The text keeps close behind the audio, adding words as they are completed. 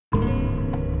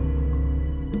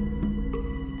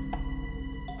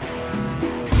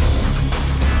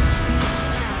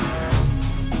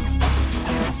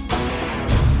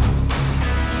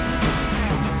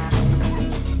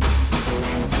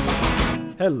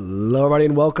Hello, everybody,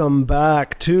 and welcome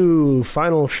back to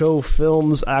Final Show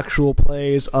Films, actual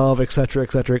plays of etc.,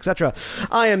 etc., etc.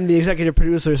 I am the executive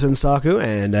producer, Sensaku,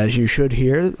 and as you should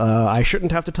hear, I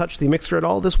shouldn't have to touch the mixer at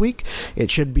all this week. It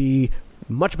should be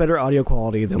much better audio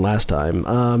quality than last time.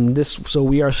 So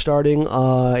we are starting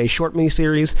a short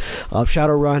mini-series of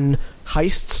Shadowrun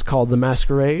heists called The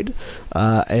Masquerade,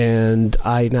 and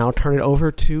I now turn it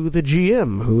over to the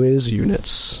GM, who is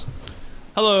Units.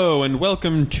 Hello, and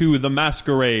welcome to The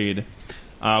Masquerade.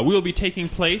 We will be taking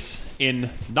place in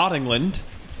not England,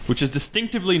 which is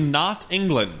distinctively not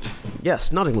England.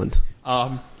 Yes, not England.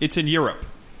 It's in Europe.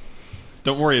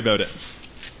 Don't worry about it.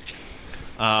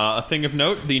 A thing of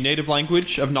note, the native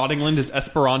language of not England is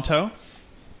Esperanto,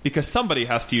 because somebody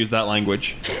has to use that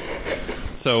language.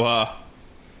 So,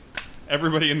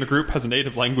 everybody in the group has a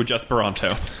native language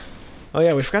Esperanto. Oh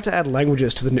yeah, we forgot to add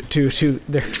languages to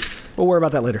the We'll worry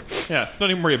about that later. Yeah,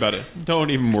 don't even worry about it. Don't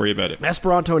even worry about it.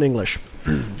 Esperanto and English.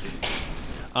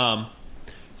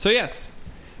 So yes,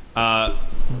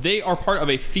 they are part of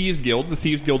a thieves guild. The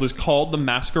thieves guild is called the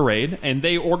Masquerade, and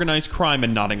they organize crime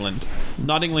in Nottingland.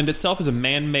 Nottingland itself is a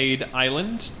man-made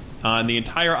island, and the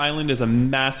entire island is a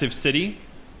massive city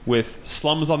with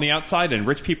slums on the outside and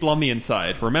rich people on the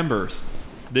inside. Remember,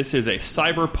 this is a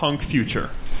cyberpunk future.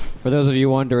 For those of you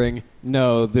wondering,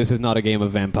 no, this is not a game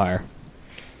of Vampire.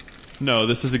 No,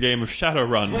 this is a game of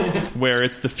Shadowrun, where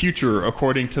it's the future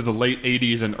according to the late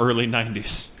 80s and early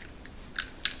 90s.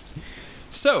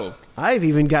 So, I've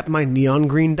even got my neon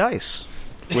green dice.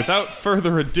 Without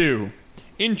further ado,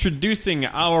 introducing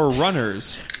our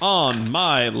runners on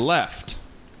my left.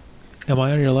 Am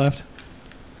I on your left?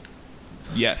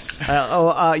 Yes.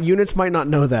 Units might not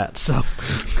know that, so...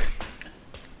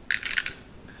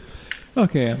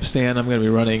 Okay, I'm Stan. I'm going to be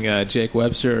running Jake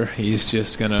Webster. He's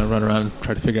just going to run around and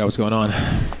try to figure out what's going on.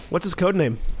 What's his code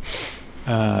name?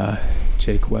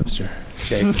 Jake Webster.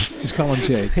 Jake. Just call him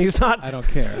Jake. He's not... I don't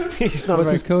care. He's not. What's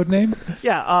his code name?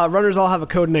 Yeah, runners all have a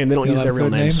code name. They don't use their real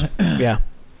names. Name? Yeah.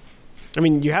 I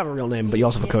mean, you have a real name, but you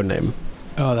also have a code name.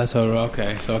 Oh, that's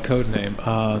okay. So a code name.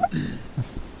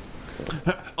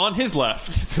 On his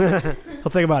left.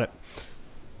 He'll think about it.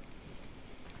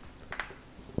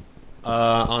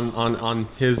 On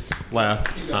his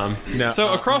left. No,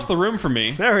 So across the room from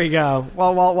me. There we go.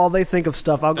 While they think of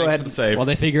stuff, I'll go ahead. While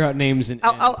they figure out names and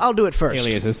I'll do it first.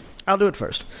 aliases. I'll do it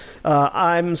first.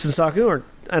 I'm Sensaku,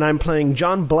 and I'm playing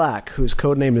John Black, whose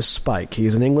code name is Spike.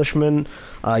 He's an Englishman.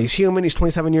 He's human. He's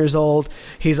 27 years old.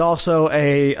 He's also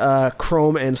a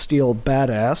chrome and steel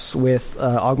badass with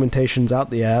augmentations out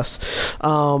the ass.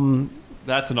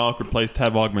 That's an awkward place to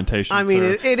have augmentation. I mean,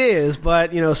 sir. it is,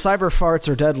 but cyber farts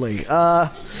are deadly. You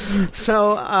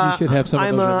should have some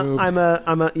of those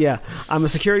removed. I'm a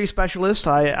security specialist.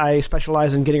 I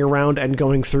specialize in getting around and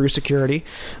going through security,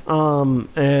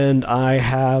 and I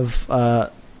have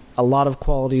a lot of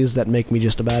qualities that make me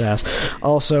just a badass.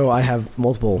 Also, I have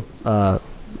multiple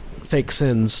fake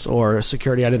sins or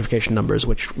security identification numbers,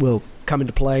 which will come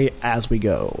into play as we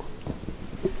go.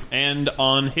 And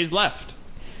on his left.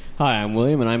 Hi, I'm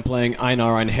William, and I'm playing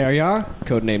Einar Einherjar,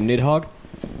 codename Nidhogg.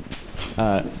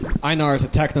 Einar is a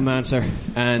Technomancer,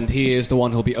 and he is the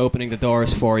one who'll be opening the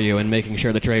doors for you and making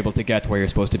sure that you're able to get where you're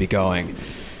supposed to be going.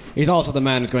 He's also the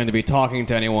man who's going to be talking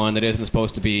to anyone that isn't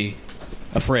supposed to be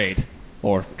afraid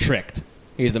or tricked.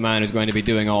 He's the man who's going to be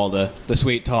doing all the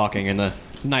sweet talking and the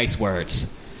nice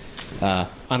words,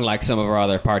 unlike some of our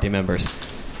other party members.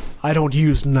 I don't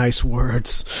use nice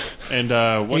words. And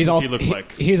what does he look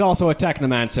like? He's also a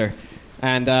Technomancer,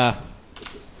 and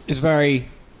is very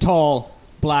tall,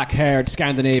 black-haired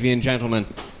Scandinavian gentleman.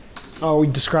 Are we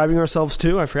describing ourselves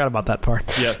too? I forgot about that part.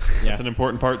 Yes, that's an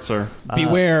important part, sir.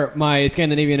 Beware, my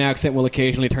Scandinavian accent will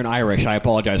occasionally turn Irish. I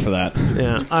apologize for that.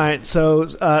 Yeah. All right. So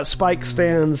Spike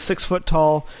stands 6 foot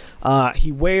tall.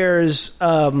 He wears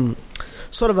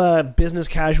sort of a business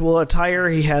casual attire.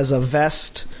 He has a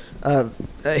vest.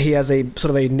 He has a sort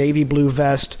of a navy blue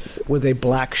vest with a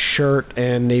black shirt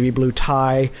and navy blue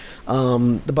tie.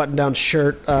 The button-down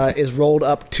shirt is rolled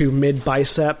up to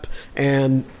mid-bicep,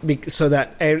 and so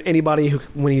that anybody who,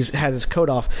 when he has his coat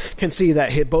off, can see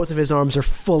that both of his arms are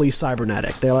fully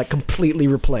cybernetic. They're like completely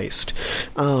replaced,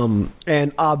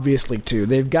 and obviously too,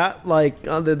 they've got like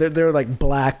they're like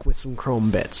black with some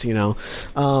chrome bits.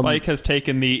 Spike has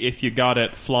taken the "if you got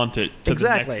it, flaunt it" to the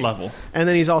next level, and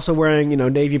then he's also wearing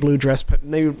navy blue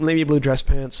blue dress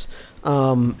pants,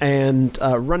 and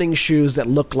running shoes that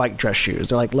look like dress shoes.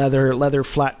 They're like leather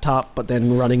flat top, but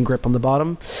then running grip on the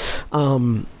bottom.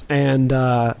 And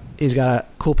he's got a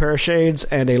cool pair of shades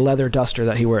and a leather duster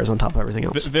that he wears on top of everything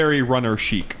else. Very runner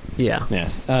chic. Yeah.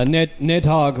 Yes.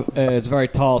 Nidhogg is a very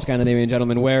tall Scandinavian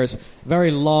gentleman, wears a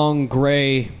very long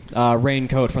grey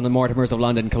raincoat from the Mortimers of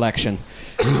London collection,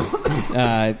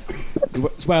 as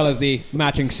well as the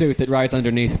matching suit that rides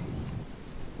underneath.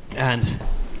 And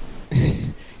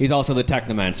he's also the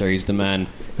Technomancer. He's the man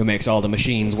who makes all the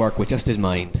machines work with just his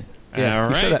mind. Yeah, All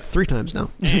you right. said that 3 times now.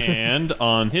 And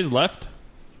on his left...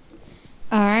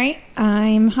 All right,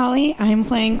 I'm Holly. I'm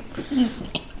playing...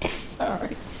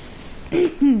 Sorry.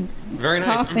 Very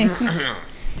nice. Coughing.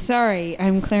 Sorry,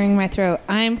 I'm clearing my throat.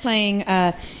 I'm playing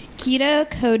Kita,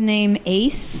 codename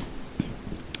Ace.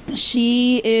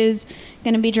 She is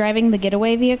going to be driving the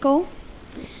getaway vehicle,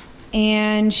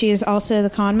 and she is also the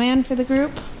con man for the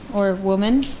group, or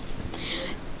woman.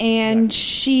 And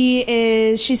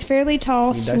she's fairly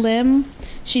tall, slim.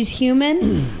 She's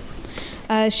human.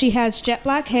 She has jet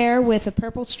black hair with a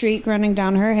purple streak running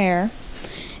down her hair.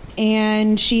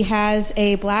 And she has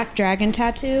a black dragon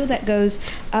tattoo that goes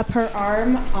up her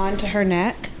arm onto her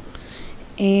neck.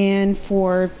 And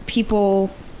for people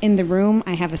in the room,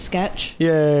 I have a sketch.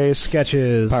 Yay,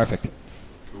 sketches. Perfect.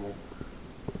 Cool.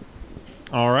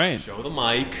 All right. Show the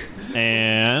mic.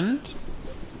 And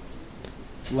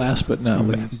Last but not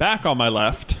least. back on my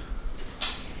left,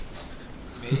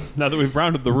 now that we've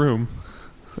rounded the room,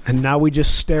 And now we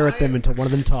just stare at them until one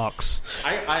of them talks.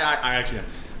 I actually...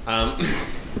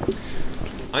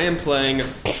 I am playing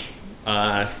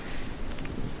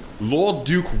Lord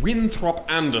Duke Winthrop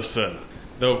Anderson,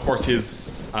 though of course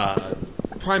his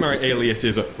primary alias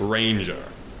is Ranger.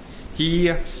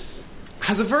 He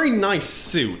has a very nice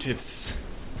suit. It's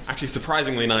actually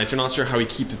surprisingly nice. You're not sure how he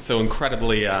keeps it so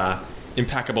incredibly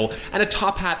impeccable. And a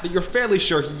top hat that you're fairly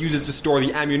sure he uses to store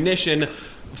the ammunition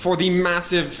for the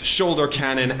massive shoulder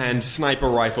cannon and sniper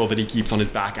rifle that he keeps on his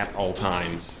back at all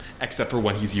times, except for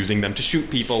when he's using them to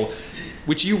shoot people,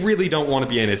 which you really don't want to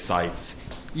be in his sights.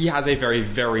 He has a very,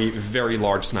 very, very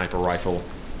large sniper rifle.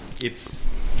 It's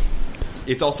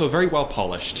also very well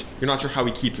polished. You're not sure how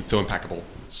he keeps it so impeccable.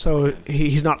 So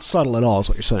he's not subtle at all, is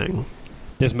what you're saying.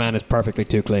 This man is perfectly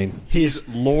too clean. he's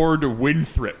Lord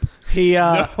Winthrop. He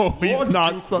No, he's Lord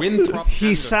not. Duke Winthrop he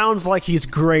Anderson. sounds like he's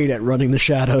great at running the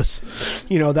shadows.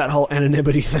 You know, that whole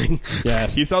anonymity thing.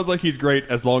 Yes. He sounds like he's great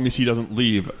as long as he doesn't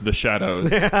leave the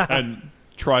shadows and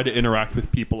try to interact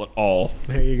with people at all.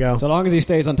 There you go. So long as he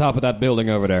stays on top of that building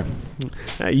over there.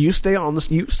 You stay on the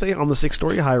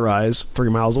 6-story high rise 3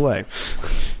 miles away.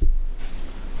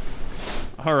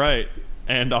 All right.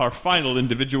 And our final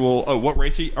individual... Oh, what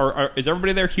race is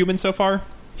everybody there human so far?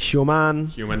 Human.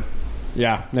 Human.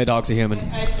 Yeah, Nidhogg's a human.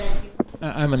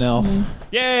 I'm an elf.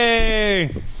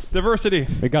 Yay! Diversity.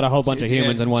 We got a whole bunch of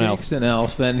humans and one elf. Jake's an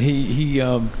elf, and he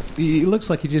looks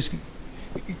like he just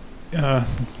got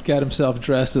himself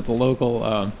dressed at the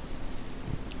local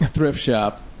thrift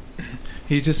shop.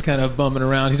 He's just kind of bumming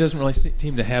around. He doesn't really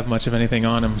seem to have much of anything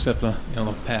on him except a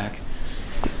pack.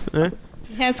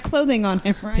 He has clothing on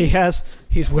him, right?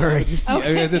 He's wearing...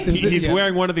 He's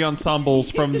wearing one of the ensembles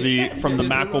from the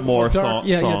Macklemore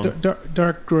song.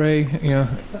 Dark gray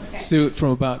suit from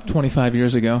about 25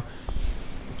 years ago.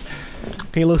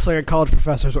 He looks like a college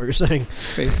professor is what you're saying.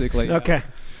 Basically. Okay.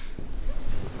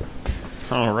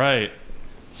 All right.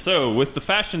 So, with the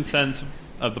fashion sense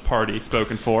of the party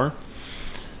spoken for,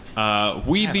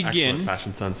 we Have begin. excellent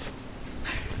fashion sense.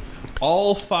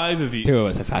 All 5 of you. 2 of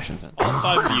us have fashion sense. All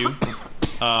 5 of you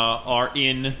are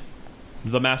in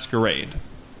the Masquerade.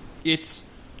 It's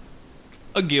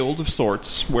a guild of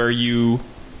sorts where you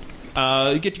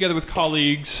get together with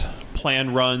colleagues,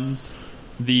 plan runs.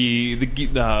 The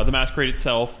Masquerade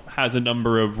itself has a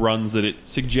number of runs that it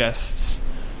suggests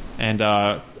and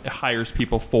hires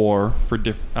people for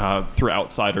through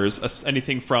outsiders.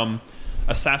 Anything from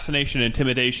assassination,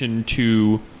 intimidation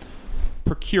to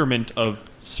procurement of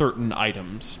certain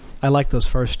items. I like those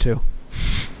first 2.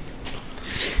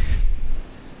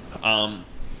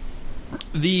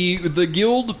 The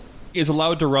guild is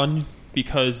allowed to run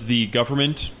because the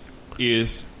government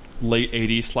is late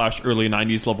 80s / early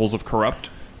 90s levels of corrupt.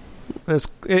 Is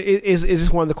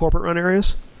this one of the corporate run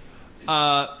areas?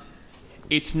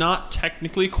 It's not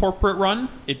technically corporate run.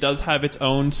 It does have its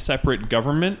own separate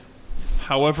government.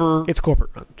 However, It's corporate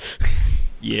run.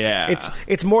 yeah,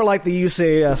 It's more like the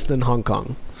UCAS than Hong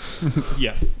Kong.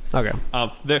 yes. Okay.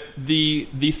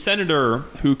 The senator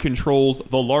who controls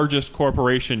the largest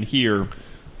corporation here,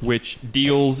 which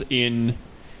deals in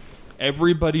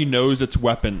everybody knows its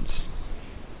weapons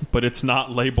but it's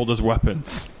not labeled as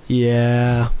weapons.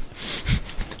 Yeah.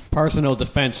 Personal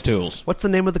defense tools. What's the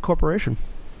name of the corporation?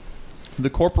 The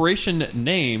corporation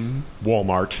name...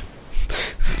 Walmart.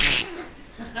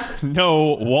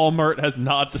 No, Walmart has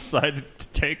not decided to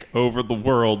take over the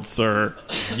world, sir.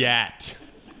 Yet.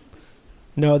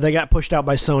 No, they got pushed out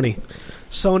by Sony.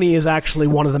 Sony is actually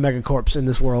one of the megacorps in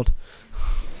this world.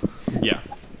 Yeah.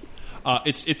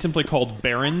 It's simply called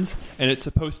Barons, and it's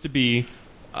supposed to be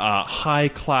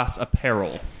high-class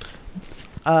apparel.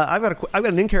 I've got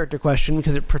an in-character question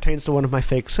because it pertains to one of my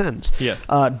fake sins. Yes.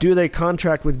 Do they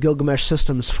contract with Gilgamesh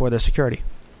Systems for their security?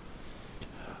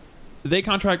 They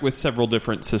contract with several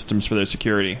different systems for their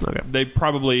security. Okay. They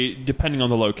probably, depending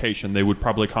on the location, they would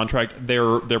probably contract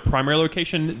their primary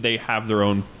location. They have their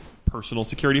own personal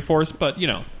security force, but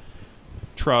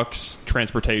trucks,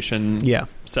 transportation,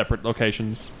 separate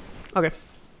locations. Okay.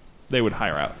 They would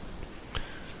hire out.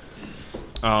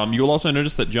 You will also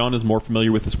notice that John is more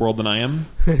familiar with this world than I am.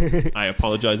 I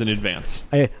apologize in advance.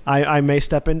 I may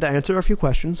step in to answer a few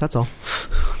questions. That's all.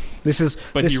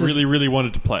 He really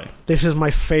wanted to play. This is my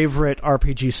favorite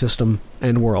RPG system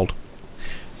and world.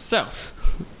 So,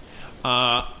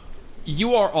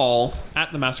 you are all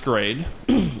at the Masquerade,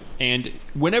 and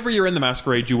whenever you're in the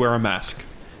Masquerade, you wear a mask.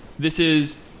 This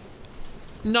is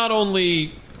not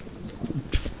only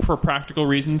for practical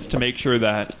reasons to make sure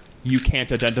that you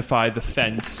can't identify the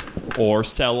fence or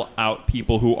sell out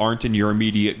people who aren't in your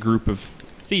immediate group of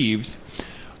thieves,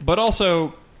 but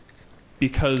also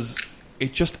because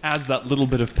it just adds that little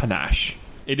bit of panache.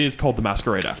 It is called the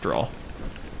Masquerade, after all.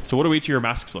 So what do each of your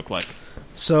masks look like?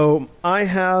 So I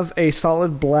have a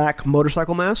solid black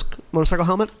motorcycle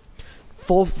helmet,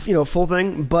 full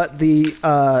thing, but the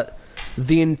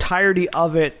entirety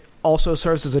of it also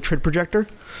serves as a trid projector,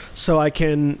 so I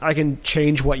can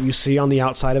change what you see on the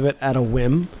outside of it at a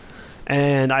whim.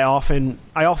 And I often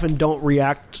don't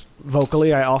react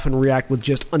vocally. I often react with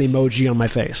just an emoji on my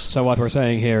face. So what we're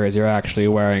saying here is you're actually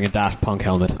wearing a Daft Punk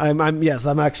helmet. I'm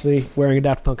actually wearing a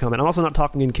Daft Punk helmet. I'm also not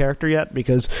talking in character yet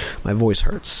because my voice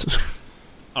hurts.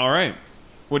 All right.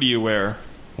 What do you wear?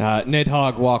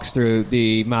 Nidhogg walks through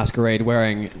the Masquerade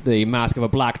wearing the mask of a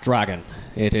black dragon.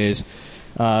 It is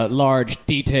large,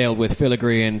 detailed with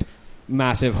filigree and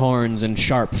massive horns and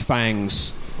sharp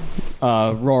fangs,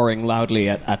 roaring loudly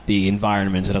at the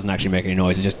environment. It doesn't actually make any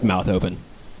noise. It's just mouth open.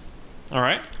 All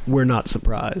right. We're not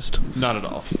surprised. Not at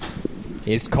all.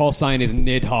 His call sign is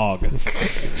Nidhogg.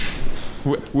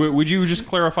 Would you just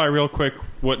clarify real quick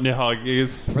what Nidhogg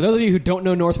is? For those of you who don't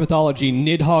know Norse mythology,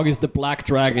 Nidhogg is the black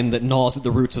dragon that gnaws at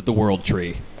the roots of the world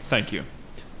tree. Thank you.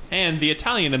 And the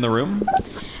Italian in the room?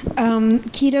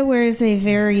 Kita wears a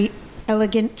very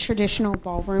elegant traditional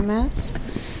ballroom mask,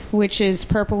 which is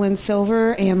purple and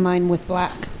silver, and mine with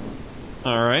black.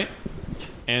 All right.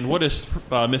 And what does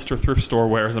Mr. Thrift Store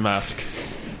wear as a mask?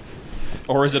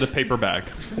 Or is it a paper bag?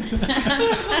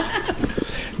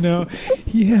 No,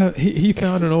 he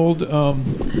found an old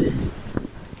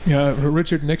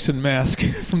Richard Nixon mask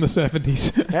from the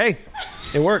 70s. Hey,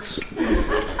 it works.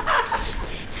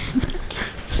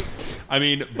 I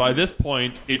mean, by this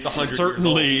point, it's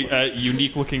certainly a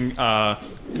unique-looking...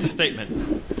 it's a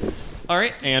statement. All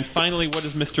right, and finally, what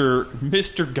is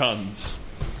Mr. Guns?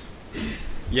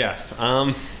 Yes.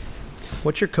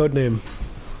 What's your code name?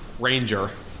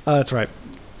 Ranger. Oh, that's right.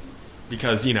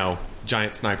 Because,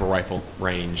 giant sniper rifle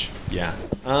range. Yeah.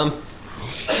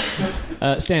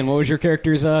 Stan, what was your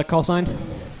character's call sign?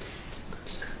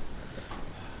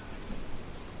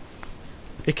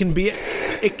 It can be...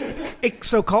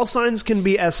 So call signs can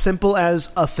be as simple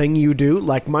as a thing you do.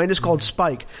 Like mine is called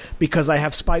Spike because I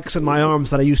have spikes in my arms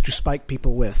that I used to spike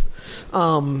people with.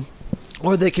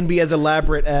 Or they can be as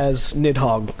elaborate as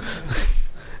Nidhogg.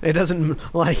 It doesn't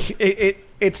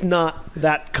it's not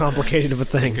that complicated of a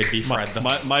thing. Could be Fred.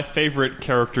 My favorite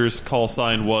character's call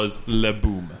sign was Le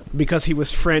Boom. Because he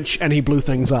was French and he blew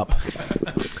things up.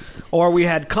 Or we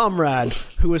had Comrade,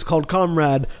 who was called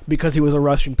Comrade because he was a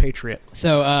Russian patriot.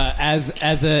 So, as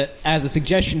a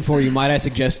suggestion for you, might I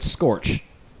suggest Scorch?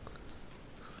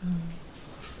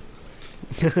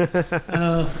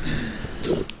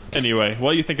 Anyway,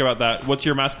 what do you think about that? What's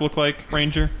your mask look like,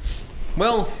 Ranger?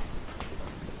 Well,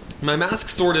 my mask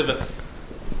sort of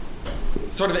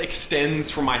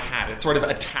extends from my hat. It sort of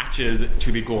attaches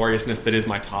to the gloriousness that is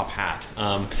my top hat.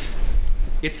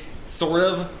 Is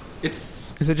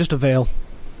it just a veil?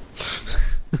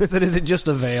 Is it just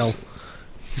a veil?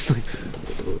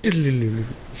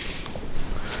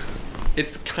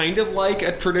 It's kind of like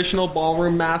a traditional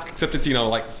ballroom mask, except it's,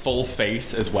 like full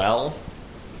face as well.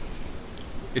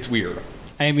 It's weird.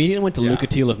 I immediately went to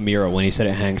Lucatil of Mira when he said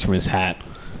it hangs from his hat.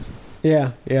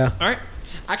 Yeah. All right.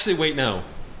 Actually, wait, no.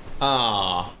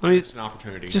 I missed an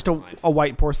opportunity. Just a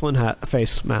white porcelain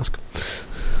face mask.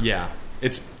 Yeah,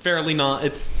 it's fairly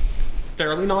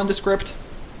nondescript.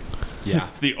 Yeah,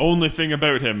 The only thing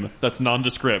about him that's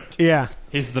nondescript Yeah.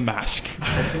 is the mask.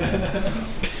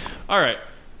 All right.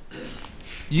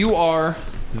 You are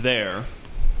there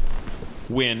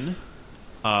when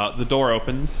the door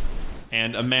opens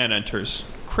and a man enters.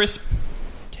 Crisp,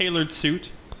 tailored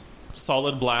suit,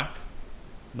 solid black,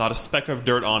 not a speck of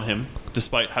dirt on him,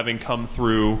 despite having come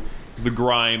through the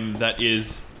grime that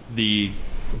is the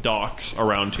docks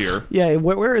around here. Yeah,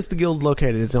 where is the guild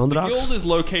located? Is it on the docks? The guild is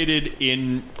located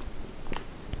in...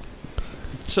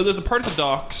 So there's a part of the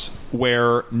docks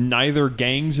where neither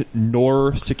gangs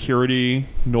nor security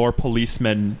nor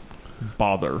policemen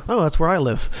bother. Oh, that's where I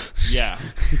live. Yeah.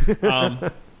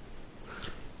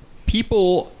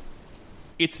 People...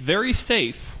 It's very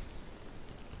safe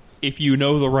if you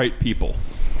know the right people.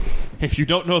 If you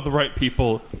don't know the right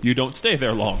people, you don't stay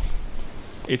there long.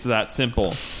 It's that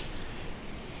simple.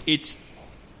 It's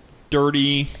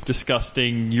dirty,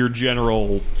 disgusting, your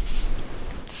general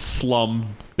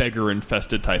slum,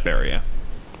 beggar-infested type area.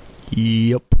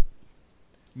 Yep.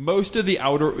 Most of the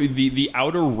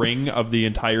outer ring of the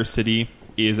entire city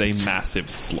is a massive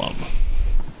slum.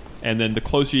 And then the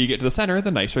closer you get to the center,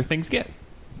 the nicer things get.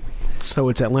 So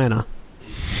it's Atlanta.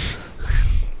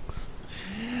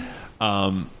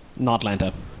 Not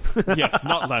Atlanta. Yes,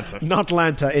 not Atlanta. Not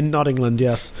Atlanta, in Nottingland,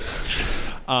 yes.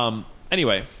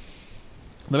 Anyway,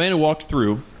 the man who walked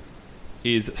through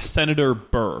is Senator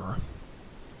Burr.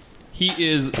 He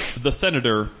is the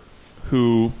senator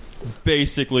who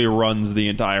basically runs the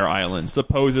entire island.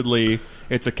 Supposedly,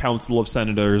 it's a council of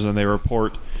senators, and they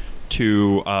report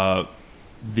to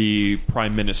the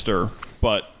prime minister.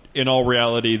 But in all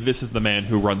reality, this is the man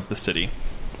who runs the city.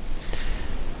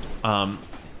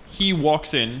 He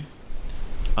walks in,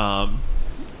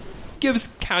 gives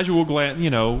casual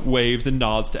glance, waves and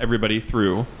nods to everybody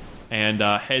through, and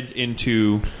heads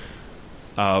into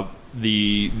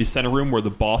the center room where the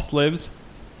boss lives,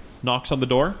 knocks on the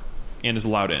door, and is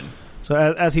allowed in. So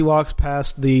as he walks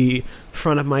past, the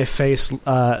front of my face,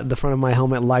 the front of my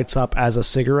helmet lights up as a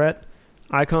cigarette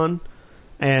icon,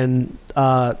 and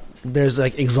there's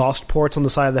like exhaust ports on the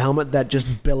side of the helmet that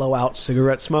just billow out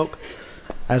cigarette smoke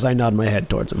as I nod my head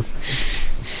towards him.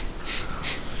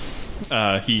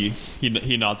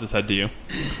 He nods his head to you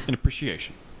in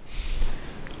appreciation.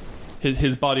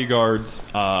 His bodyguards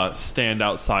stand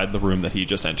outside the room that he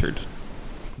just entered.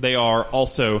 They are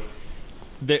also...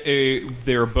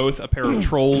 They're both a pair of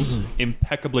trolls,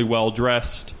 impeccably well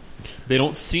dressed. They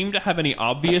don't seem to have any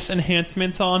obvious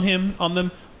enhancements on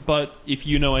them, but if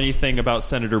you know anything about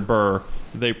Senator Burr,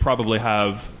 they probably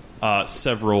have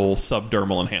several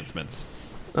subdermal enhancements.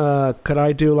 Could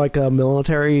I do like a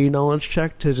military knowledge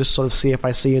check to just sort of see if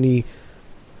I see any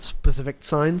specific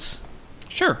signs?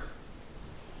 Sure.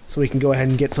 So we can go ahead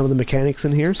and get some of the mechanics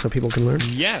in here so people can learn?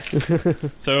 Yes.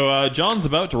 So John's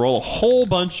about to roll a whole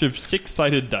bunch of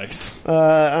 6-sided dice.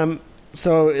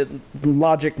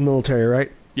 Logic military,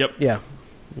 right? Yep. Yeah.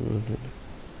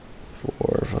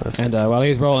 4, 5, 6. And while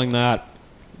he's rolling that,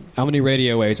 how many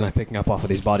radio waves am I picking up off of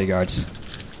these bodyguards?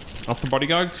 Off the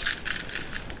bodyguards?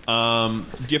 Do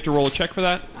you have to roll a check for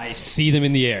that? I see them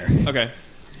in the air. Okay.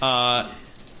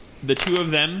 The two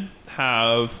of them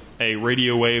have a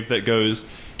radio wave that goes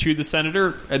to the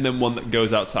senator, and then one that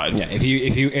goes outside. Yeah,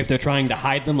 if they're trying to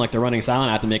hide them, like they're running silent,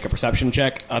 I have to make a perception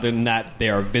check. Other than that, they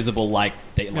are visible like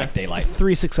daylight.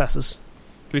 3 successes.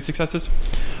 3 successes.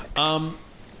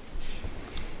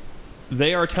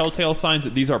 They are telltale signs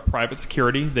that these are private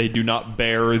security. They do not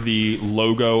bear the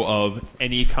logo of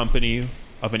any company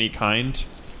of any kind.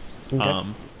 Okay.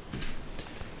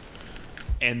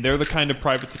 And they're the kind of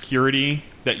private security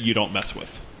that you don't mess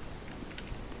with.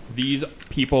 These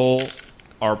people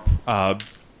are,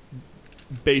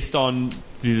 based on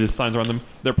the signs around them,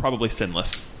 they're probably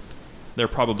sinless. They're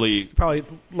probably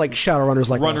like Shadowrunners,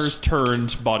 like runners us.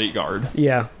 turned bodyguard.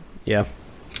 Yeah.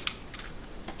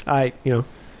 I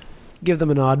give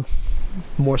them a nod.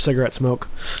 More cigarette smoke.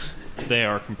 They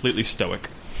are completely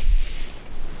stoic.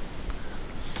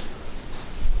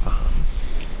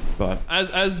 But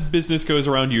as business goes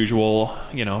around usual,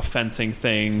 fencing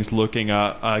things, looking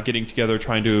at getting together,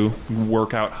 trying to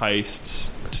work out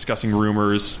heists, discussing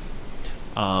rumors.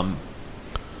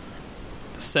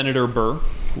 Senator Burr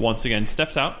once again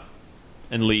steps out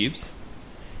and leaves,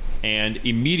 and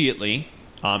immediately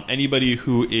anybody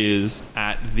who is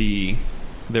at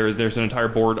there's an entire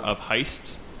board of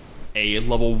heists. A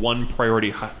level 1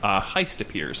 priority heist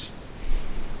appears.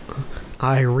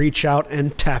 I reach out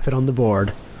and tap it on the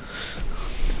board.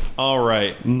 All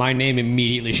right. My name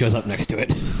immediately shows up next to it.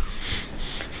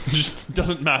 Just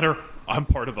doesn't matter. I'm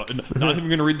part of it. Not even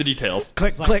going to read the details. Click,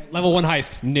 It's like click. level 1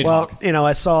 heist. Nidhogg.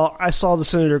 Well, I saw the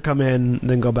senator come in,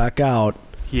 then go back out,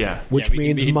 Yeah. which Yeah, we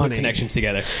means can put money. connections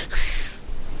together.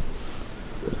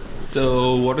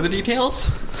 So, what are the details?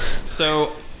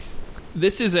 So,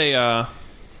 this is a...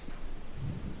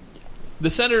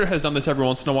 the senator has done this every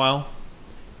once in a while,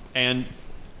 and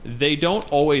they don't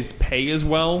always pay as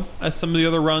well as some of the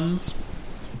other runs,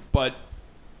 but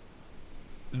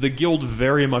the guild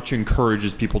very much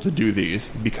encourages people to do these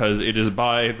because it is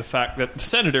by the fact that the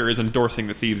senator is endorsing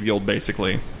the Thieves Guild,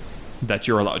 basically, that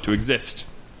you're allowed to exist.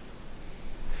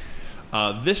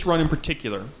 This run in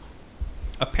particular,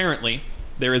 apparently,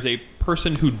 there is a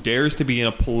person who dares to be in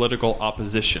a political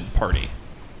opposition party.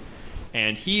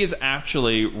 And he is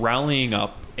actually rallying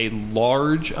up a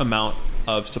large amount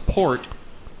of support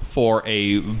for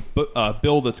a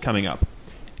bill that's coming up.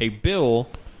 A bill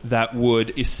that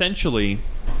would essentially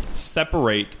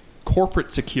separate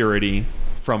corporate security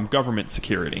from government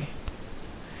security.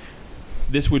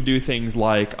 This would do things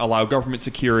like allow government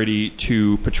security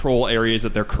to patrol areas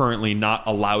that they're currently not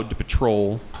allowed to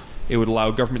patrol. It would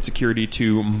allow government security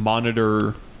to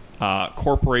monitor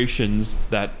corporations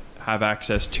that have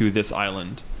access to this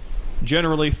island.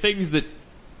 Generally, things that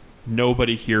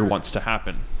nobody here wants to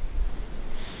happen.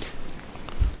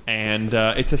 And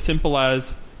it's as simple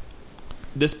as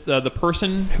this: the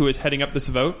person who is heading up this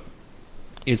vote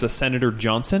is a Senator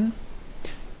Johnson,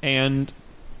 and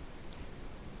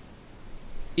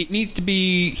he needs to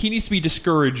be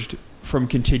discouraged from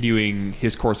continuing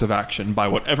his course of action by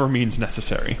whatever means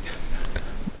necessary.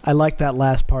 I like that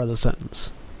last part of the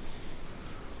sentence.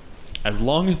 As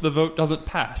long as the vote doesn't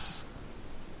pass,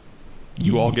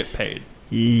 you all get paid.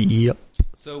 Yep.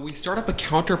 So we start up a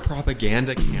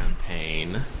counter-propaganda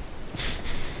campaign.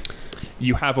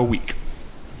 You have a week.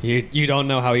 You don't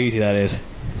know how easy that is.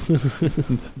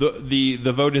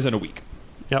 The vote is in a week.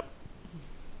 Yep.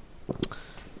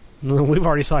 We've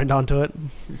already signed on to it.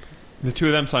 The two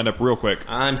of them signed up real quick.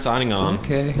 I'm signing on.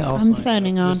 Okay, I'm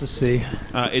signing on. Just to see.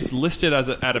 It's listed as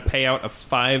at a payout of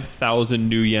 5,000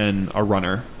 new yen a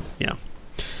runner. Yeah.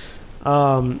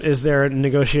 Is there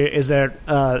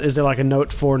like a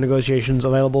note for negotiations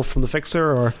available from the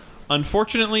fixer or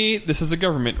Unfortunately, this is a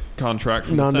government contract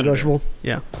from non-negotiable? the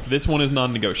Yeah. senator. This one is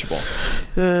non-negotiable.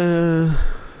 Though,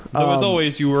 as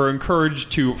always, you are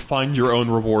encouraged to find your own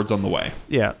rewards on the way.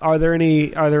 Yeah. Are there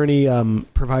any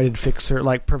provided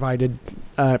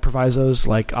provisos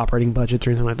like operating budgets or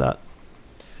anything like that?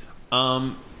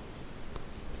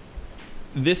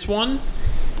 This one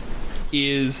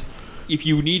is, if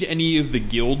you need any of the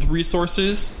guild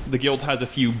resources, the guild has a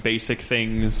few basic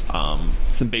things,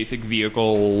 some basic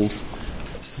vehicles,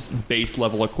 base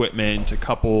level equipment, a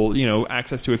couple,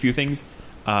 access to a few things.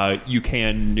 You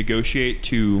can negotiate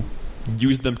to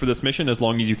use them for this mission as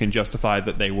long as you can justify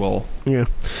that they will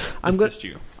assist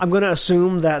you. I'm going to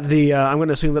assume that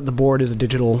the board is a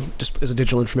digital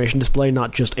information display,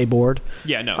 not just a board.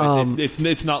 Yeah, no,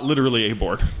 it's not literally a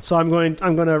board. So I'm going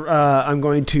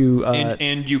to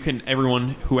and you can, everyone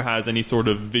who has any sort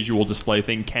of visual display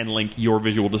thing can link your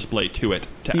visual display to it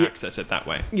to access it that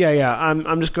way. Yeah.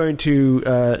 I'm just going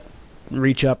to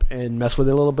reach up and mess with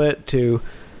it a little bit to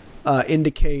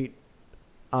indicate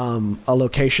a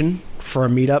location for a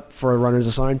meetup for runners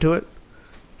assigned to it.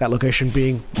 That location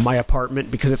being my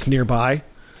apartment because it's nearby.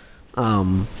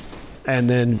 And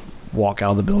then walk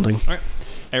out of the building. All right.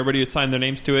 Everybody assigned their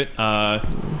names to it.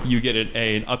 You get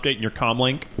an update in your comm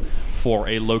link for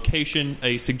a location,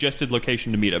 a suggested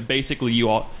location to meet up. Basically,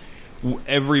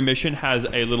 every mission has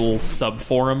a little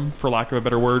sub-forum, for lack of a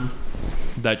better word,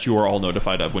 that you are all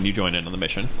notified of when you join in on the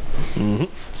mission. Mm-hmm.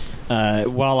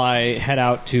 While I head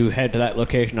to that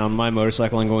location on my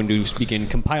motorcycle, I'm going to begin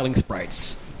compiling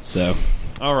sprites. So,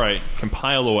 all right,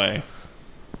 compile away.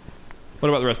 What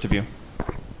about the rest of you?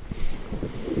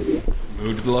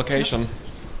 Move to the location.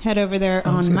 Head over there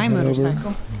on my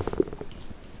motorcycle.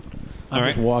 I'm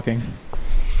just walking.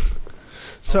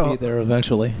 So I'll be there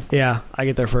eventually. Yeah, I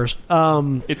get there first.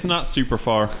 It's not super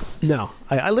far. No,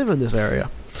 I live in this area.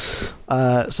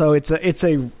 So it's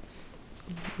a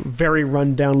very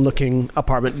run-down looking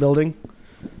apartment building.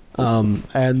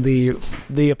 And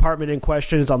the apartment in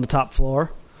question is on the top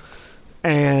floor.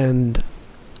 And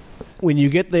when you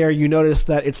get there, you notice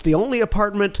that it's the only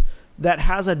apartment that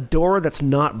has a door that's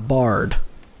not barred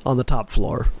on the top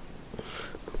floor.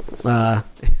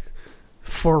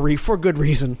 For good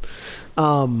reason.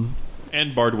 And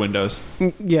barred windows.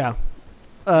 Yeah.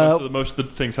 Most of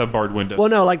the things have barred windows. Well,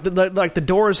 no, like the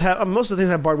doors have most of the things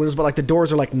have barred windows, but like the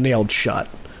doors are like nailed shut.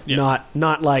 Yeah.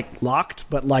 Not like locked,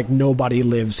 but like nobody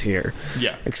lives here.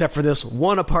 Yeah. Except for this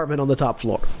one apartment on the top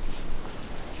floor,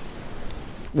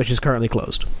 which is currently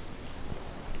closed.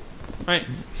 All right.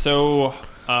 So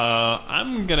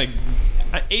I'm gonna.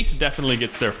 Ace definitely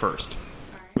gets there first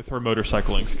with her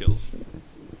motorcycling skills.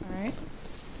 All right.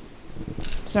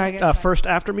 So I get First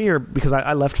after me, or because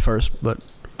I left first, but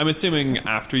I'm assuming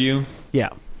after you, yeah.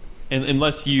 and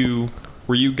unless you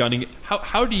were you gunning.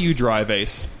 How do you drive,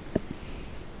 Ace?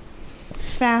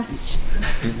 fast.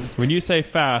 When you say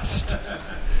fast,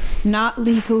 Not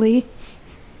legally.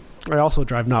 I also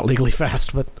drive not legally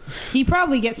fast, but He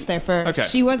probably gets there first. Okay.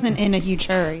 She wasn't in a huge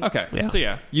hurry. okay. Yeah. So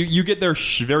yeah, you get there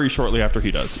very shortly after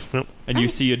he does, Yep. and you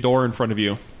see a door in front of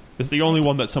you. It's the only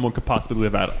one that someone could possibly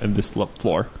live at in this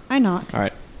floor. I knock. All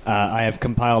right. I have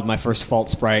compiled my first fault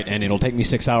sprite, and it'll take me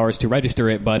 6 hours to register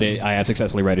it, but I have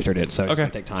successfully registered it, so it's Okay. going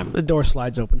to take time. the door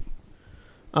slides open.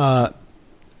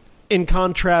 In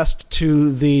contrast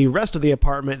to the rest of the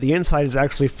apartment, the inside is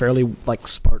actually fairly like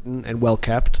Spartan and well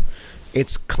kept.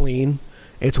 It's clean.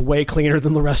 It's way cleaner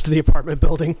than the rest of the apartment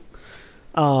building.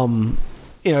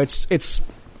 It's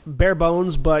bare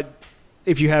bones, but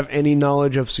if you have any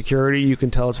knowledge of security, you can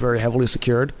tell it's very heavily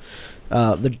secured.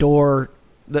 The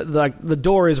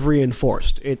door is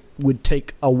reinforced. It would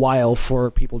take a while for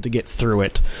people to get through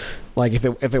it. Like if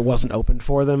it wasn't opened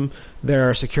for them, there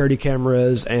are security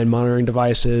cameras and monitoring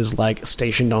devices like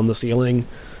stationed on the ceiling.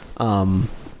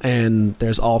 And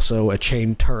there's also a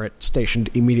chain turret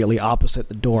stationed immediately opposite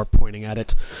the door, pointing at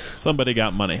it. Somebody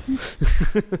got money.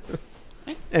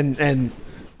 And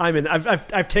I'm in.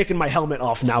 I've taken my helmet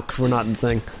off now because we're not in the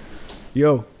thing.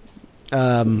 Yo,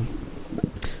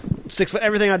 6 foot.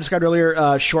 Everything I described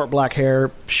earlier. Short black hair,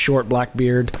 short black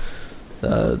beard.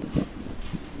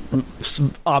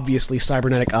 Obviously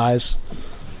cybernetic eyes.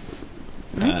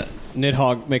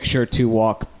 Nidhogg makes sure to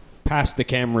walk past the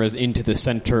cameras into the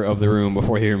center of the room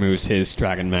before he removes his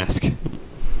dragon mask.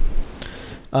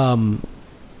 Our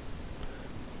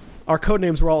code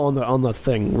names were all on the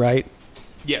thing, right?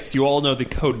 Yes, you all know the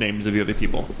code names of the other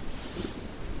people.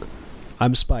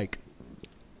 I'm Spike.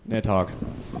 Nidhogg.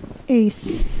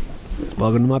 Ace.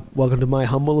 Welcome to my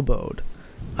humble abode.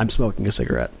 I'm smoking a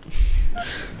cigarette.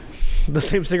 The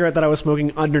same cigarette that I was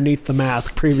smoking underneath the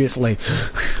mask previously.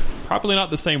 Probably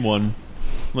not the same one,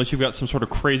 unless you've got some sort of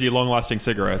crazy long-lasting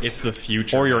cigarettes. It's the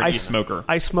future. Or you're an I e-smoker.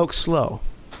 I smoke slow.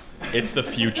 It's the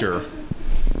future.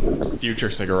 Future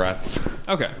cigarettes.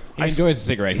 Okay. He enjoys the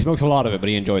cigarette. He smokes a lot of it, but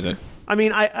he enjoys it. I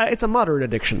mean, it's a moderate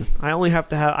addiction. I have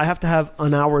to have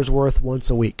an hour's worth once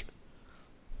a week.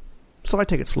 So I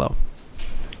take it slow.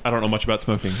 I don't know much about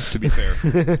smoking, to be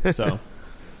fair. So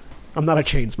I'm not a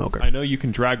chain smoker. I know you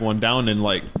can drag one down in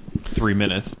like 3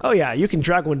 minutes. Oh yeah, you can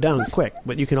drag one down quick,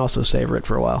 but you can also savor it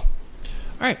for a while.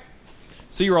 All right.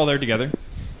 So you're all there together.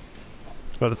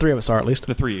 Well, the three of us are at least.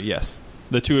 The three of you, yes.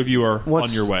 The two of you are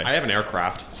Once- on your way. I have an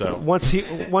aircraft, so Once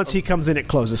he comes in, it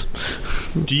closes.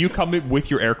 Do you come in with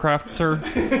your aircraft, sir?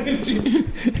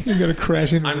 You're going to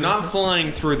crash into I'm not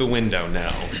flying through the window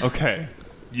now. Okay.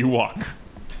 You walk.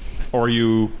 Or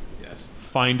you Yes.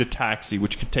 find a taxi,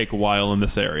 which could take a while in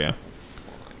this area.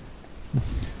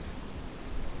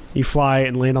 You fly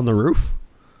and land on the roof.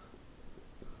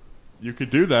 You could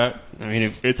do that. I mean,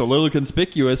 if It's a little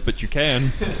conspicuous, but you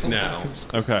can. No.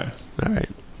 Okay. All right.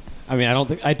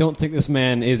 I don't think this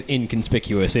man is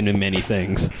inconspicuous in many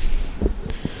things.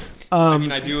 I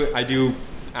mean, I do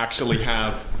actually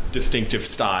have distinctive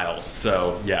style,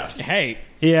 so yes. Hey,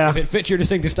 Yeah. if it fits your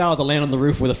distinctive style to land on the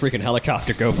roof with a freaking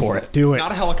helicopter, go for it. Do It's it.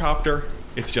 not a helicopter.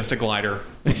 It's just a glider.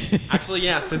 Actually,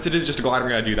 yeah. Since it is just a glider,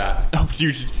 I'm gonna do that. Oh, so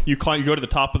you climb. You go to the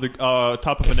top of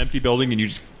an empty building, and you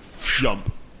just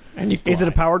jump. And you Is it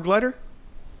a powered glider?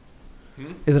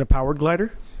 Is it a powered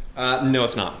glider? No,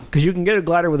 it's not. Because you can get a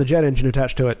glider with a jet engine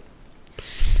attached to it.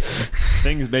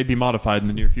 Things may be modified in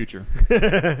the near future.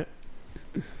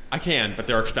 I can, but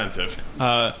they're expensive.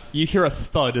 You hear a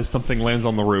thud as something lands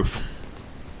on the roof.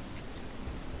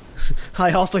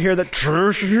 I also hear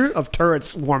the of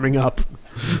turrets warming up.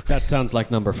 That sounds like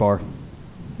number 4.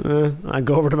 I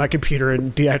go over to my computer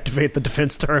and deactivate the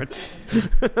defense turrets.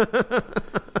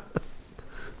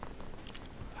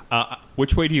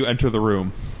 Which way do you enter the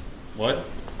room? What?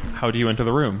 How do you enter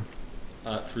the room?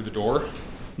 Through the door.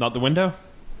 Not the window?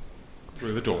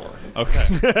 Through the door. Okay.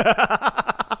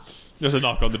 There's a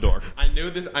knock on the door. I know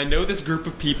this group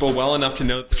of people well enough to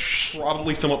know that they're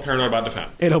probably somewhat paranoid about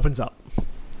defense. It opens up.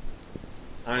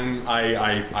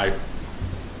 I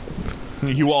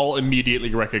You all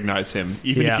immediately recognize him,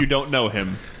 even Yeah. if you don't know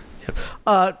him.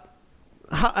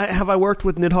 Have I worked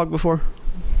with Nidhogg before?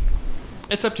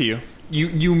 It's up to you.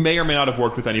 You may or may not have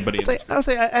worked with anybody. I'll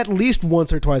say at least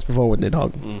once or twice before with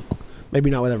Nidhogg. Maybe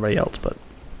not with everybody else, but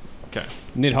Okay.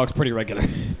 Nidhogg's pretty regular.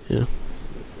 yeah.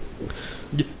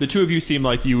 The two of you seem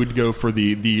like you would go for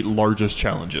the largest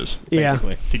challenges,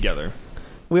 basically, together.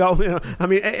 We all, I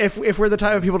mean, if we're the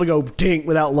type of people to go dink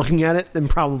without looking at it, then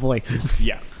probably.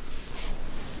 Yeah.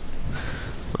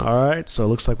 All right, so it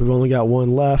looks like we've only got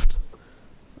one left.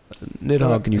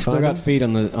 Nidhogg, can you still find got him? feet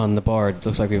on the board.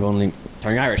 Looks like we've only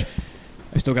turning Irish.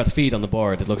 I've still got feet on the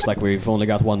board. It looks like we've only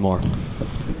got one more.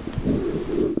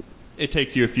 It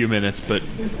takes you a few minutes, but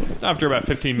after about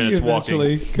 15 He minutes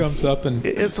eventually walking, comes up and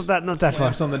It's not that far.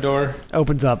 slams on the door.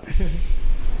 Opens up.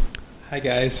 Hi,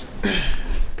 guys.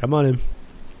 Come on in.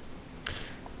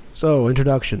 So,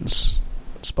 introductions.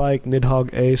 Spike,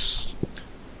 Nidhogg, Ace.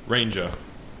 Ranger.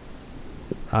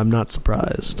 I'm not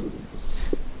surprised.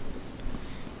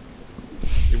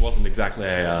 It wasn't exactly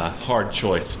a hard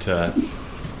choice to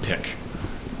pick.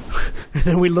 And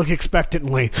then we look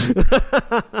expectantly.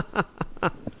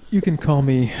 You can call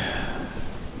me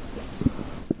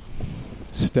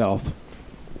Stealth.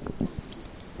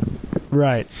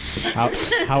 Right.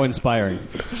 How inspiring.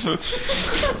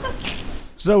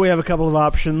 So we have a couple of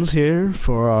options here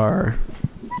for our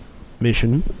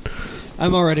mission.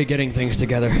 I'm already getting things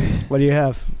together. What do you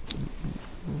have?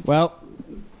 Well,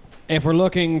 if we're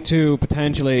looking to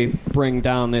potentially bring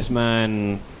down this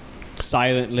man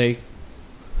silently,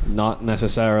 not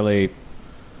necessarily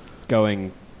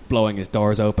blowing his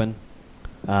doors open,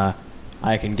 I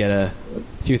can get a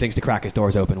few things to crack his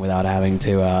doors open without having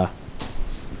to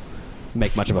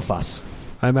make much of a fuss.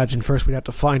 I imagine first we'd have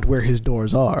to find where his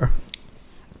doors are.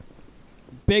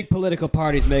 Big political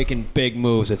parties making big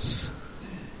moves. It's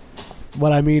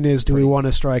What I mean is, do we want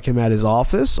to strike him at his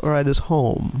office or at his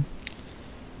home?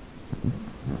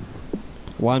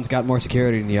 one's got more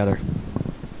security than the other.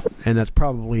 And that's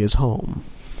probably his home.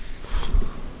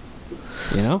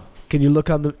 You know? Can you look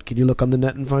on the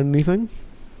net and find anything?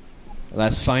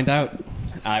 Let's find out.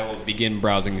 I will begin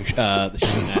browsing the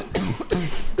show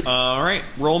net. all right,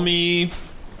 roll me.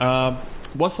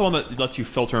 What's the one that lets you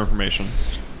filter information?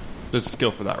 There's a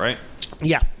skill for that, right?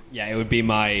 Yeah. Yeah, it would be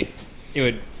my... It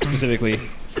would specifically...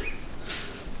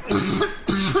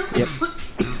 Yep.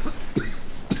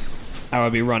 I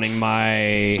would be running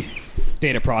my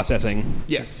data processing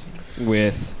Yes.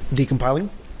 with... Decompiling?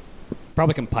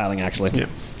 Probably compiling, actually. Yeah.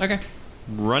 Okay.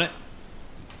 Run it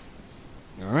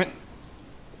All right.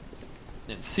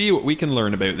 and see what we can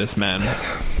learn about this man.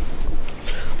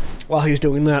 While he's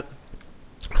doing that.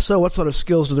 So what sort of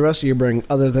skills do the rest of you bring,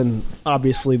 other than,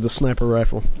 obviously, the sniper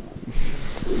rifle?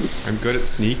 I'm good at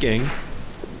sneaking.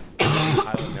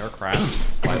 Piloting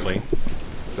aircraft, slightly.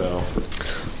 So...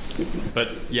 But,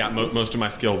 yeah, most of my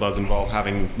skill does involve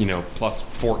having, plus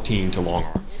 14 to long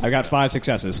arms. I got 5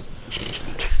 successes.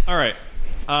 All right.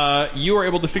 You are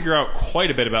able to figure out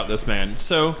quite a bit about this man.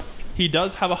 So he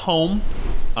does have a home.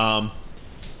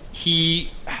 He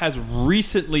has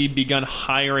recently begun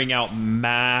hiring out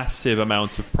massive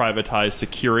amounts of privatized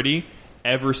security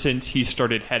ever since he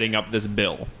started heading up this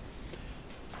bill.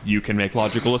 You can make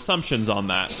logical assumptions on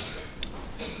that.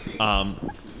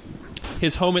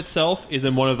 His home itself is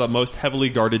in one of the most heavily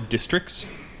guarded districts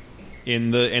in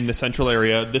the central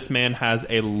area. This man has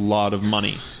a lot of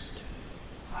money.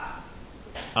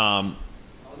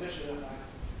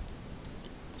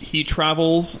 He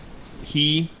travels.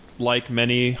 He, like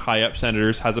many high-up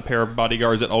senators, has a pair of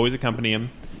bodyguards that always accompany him,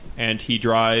 and he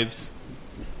drives.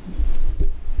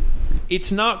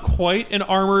 It's not quite an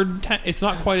armored. It's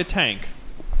not quite a tank,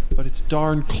 but it's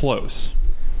darn close.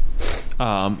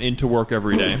 Into work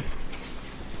every day,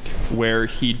 where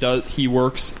he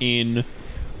works in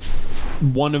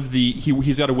one of the.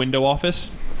 He's got a window office.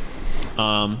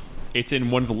 It's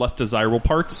in one of the less desirable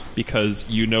parts because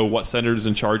you know what senator is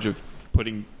in charge of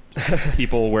putting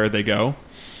people where they go.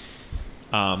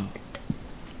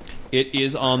 It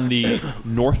is on the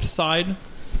north side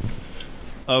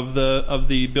of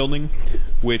the building,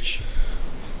 which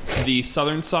the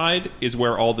southern side is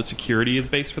where all the security is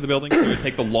based for the building. So it would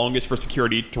take the longest for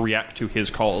security to react to his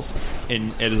calls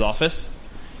at his office.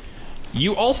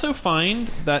 You also find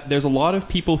that there's a lot of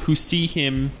people who see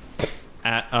him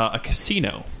at a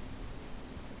casino.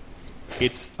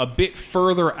 It's a bit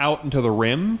further out into the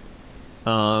rim,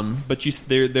 but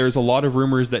there's a lot of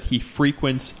rumors that he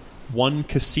frequents one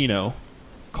casino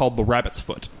called the Rabbit's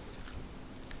Foot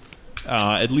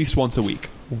at least once a week.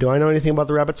 Do I know anything about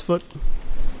the Rabbit's Foot?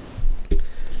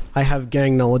 I have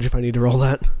gang knowledge if I need to roll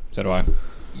that. So do I.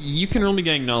 You can roll me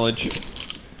gang knowledge.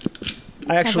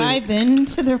 Have I been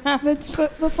to the Rabbit's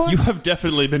Foot before? You have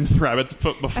definitely been to the Rabbit's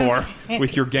Foot before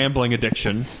with your gambling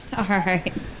addiction. All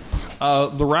right.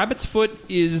 The Rabbit's Foot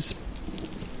is...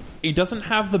 It doesn't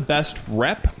have the best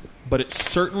rep, but it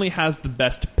certainly has the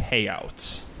best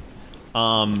payouts.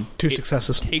 2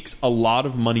 successes. It takes a lot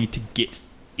of money to get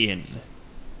in,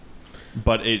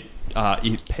 but it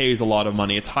pays a lot of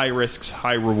money. It's high risks,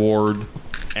 high reward,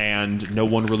 and no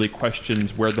one really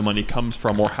questions where the money comes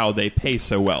from or how they pay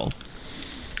so well.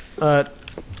 2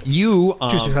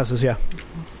 successes, yeah.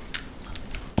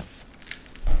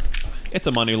 It's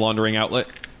a money laundering outlet.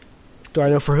 Do I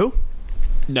know for who?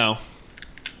 No.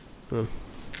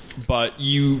 But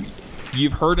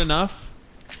you've heard enough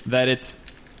that it's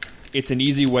an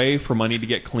easy way for money to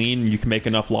get clean. You can make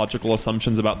enough logical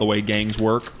assumptions about the way gangs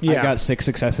work. Yeah. I got 6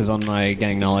 successes on my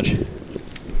gang knowledge.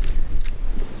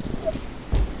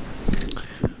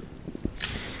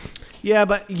 Yeah,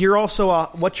 but you're also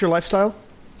what's your lifestyle?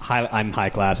 I'm high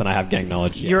class and I have gang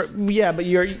knowledge. Yes.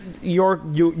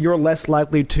 You're less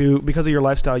likely to, because of your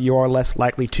lifestyle, you are less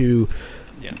likely to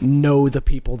know the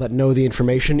people that know the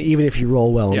information, even if you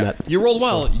roll well. Yeah. In that you roll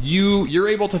well. You're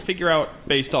able to figure out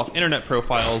based off internet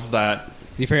profiles that.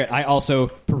 You figure I also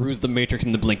peruse the matrix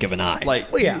in the blink of an eye.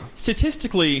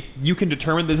 Statistically, you can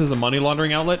determine this is a money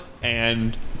laundering outlet,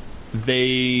 and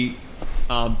they,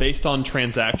 based on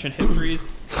transaction histories,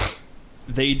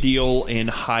 they deal in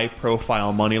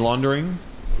high-profile money laundering.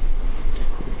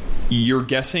 You're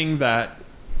guessing that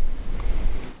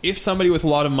if somebody with a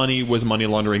lot of money was money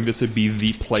laundering, this would be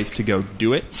the place to go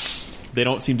do it. They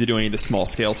don't seem to do any of the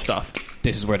small-scale stuff.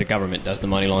 This is where the government does the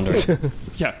money laundering.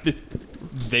 Yeah,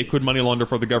 they could money launder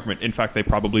for the government. In fact, they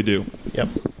probably do. Yep.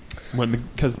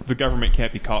 Because the government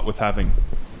can't be caught with having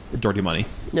dirty money.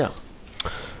 Yeah.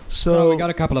 So we got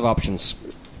a couple of options.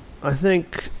 I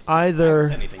think I either...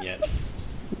 haven't said anything yet.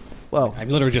 Well, I'm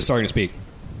literally just starting to speak.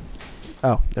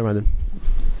 Oh, never mind then.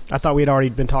 I thought we had already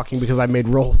been talking because I made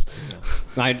rolls.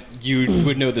 You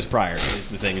would know this prior,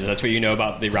 is the thing. That's what you know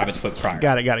about the Rabbit's Foot prior.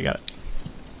 Got it.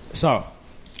 So,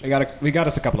 we got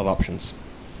us a couple of options.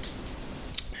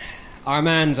 Our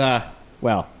man's,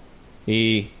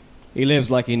 he lives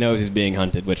like he knows he's being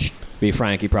hunted, which, to be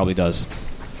frank, he probably does.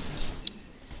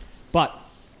 But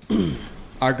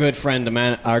our good friend,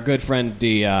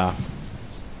 the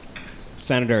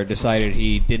senator, decided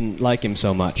he didn't like him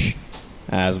so much,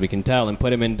 as we can tell, and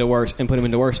put him in the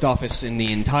worst office in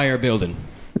the entire building.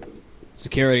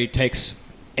 Security takes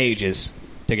ages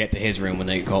to get to his room when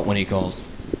he calls.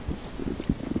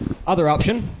 Other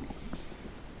option: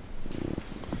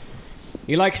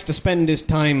 he likes to spend his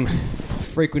time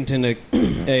frequenting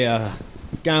a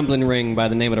gambling ring by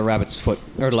the name of the Rabbit's Foot,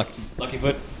 or Lucky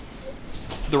Foot.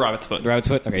 The Rabbit's Foot. The Rabbit's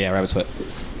Foot? Okay, yeah, Rabbit's Foot.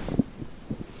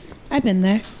 I've been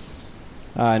there.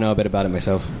 I know a bit about it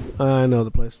myself. I know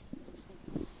the place.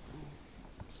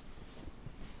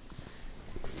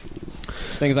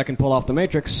 Things I can pull off the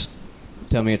Matrix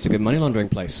tell me it's a good money laundering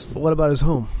place. What about his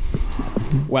home?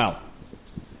 Well,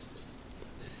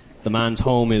 the man's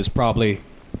home is probably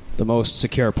the most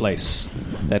secure place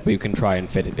that we can try and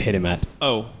hit him at.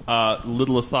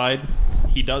 Little aside,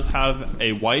 he does have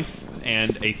a wife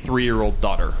and a 3-year-old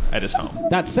daughter at his home.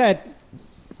 That said,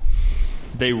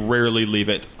 they rarely leave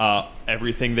it.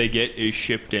 Everything they get is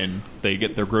shipped in. They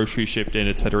get their groceries shipped in,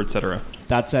 etc., etc.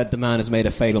 That said, the man has made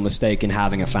a fatal mistake in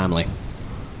having a family.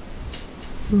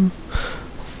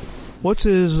 What's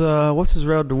his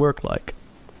road to work like?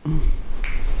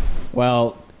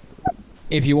 Well,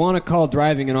 if you want to call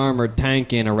driving an armored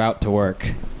tank in a route to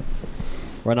work,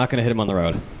 we're not going to hit him on the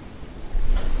road.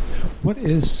 What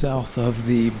is south of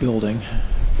the building?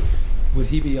 Would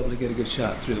he be able to get a good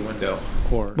shot through the window?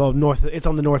 Or well, north. It's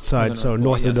on the north side, so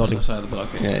north of the building.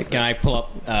 Can I pull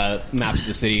up maps of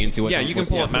the city and see what's... Yeah, you can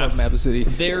pull up maps. Map of the city.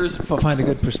 If I find a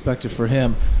good perspective for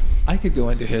him, I could go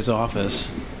into his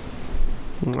office.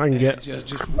 I can get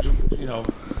just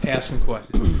ask him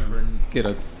questions, and get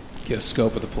a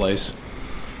scope of the place.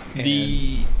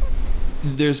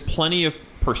 There's plenty of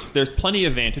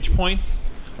vantage points,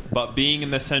 but being in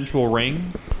the central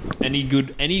ring, any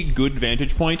good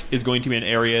vantage point is going to be an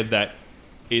area that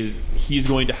he's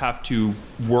going to have to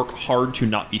work hard to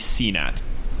not be seen at.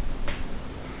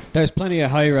 There's plenty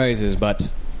of high rises,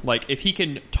 but if he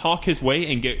can talk his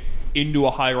way and get into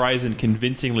a high rise and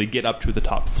convincingly get up to the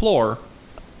top floor,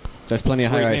 there's plenty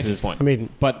of high rises.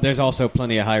 But there's also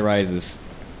plenty of high rises.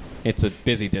 It's a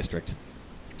busy district.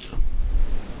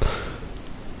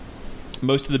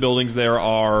 Most of the buildings there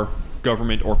are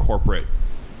government or corporate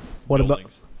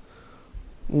buildings.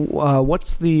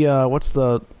 What's the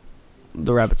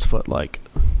Rabbit's Foot like?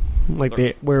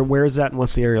 Where is that and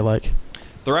what's the area like?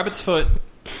 The Rabbit's Foot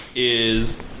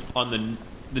is on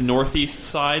the northeast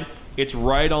side. It's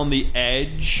right on the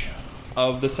edge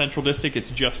of the central district.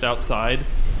 It's just outside.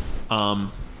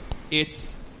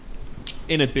 It's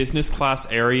in a business class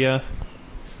area.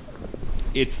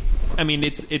 It's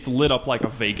lit up like a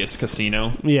Vegas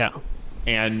casino. Yeah.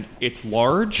 And it's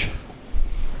large.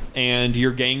 And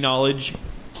your gang knowledge,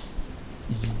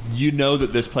 you know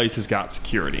that this place has got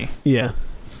security. Yeah.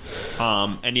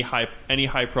 Any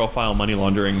high profile money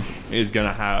laundering is going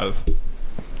to have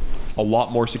a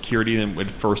lot more security than would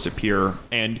first appear,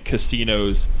 and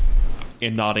casinos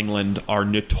in Nottingland are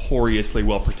notoriously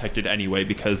well protected anyway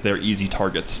because they're easy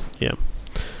targets. Yeah.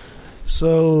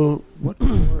 So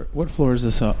What floor is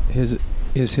this?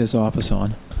 His office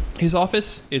on? His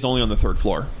office is only on the 3rd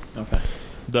floor. Okay.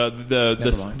 The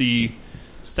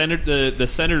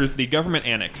government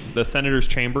annex, the senator's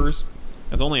chambers,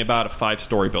 is only about a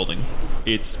 5-story building.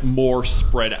 It's more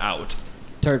spread out.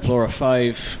 3rd floor of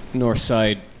 5, north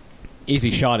side.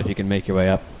 Easy shot if you can make your way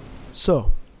up.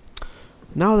 So,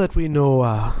 now that we know,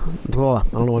 I don't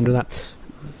know why I'm doing that.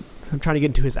 I'm trying to get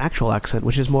into his actual accent,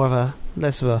 which is more of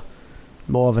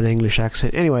an English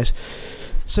accent. Anyways,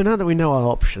 so now that we know our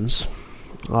options,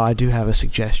 I do have a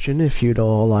suggestion if you'd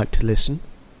all like to listen.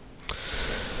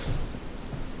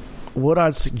 What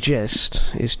I'd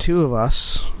suggest is 2 of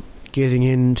us getting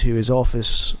into his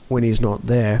office when he's not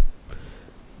there.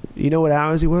 You know what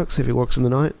hours he works, if he works in the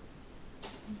night?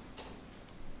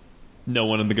 No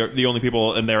one in the only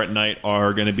people in there at night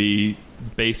are going to be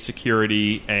base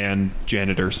security and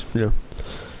janitors. Yeah.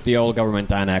 The old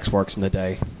government annex works in the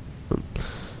day.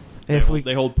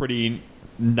 They hold pretty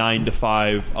 9 to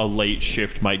 5. A late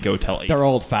shift might go till 8. They're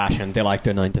old fashioned. They like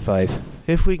their 9 to 5.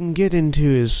 If we can get into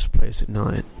his place at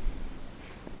night,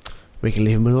 we can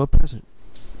leave him a little present.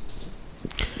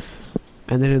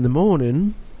 And then in the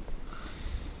morning,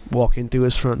 walk in through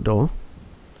his front door,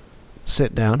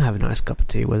 sit down, have a nice cup of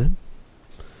tea with him,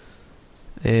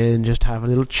 and just have a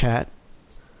little chat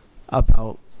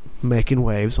about making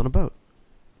waves on a boat.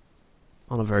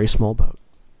 On a very small boat.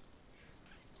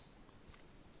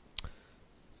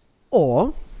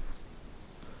 Or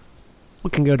we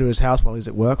can go to his house while he's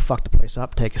at work, fuck the place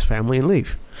up, take his family, and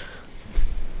leave.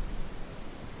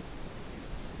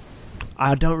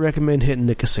 I don't recommend hitting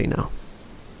the casino.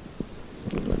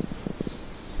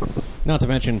 Not to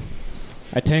mention,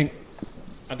 I think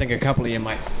a couple of you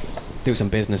might do some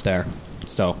business there.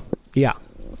 So Yeah.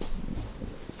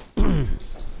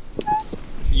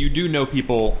 You do know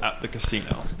people at the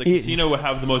casino. The casino would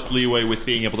have the most leeway with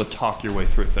being able to talk your way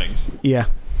through things. Yeah.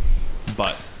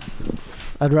 But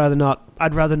I'd rather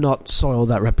not soil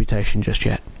that reputation just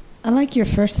yet. I like your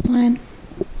first plan.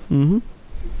 Mm-hmm.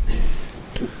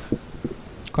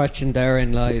 question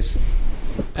therein lies.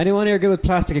 Anyone here good with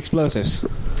plastic explosives?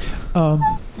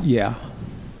 Yeah.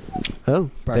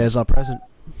 Oh, there's our present.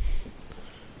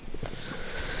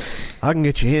 I can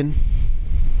get you in.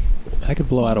 I could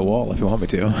blow out a wall if you want me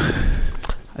to.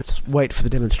 Let's wait for the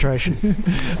demonstration.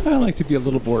 I like to be a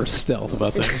little more stealth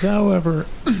about things. However,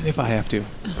 if I have to.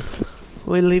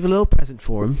 We'll leave a little present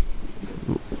for him.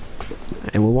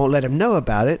 And we won't let him know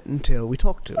about it until we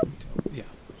talk to him. Yeah.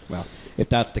 Well, if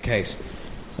that's the case,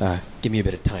 give me a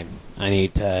bit of time. I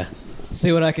need to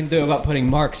see what I can do about putting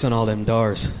marks on all them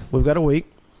doors. We've got a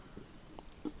week.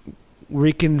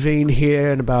 Reconvene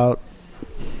here in about,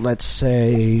 let's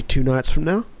say, 2 nights from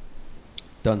now.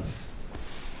 Done.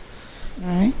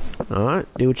 Alright. Alright,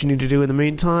 do what you need to do in the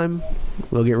meantime.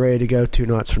 We'll get ready to go 2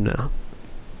 nights from now.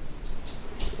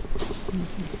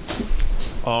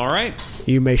 All right.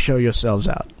 You may show yourselves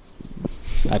out.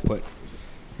 I put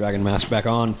dragon mask back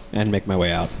on and make my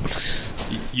way out.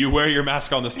 You wear your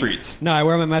mask on the streets. No, I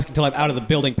wear my mask until I'm out of the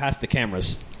building past the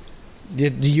cameras.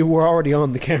 You were already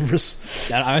on the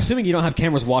cameras. I'm assuming you don't have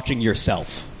cameras watching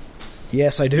yourself.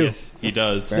 Yes, I do. Yes, he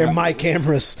does. They're my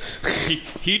cameras.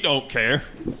 He don't care.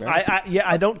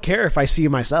 I don't care if I see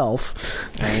myself.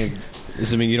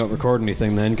 Assuming you don't record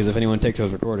anything then, because if anyone takes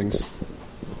those recordings...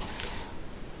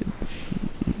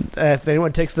 If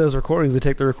anyone takes those recordings, they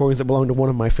take the recordings that belong to one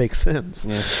of my fake sins.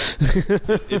 Yeah.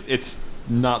 It's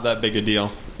not that big a deal.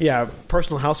 Yeah,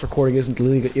 personal house recording isn't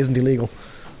illegal.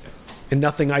 And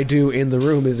nothing I do in the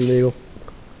room is illegal.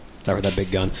 Except for that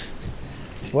big gun.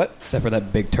 What? Except for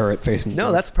that big turret facing...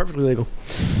 No, that's perfectly legal.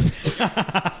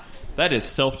 That is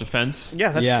self-defense.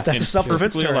 Yeah, that's a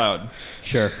self-defense perfectly turret. allowed.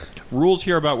 Sure. Rules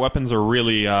here about weapons are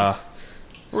really, you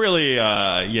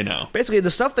know. Basically,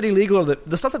 the stuff that's illegal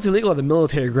are the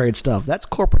military grade stuff. That's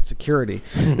corporate security.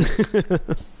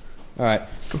 All right.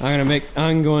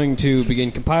 I'm going to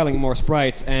begin compiling more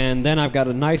sprites, and then I've got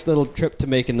a nice little trip to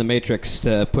make in the Matrix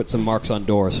to put some marks on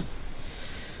doors.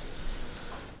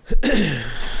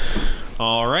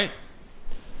 All right.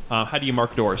 How do you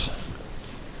mark doors?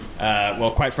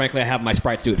 Well, quite frankly, I have my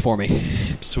sprites do it for me.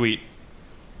 Sweet.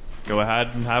 Go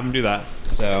ahead and have him do that.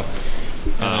 So,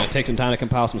 take some time to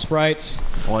compile some sprites.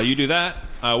 While you do that,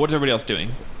 what is everybody else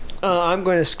doing? I'm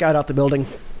going to scout out the building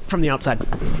from the outside.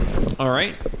 All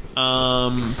right.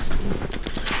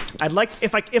 I'd like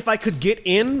if I could get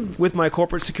in with my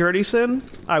corporate security SIN,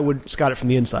 I would scout it from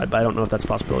the inside, but I don't know if that's a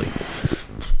possibility.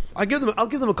 I'll give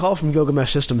them a call from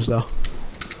Gilgamesh Systems though.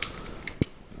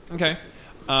 Okay.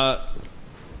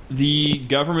 The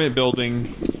government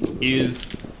building is.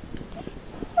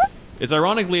 It's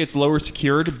ironically it's lower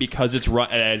secured because it's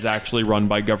actually run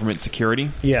by government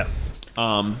security. Yeah.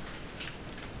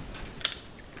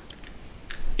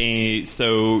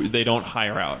 So they don't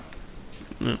hire out.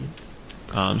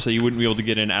 So you wouldn't be able to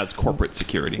get in as corporate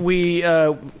security. We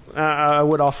I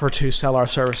would offer to sell our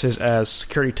services as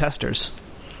security testers.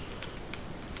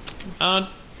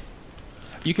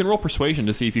 You can roll persuasion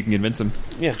to see if you can convince them.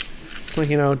 Yeah. Like,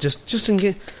 just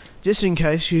in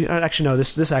case you actually no,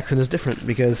 this accent is different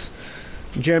because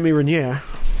Jeremy Renier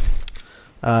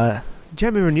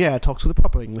talks with a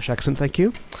proper English accent, thank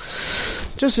you.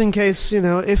 Just in case,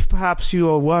 if perhaps you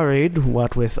are worried,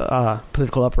 what with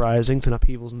political uprisings and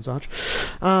upheavals and such,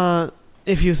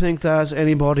 if you think that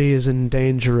anybody is in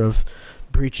danger of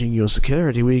breaching your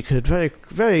security, we could very,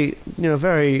 very,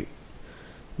 very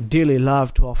dearly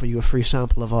love to offer you a free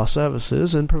sample of our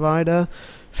services and provide a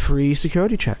free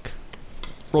security check.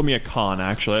 Roll me a con,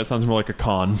 actually. That sounds more like a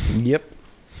con. Yep.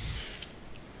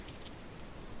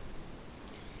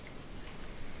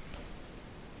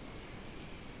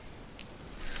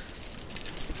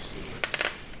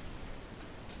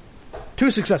 Two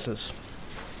successes.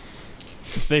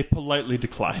 They politely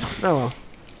decline. Oh well.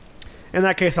 In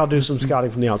that case, I'll do some scouting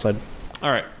from the outside.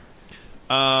 All right.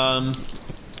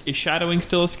 Is shadowing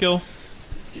still a skill?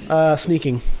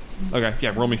 Sneaking. Okay,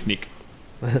 yeah, roll me sneak.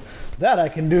 That I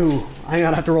can do. I'm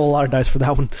gonna have to roll a lot of dice for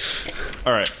that one.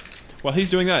 All right. While he's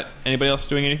doing that, anybody else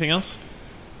doing anything else?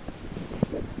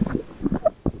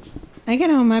 I get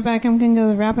on my back. I'm gonna go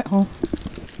to the rabbit hole.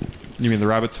 You mean the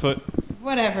rabbit's foot?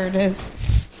 Whatever it is.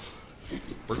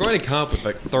 We're going to come up with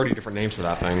like 30 different names for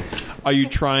that thing. Are you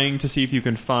trying to see if you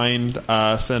can find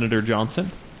Senator Johnson?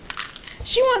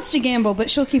 She wants to gamble, but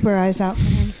she'll keep her eyes out for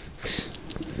him.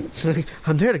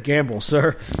 I'm there to gamble,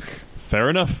 sir. Fair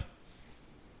enough.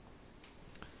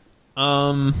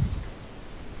 Trying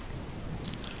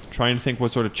to think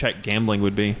what sort of check gambling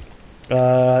would be.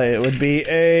 It would be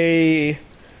a.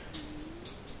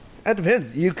 That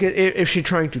depends. You could, if she's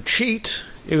trying to cheat,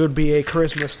 it would be a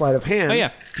charisma sleight of hand. Oh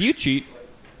yeah, do you cheat?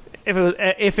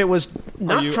 If it was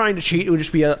not trying to cheat, it would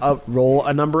just be a roll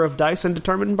a number of dice and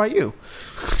determined by you.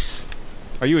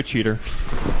 Are you a cheater?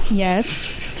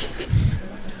 Yes.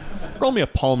 Roll me a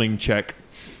palming check.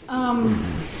 How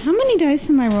many dice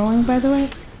am I rolling, by the way?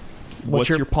 What's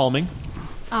your palming?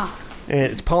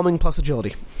 It's palming plus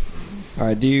agility. All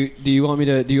right. Do you want me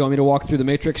to walk through the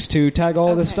matrix to tag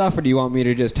all this stuff, or do you want me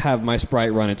to just have my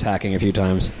sprite run attacking a few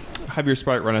times? Have your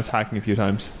sprite run attacking a few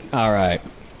times. All right.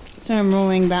 So I'm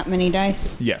rolling that many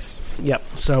dice? Yes. Yep.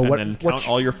 So then count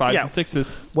all your 5s and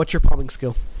 6s. What's your palming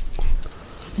skill?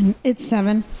 It's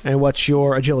 7. And what's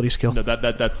your agility skill? No,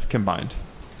 that's combined.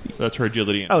 That's her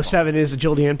agility. And 7 is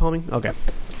agility and palming? Okay.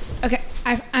 Okay,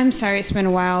 I'm sorry, it's been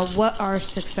a while. What are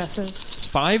successes?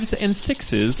 5s and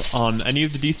 6s on any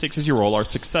of the d6s you roll are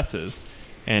successes.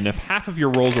 And if half of your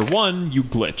rolls are 1, you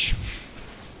glitch.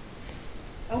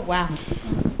 Oh, wow.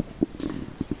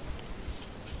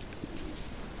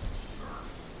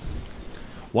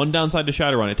 One downside to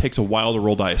Shadowrun, it takes a while to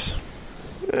roll dice.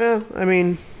 I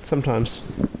mean, sometimes.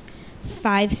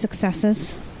 5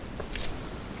 successes.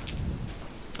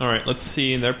 All right, let's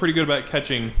see. They're pretty good about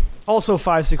catching. Also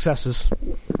 5 successes.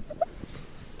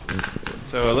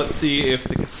 So let's see if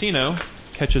the casino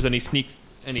catches any sneaks.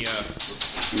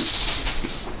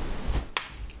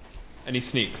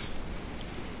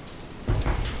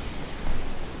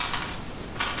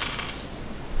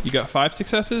 You got 5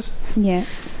 successes?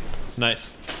 Yes.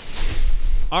 Nice.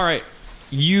 All right.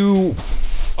 You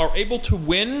are able to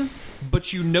win,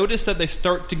 but you notice that they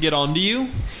start to get onto you.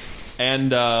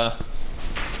 And how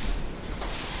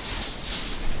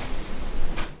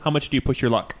much do you push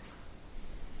your luck?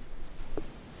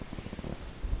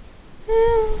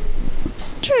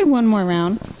 Try one more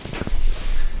round.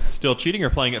 Still cheating or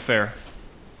playing it fair?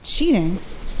 Cheating.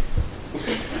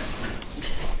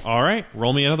 All right.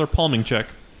 Roll me another palming check.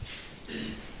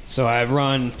 So I've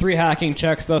run 3 hacking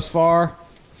checks thus far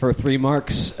for 3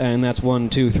 marks, and that's 1,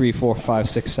 2, 3, 4, 5,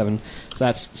 6, 7. So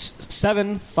that's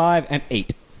 7, 5, and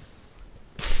 8.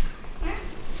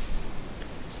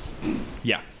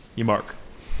 Yeah, you mark.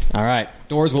 All right.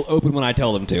 Doors will open when I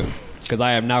tell them to, because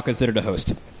I am now considered a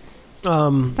host.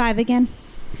 5 again.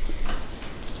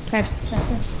 5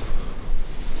 successes.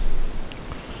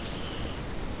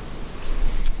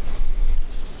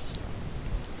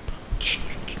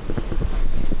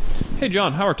 Hey,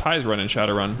 John, how are ties run in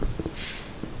Shadowrun?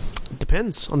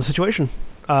 Depends on the situation.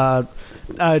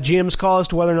 GM's call as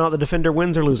to whether or not the defender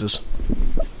wins or loses.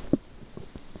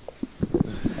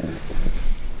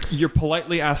 You're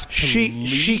politely asked to leave?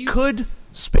 She could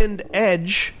spend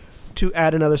edge to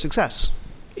add another success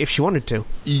if she wanted to.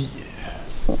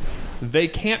 They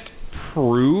can't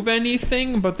prove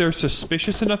anything, but they're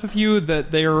suspicious enough of you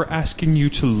that they are asking you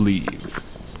to leave.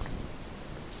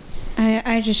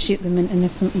 I just shoot them an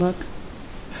innocent look.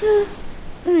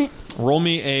 Alright. Roll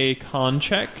me a con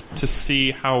check to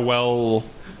see how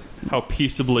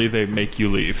peaceably they make you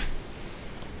leave.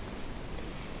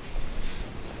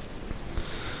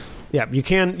 Yeah, you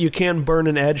can burn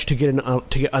an edge to get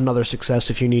another success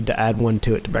if you need to add one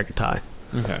to it to break a tie.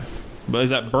 Okay. But is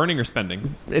that burning or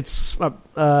spending? It's I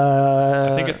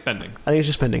think it's spending. I think it's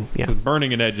just spending. Yeah. 'Cause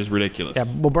burning an edge is ridiculous. Yeah.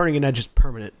 Well, burning an edge is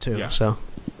permanent too. Yeah. So.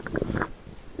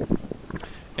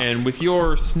 And with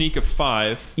your sneak of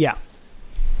 5, Yeah.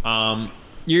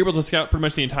 you're able to scout pretty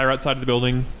much the entire outside of the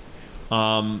building.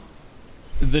 The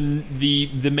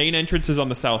main entrance is on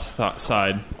the south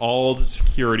side. All the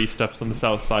security stuff's on the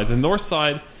south side. The north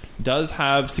side does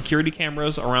have security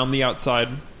cameras around the outside.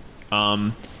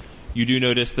 You do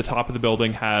notice the top of the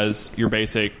building has your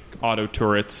basic auto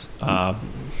turrets that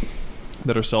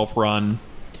are self-run.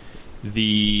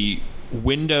 The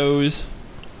windows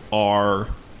are...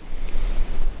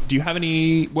 Do you have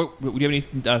any? Do you have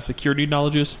any security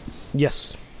knowledges?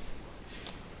 Yes.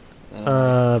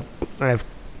 I have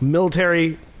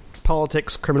military,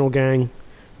 politics, criminal gang,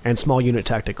 and small unit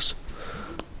tactics.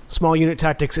 Small unit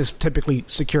tactics is typically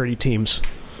security teams.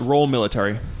 Roll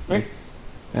military. Right.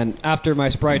 And after my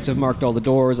sprites have marked all the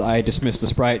doors, I dismiss the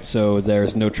sprite, so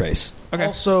there's no trace. Okay.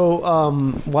 Also,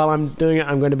 while I'm doing it,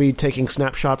 I'm going to be taking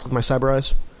snapshots with my cyber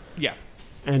eyes Yeah.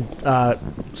 and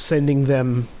sending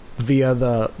them via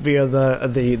the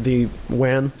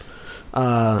WAN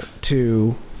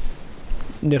to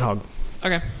Nidhogg.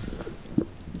 Okay.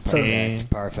 So,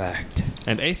 Perfect.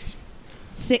 And Ace.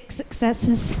 6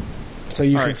 successes. so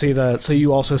you All can right. see So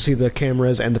you also see the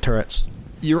cameras and the turrets.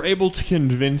 You're able to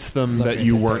convince them Look that at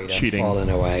you the weren't data cheating. falling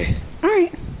away.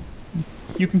 Alright.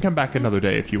 You can come back another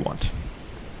day if you want.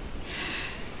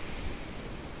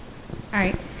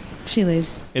 Alright. She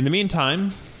leaves. In the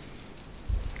meantime,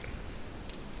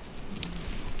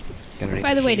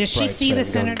 By the way, does she see the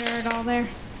senator at all there?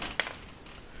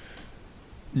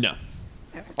 no.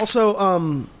 Also,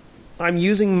 I'm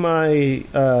using my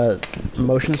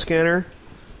motion scanner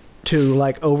to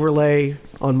like overlay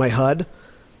on my HUD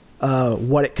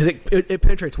because it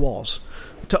penetrates walls,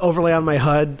 to overlay on my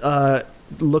HUD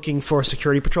looking for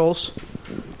security patrols,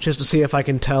 just to see if I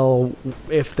can tell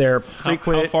if they're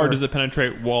frequent. How far does it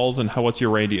penetrate walls, and what's your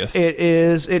radius?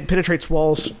 It penetrates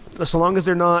walls so long as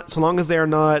they are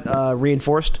not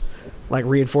reinforced, like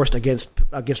reinforced against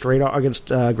radar, against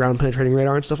ground penetrating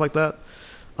radar and stuff like that.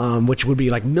 Which would be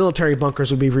like military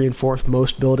bunkers would be reinforced.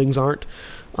 Most buildings aren't,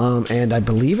 and I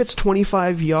believe it's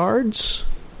 25 yards.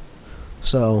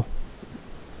 So,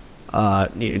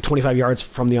 25 yards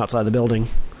from the outside of the building,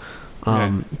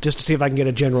 just to see if I can get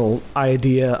a general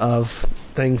idea of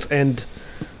things. And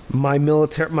my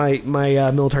military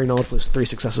knowledge was 3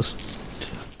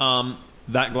 successes.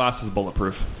 That glass is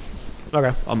bulletproof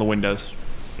Okay. on the windows,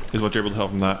 is what you're able to tell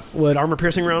from that. Would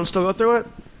armor-piercing rounds still go through it?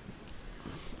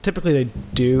 Typically they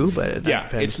do, but Yeah,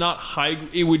 depends. it's not high.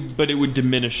 It would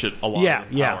diminish it a lot. Yeah,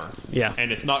 in yeah, power. yeah.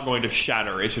 And it's not going to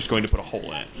shatter. It's just going to put a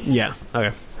hole in it. Yeah.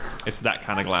 Okay. It's that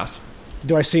kind of glass.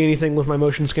 Do I see anything with my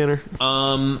motion scanner?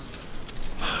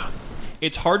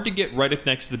 It's hard to get right up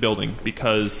next to the building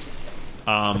because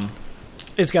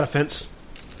It's got a fence.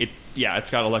 it's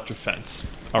got electric fence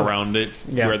around it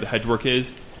Yeah. where the hedgework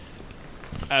is.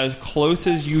 As close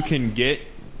as you can get,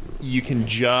 you can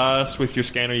just with your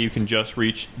scanner you can just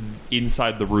reach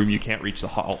inside the room. You can't reach the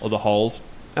halls.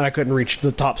 And I couldn't reach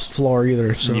the top floor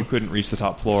either. So You couldn't reach the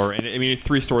top floor, and I mean it's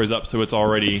 3 stories up, so it's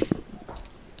already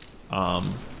a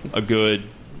good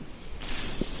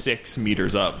 6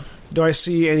 meters up. do I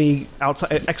see any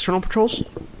outside external patrols?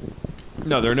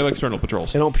 No, there are no external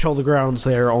patrols. They don't patrol the grounds.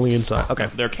 They're only inside. Okay.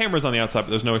 There are cameras on the outside, but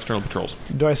there's no external patrols.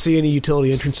 Do I see any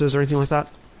utility entrances or anything like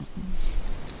that?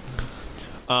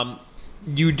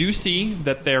 You do see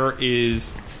that there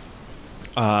is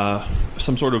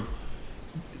some sort of...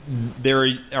 There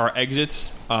are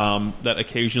exits that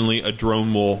occasionally a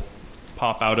drone will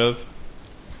pop out of.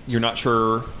 You're not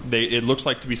sure. It looks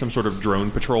like to be some sort of drone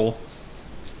patrol.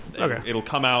 Okay. It'll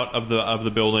come out of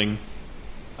the building,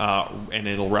 and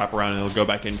it'll wrap around and it'll go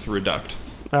back in through a duct.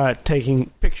 Taking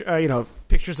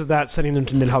pictures of that, sending them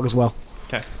to Nidhogg as well.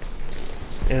 Okay.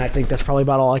 And I think that's probably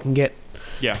about all I can get.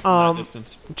 Yeah, from that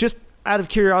distance. Just out of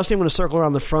curiosity, I'm going to circle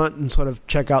around the front and sort of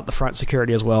check out the front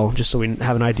security as well, just so we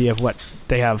have an idea of what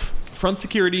they have. Front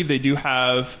security, they do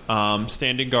have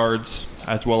standing guards,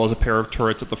 as well as a pair of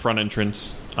turrets at the front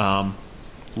entrance.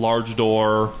 Large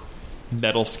door,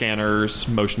 metal scanners,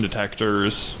 motion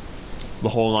detectors, the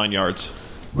whole 9 yards.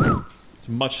 It's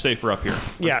much safer up here.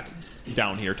 Yeah.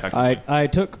 Down here, technically. I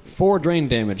took 4 drain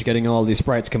damage getting all these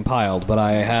sprites compiled, but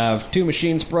I have 2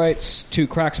 machine sprites, 2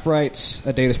 crack sprites,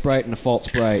 a data sprite, and a fault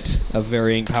sprite of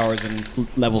varying powers and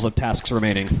levels of tasks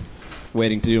remaining,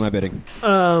 waiting to do my bidding.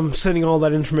 Sending all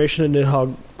that information to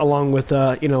Nidhogg along with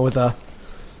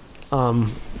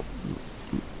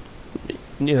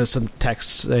some text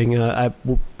saying I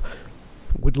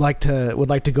would like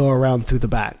to go around through the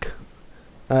back,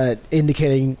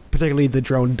 indicating particularly the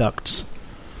drone ducts.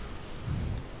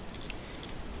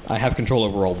 I have control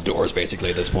over all the doors, basically,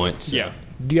 at this point. So. Yeah.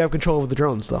 Do you have control over the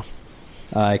drones, though?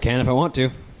 I can if I want to.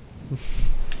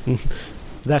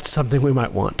 That's something we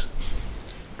might want.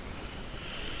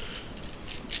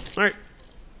 All right.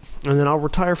 And then I'll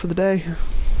retire for the day.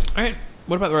 All right.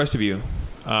 What about the rest of you?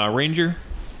 Ranger?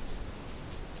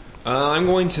 I'm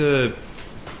going to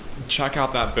check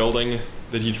out that building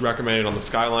that he's recommended on the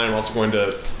skyline. I'm also going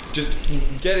to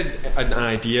just get an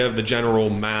idea of the general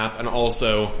map and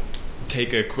also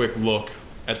take a quick look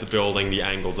at the building, the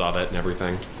angles of it, and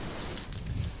everything.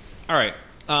 All right.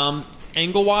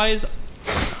 Angle-wise,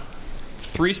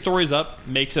 3 stories up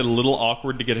makes it a little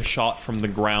awkward to get a shot from the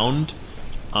ground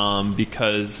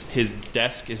because his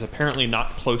desk is apparently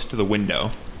not close to the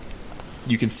window.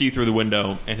 You can see through the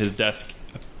window, and his desk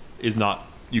is not...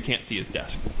 You can't see his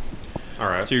desk. All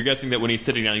right. So you're guessing that when he's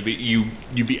sitting down,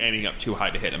 you'd be aiming up too high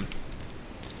to hit him.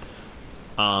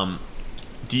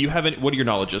 Do you have any... What are your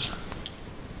knowledges?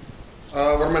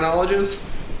 What are my knowledges?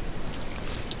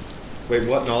 Wait,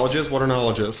 what knowledges? What are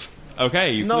knowledges?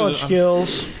 Okay. You Knowledge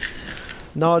skills.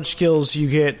 Knowledge skills you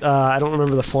get... I don't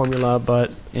remember the formula,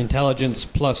 but... Intelligence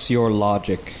plus your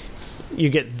logic. You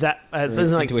get that...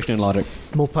 Isn't like intuition and logic.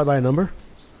 multiplied by a number?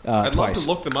 I'd Twice. love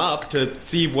to look them up to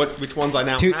see which ones I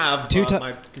now have.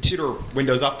 My computer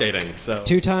window's updating, so...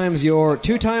 2 times your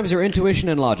intuition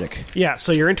and logic. Yeah,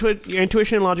 so your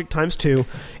intuition and logic times 2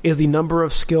 is the number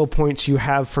of skill points you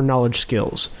have for knowledge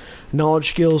skills.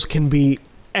 Knowledge skills can be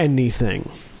anything.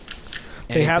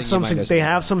 They have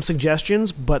some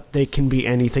suggestions, but they can be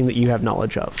anything that you have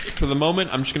knowledge of. For the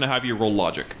moment, I'm just going to have you roll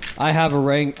logic. I have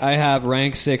rank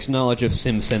 6 knowledge of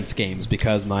SimSense games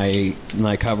because my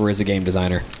cover is a game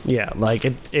designer. Yeah, like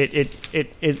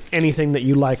it anything that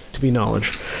you like to be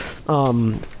knowledge.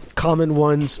 Common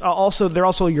ones. Also, they're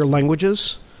also your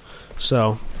languages.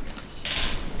 So.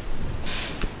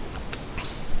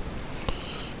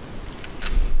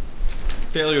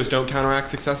 Failures don't counteract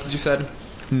successes, you said?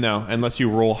 No, unless you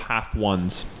roll half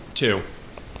ones. 2.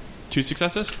 2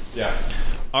 successes? Yes.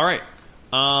 All right.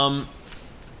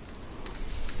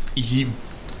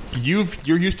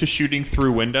 You're used to shooting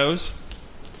through windows.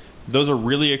 Those are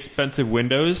really expensive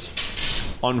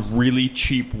windows on really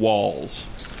cheap walls.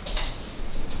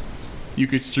 You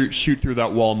could shoot through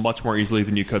that wall much more easily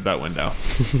than you could that window.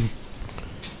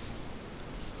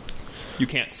 You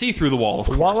can't see through the wall, of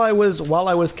course. While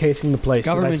I was casing the place,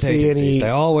 Government did I see agencies, they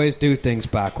always do things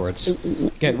backwards.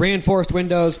 Get reinforced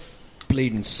windows,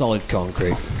 bleeding solid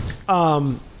concrete.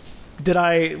 Did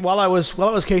I while I was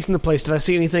casing the place, did I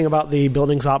see anything about the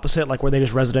buildings opposite, like were they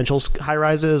just residential high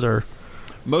rises or?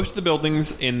 Most of the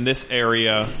buildings in this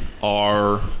area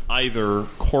are either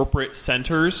corporate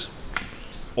centers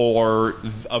or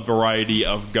a variety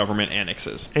of government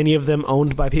annexes. Any of them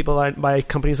owned by by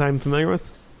companies I'm familiar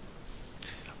with?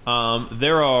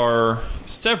 There are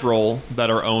several that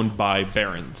are owned by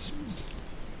barons,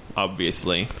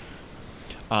 obviously.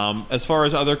 As far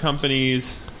as other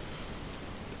companies,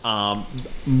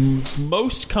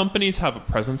 most companies have a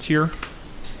presence here,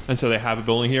 and so they have a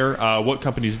building here. What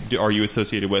companies are you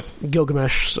associated with?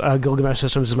 Gilgamesh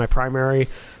Systems is my primary,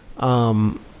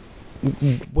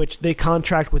 which they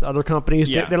contract with other companies.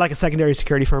 Yeah. They're like a secondary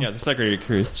security firm. Yeah, it's a secondary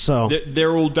security. So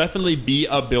there will definitely be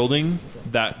a building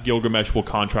that Gilgamesh will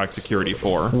contract security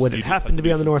for. Would it happen to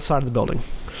be on the north side of the building?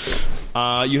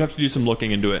 You'd have to do some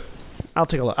looking into it. I'll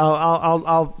take a look.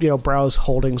 I'll browse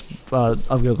holdings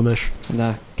of Gilgamesh.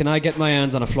 Nah. Can I get my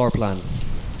hands on a floor plan?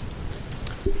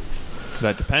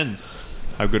 That depends.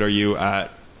 How good are you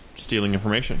at stealing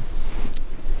information?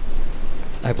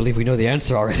 I believe we know the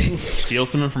answer already. Steal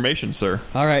some information, sir.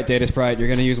 All right, Data Sprite, you're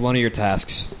going to use one of your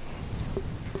tasks.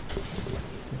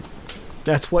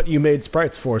 That's what you made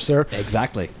sprites for, sir.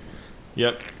 Exactly.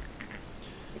 Yep.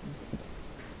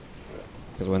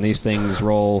 Because when these things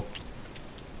roll...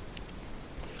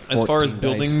 As far as 14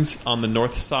 buildings on the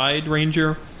north side,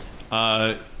 Ranger,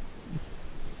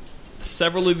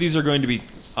 several of these are going to be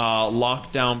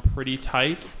locked down pretty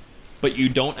tight, but you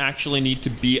don't actually need to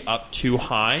be up too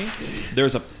high.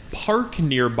 There's a park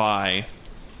nearby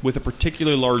with a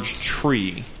particularly large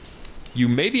tree. You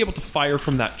may be able to fire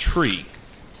from that tree.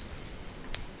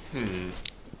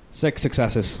 6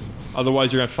 successes.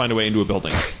 Otherwise, you're going to have to find a way into a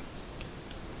building.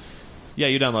 Yeah,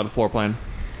 you download a floor plan.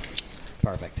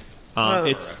 Perfect.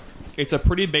 It's a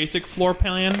pretty basic floor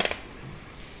plan.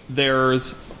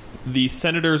 There's the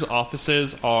senator's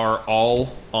offices are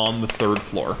all on the 3rd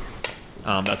floor.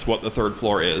 That's what the 3rd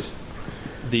floor is.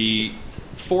 The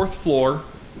 4th floor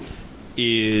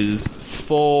is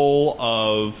full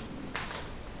of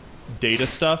data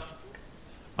stuff.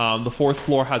 The 4th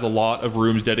floor has a lot of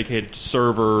rooms dedicated to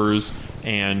servers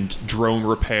and drone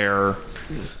repair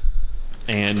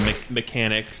and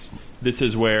mechanics. This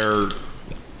is where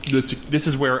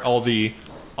all the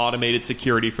automated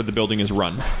security for the building is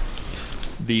run.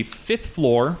 The 5th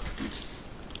floor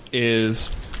is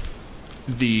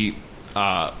the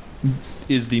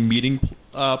meeting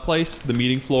place, the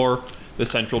meeting floor, the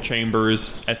central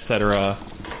chambers, etc.,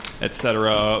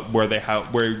 where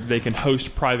they can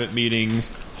host private meetings,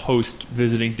 host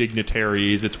visiting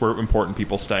dignitaries. It's where important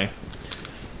people stay.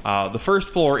 The 1st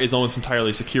floor is almost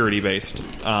entirely security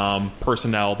based,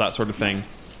 personnel, that sort of thing.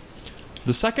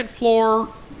 The 2nd floor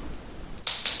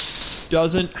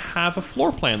doesn't have a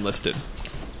floor plan listed.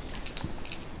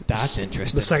 That's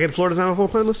interesting. The 2nd floor doesn't have a floor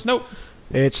plan list? Nope.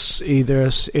 It's either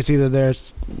their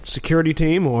security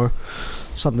team or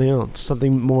something else,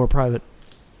 something more private.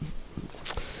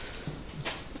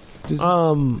 Does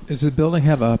the building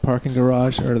have a parking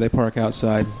garage, or do they park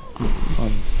outside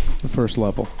on the 1st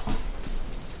level?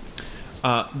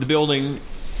 The building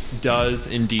does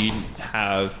indeed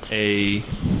have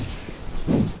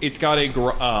it's got a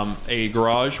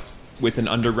garage with an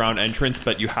underground entrance,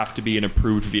 but you have to be an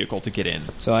approved vehicle to get in.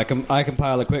 So I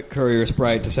compile a quick courier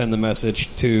sprite to send the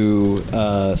message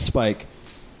to Spike.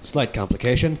 Slight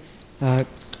complication.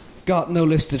 Got no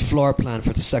listed floor plan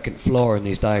for the 2nd floor in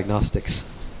these diagnostics.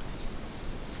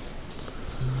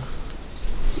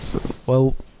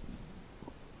 Well,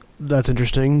 that's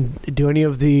interesting. Do any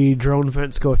of the drone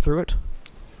vents go through it?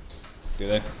 Do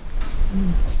they?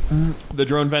 The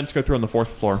drone vents go through on the 4th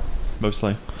floor,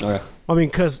 mostly. Okay. I mean,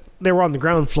 because they were on the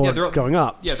ground floor going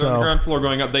up. Yeah, they're on the ground floor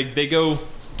going up. They go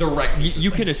direct.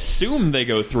 You can assume they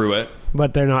go through it.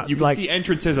 But they're not. You can see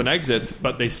entrances and exits,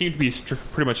 but they seem to be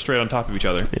pretty much straight on top of each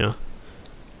other. Yeah.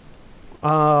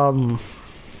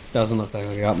 Doesn't look like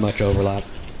I got much overlap.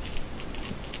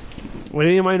 Would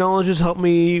any of my knowledges help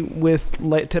me with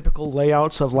typical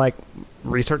layouts of like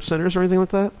research centers or anything like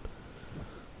that?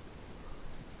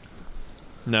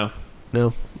 No.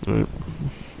 No. All right.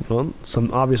 Well,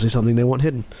 obviously something they want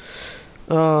hidden.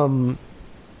 I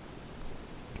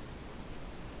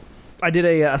did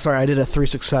a 3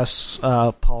 success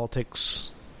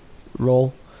politics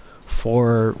roll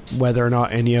for whether or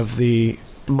not any of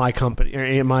my company or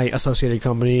any of my associated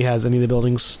company has any of the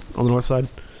buildings on the north side.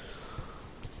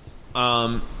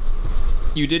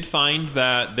 You did find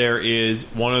that there is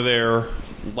one of their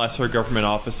lesser government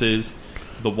offices,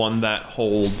 the one that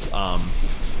holds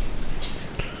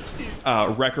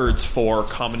records for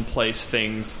commonplace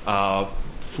things,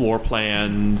 floor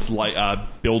plans,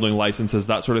 building licenses,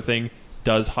 that sort of thing,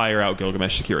 does hire out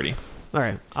Gilgamesh Security. All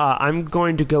right. I'm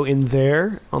going to go in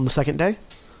there on the 2nd day.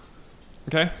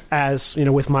 Okay. As,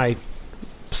 with my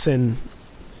sin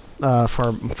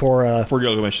for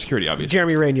Gilgamesh Security, obviously.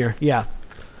 Jeremy Rainier, yeah.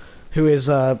 Who is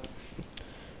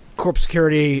corp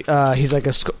security. He's like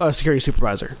a security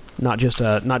supervisor. Not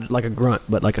like a grunt,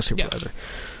 but like a supervisor.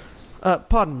 Yeah.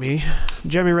 Pardon me.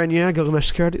 Jeremy Rainier, Gilgamesh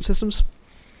Security Systems.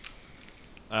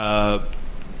 The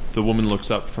woman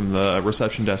looks up from the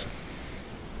reception desk.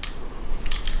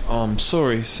 I'm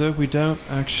sorry, sir. We don't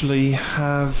actually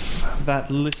have that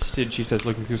listed, she says,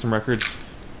 looking through some records.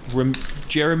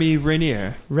 Jeremy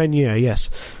Rainier. Rainier, yes.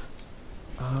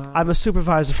 I'm a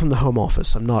supervisor from the home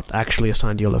office. I'm not actually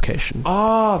assigned to your location.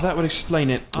 That would explain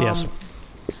it. Yes.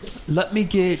 Let me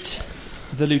get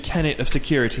the lieutenant of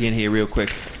security in here real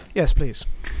quick. Yes, please.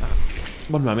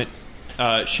 One moment.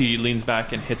 She leans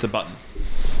back and hits a button.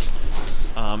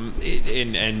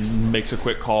 And makes a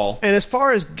quick call. And as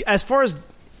far as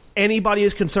anybody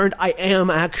is concerned, I am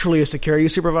actually a security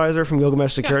supervisor from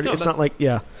Gilgamesh Security. Yeah, no, it's not like,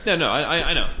 yeah. No,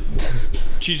 I know.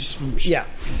 Yeah.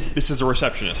 This is a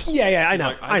receptionist. Yeah, I He's know.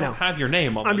 like, I know. don't have your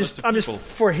name on I'm the just list of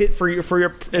people. for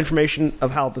your information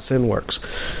of how the sin works.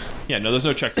 Yeah, no, there's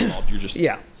no checks involved. You're just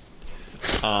Yeah.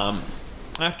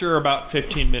 After about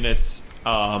 15 minutes,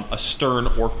 a stern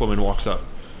orc woman walks up.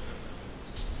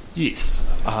 Yes,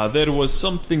 there was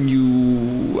something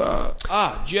you...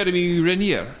 Jeremy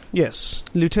Renier. Yes,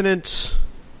 Lieutenant.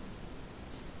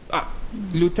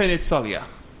 Lieutenant Thalia.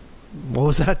 What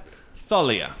was that?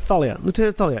 Thalia.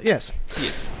 Lieutenant Thalia. Yes.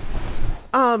 Yes.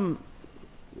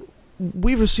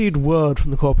 We've received word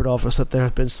from the corporate office that there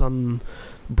have been some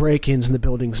break-ins in the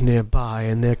buildings nearby,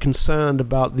 and they're concerned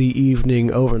about the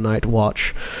evening overnight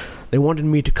watch. They wanted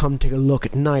me to come take a look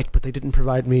at night, but they didn't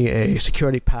provide me a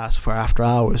security pass for after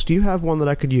hours. Do you have one that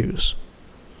I could use?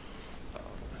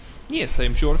 Yes,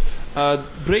 I'm sure.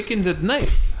 Break-ins at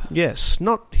night. Yes,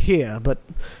 not here, but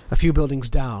a few buildings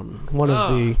down. One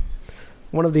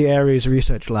of the Ares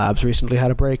research labs recently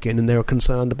had a break-in, and they were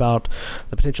concerned about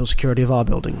the potential security of our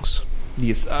buildings.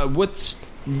 Yes.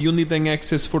 You needing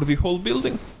access for the whole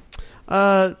building?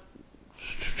 Up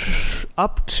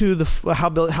to the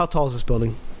how tall is this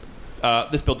building?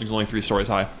 This building's only 3 stories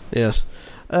high. Yes.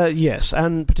 Yes,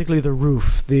 and particularly the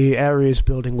roof. The Ares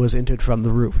building was entered from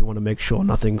the roof. We want to make sure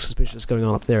nothing suspicious is going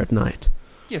on up there at night.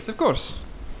 Yes, of course.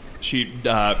 She hits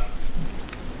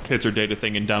her data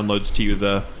thing and downloads to you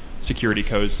the security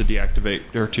codes to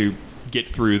deactivate or to get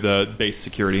through the base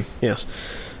security. Yes.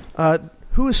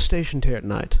 Who is stationed here at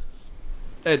night?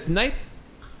 At night?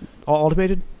 All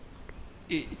automated?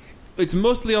 It's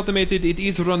mostly automated. It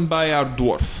is run by our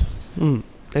dwarf. And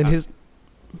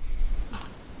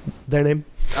their name?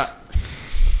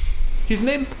 His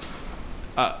name?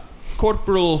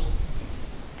 Corporal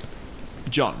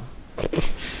John.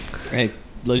 Hey,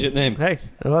 legit name. Hey,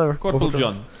 whatever. Corporal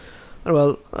John.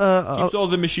 Well, Keeps all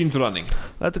the machines running.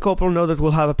 let the corporal know that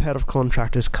we'll have a pair of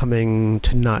contractors coming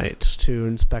tonight to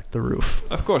inspect the roof.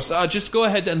 Of course. Just go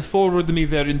ahead and forward me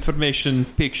their information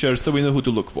pictures so we know who to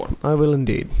look for. I will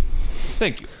indeed.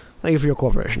 Thank you. Thank you for your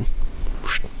cooperation.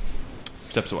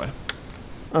 Steps away.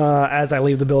 As I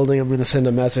leave the building, I'm going to send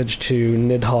a message to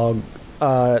Nidhogg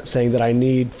saying that I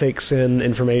need fake SIN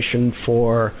information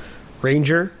for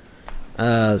Ranger.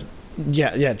 Yeah,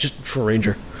 just for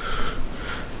Ranger.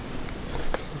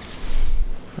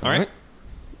 All right.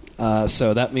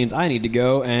 So that means I need to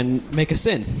go and make a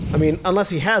sin. I mean, unless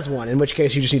he has one, in which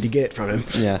case you just need to get it from him.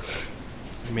 Yeah.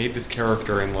 I made this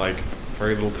character in,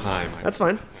 very little time. That's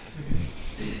fine.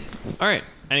 All right.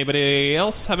 Anybody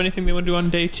else have anything they want to do on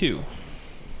day 2?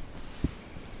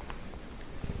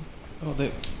 Oh,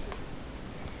 the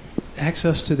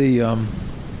access to the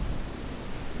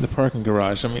parking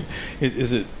garage. I mean,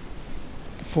 is it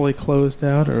fully closed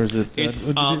out, or is it? It's,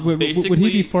 would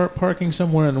he be parking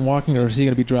somewhere and walking, or is he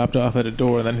going to be dropped off at a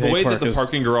door and then the way that the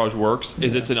parking garage works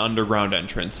is it's an underground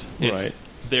entrance. Right.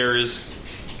 There's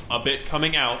a bit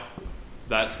coming out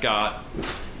that's got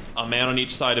a man on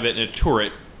each side of it and a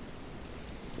turret.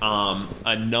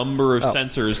 A number of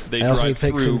sensors they drive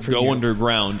through, go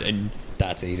underground, and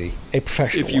that's easy. A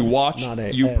professional. If you watch,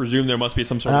 you presume there must be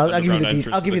some sort of underground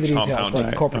entrance. I'll give you the details,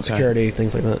 like corporate security,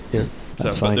 things like that. Yeah,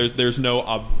 that's fine. But there's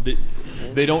no.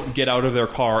 They don't get out of their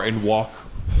car and walk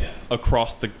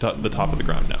across the top of the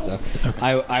ground now. So,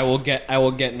 I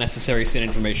will get necessary SIN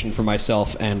information for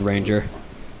myself and Ranger.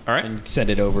 All right, and send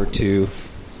it over to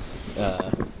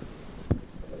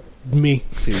me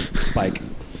to Spike.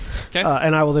 Okay.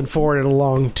 And I will then forward it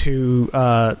along to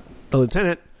the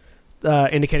lieutenant,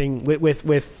 indicating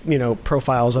with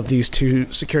profiles of these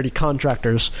 2 security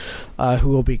contractors who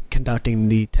will be conducting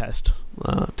the test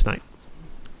tonight.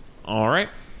 All right.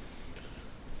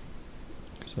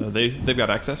 So they've got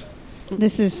access.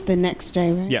 This is the next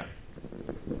day, right? Yeah.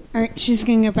 All right, she's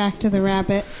going to go back to the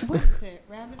rabbit. What is it?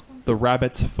 Rabbit something? The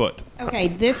rabbit's foot. Okay,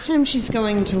 this time she's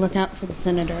going to look out for the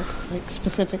senator,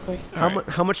 specifically. How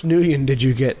much Nuyen did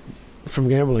you get from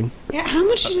gambling? Yeah, how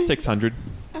much? 600.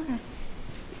 Okay.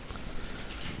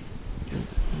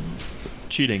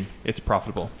 cheating. It's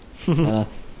profitable.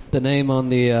 The name on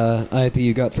the ID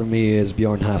you got from me is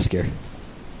Bjorn Hasker.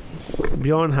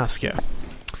 Bjorn Hasker.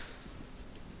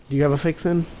 Do you have a fix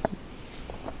in?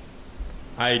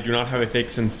 I do not have a fake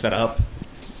sin set up.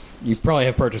 You probably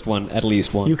have purchased one, at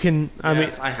least one. You can.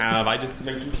 Yes, I have.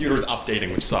 The computer's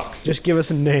updating, which sucks. Just give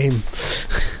us a name.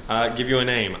 Give you a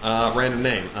name. Random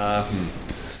name.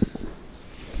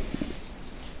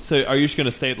 So, are you just going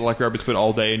to stay at the Lucky Rabbit's Foot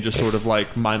all day and just sort of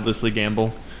like mindlessly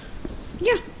gamble?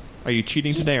 Yeah. Are you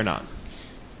cheating today or not?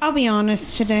 I'll be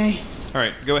honest today. All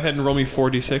right, go ahead and roll me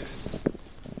 4d6.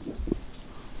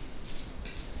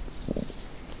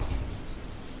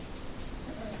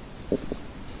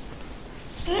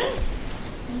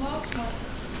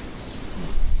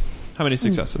 How many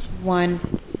successes? 1.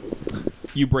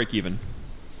 You break even.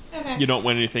 Okay. You don't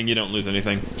win anything. You don't lose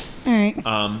anything. All right.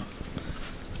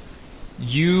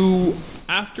 You,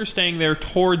 after staying there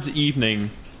towards evening,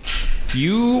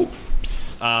 you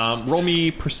roll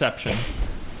me perception,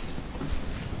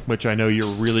 which I know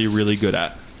you're really, really good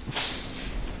at.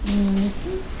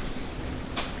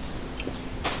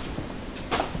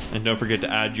 And don't forget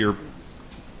to add your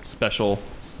special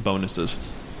bonuses.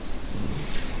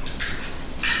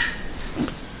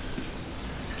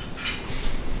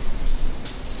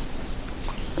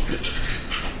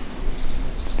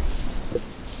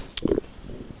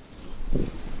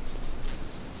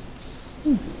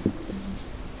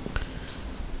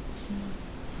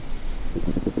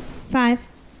 Five.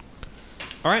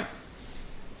 All right.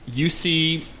 You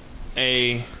see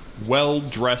a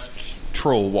well-dressed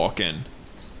troll walk in.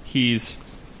 He's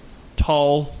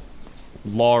tall,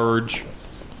 large,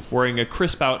 wearing a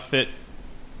crisp outfit.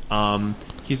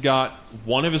 He's got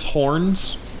one of his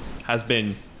horns has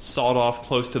been sawed off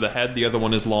close to the head. The other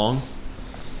one is long.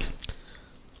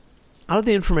 Out of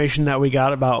the information that we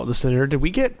got about the senator, did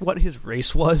we get what his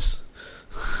race was?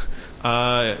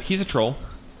 He's a troll.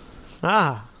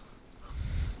 Ah.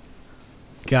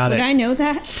 Got Would it. I know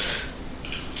that?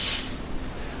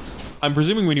 I'm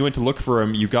presuming when you went to look for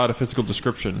him, you got a physical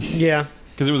description Yeah.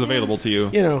 because it was available to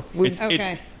you. You know, we,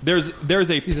 Okay. There's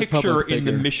a He's a picture public in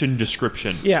the figure. mission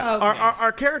description. yeah, Okay.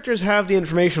 our characters have the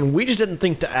information. We just didn't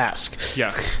think to ask.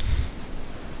 Yeah.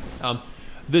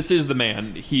 This is the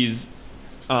man. He's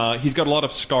got a lot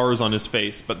of scars on his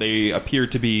face, but they appear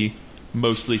to be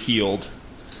mostly healed.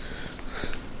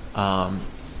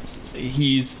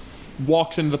 He's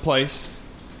walks into the place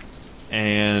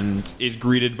and is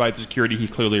greeted by the security. He's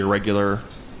clearly a regular.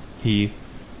 He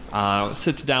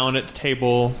sits down at the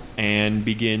table and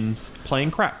begins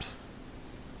playing craps.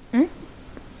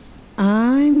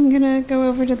 I'm gonna go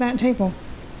over to that table.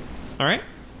 All right.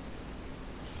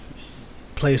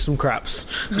 Play some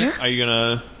craps. Yeah. Are you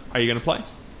gonna play?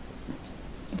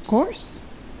 Of course.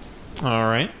 All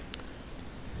right.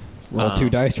 Roll 2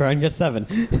 dice, try and get 7.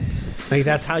 Like,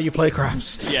 that's how you play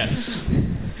craps. Yes.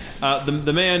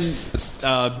 The man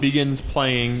begins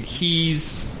playing.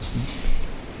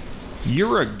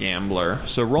 You're a gambler,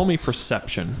 so roll me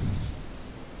perception.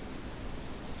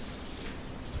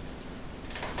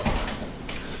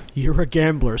 You're a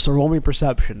gambler, so roll me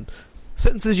perception.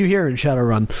 Sentences you hear in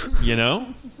Shadowrun. You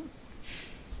know?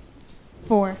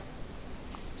 4.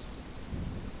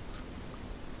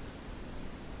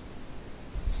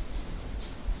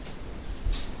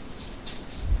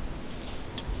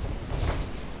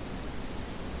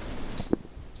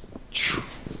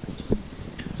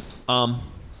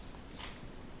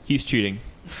 He's cheating.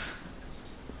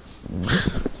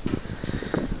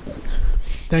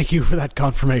 Thank you for that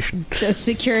confirmation. Does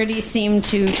security seem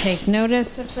to take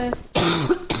notice of this?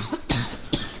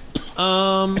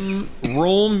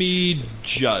 Roll me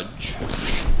judge.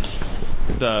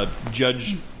 The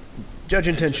judge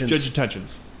Intentions. Judge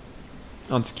intentions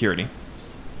on security.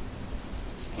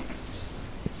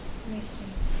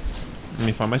 Let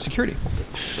me find my security.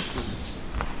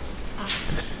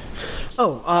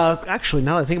 Actually,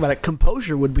 now that I think about it,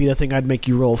 composure would be the thing I'd make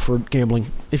you roll for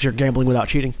gambling, if you're gambling without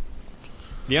cheating.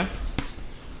 Yeah.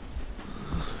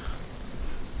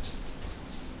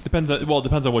 Depends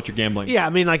on what you're gambling. Yeah, I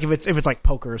mean, like, if it's like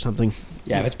poker or something.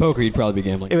 Yeah, if it's poker, you'd probably be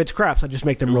gambling. If it's craps, I'd just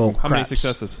make them roll How many craps.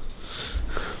 successes?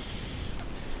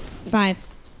 5.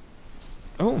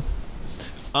 Oh.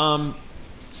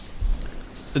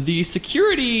 The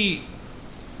security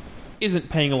isn't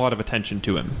paying a lot of attention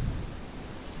to him.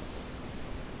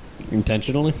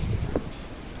 Intentionally?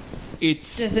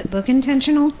 Does it look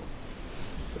intentional?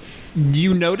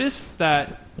 You notice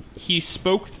that he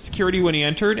spoke to security when he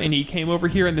entered, and he came over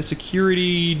here, and the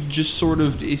security just sort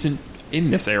of isn't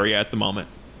in this area at the moment.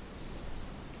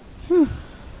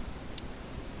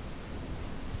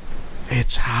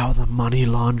 It's how the money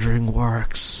laundering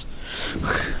works.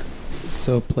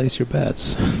 So place your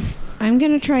bets. I'm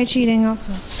gonna try cheating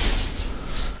also.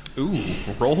 Ooh,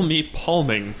 roll me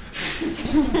palming.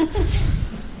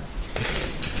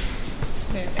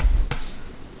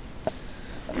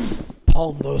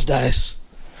 Palm those dice.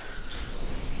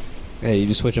 Hey, you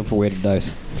just switch them for weighted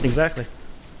dice. Exactly.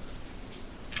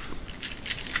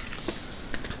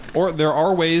 Or there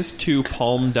are ways to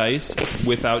palm dice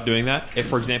without doing that. If,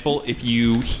 for example, if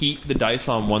you heat the dice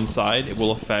on one side, it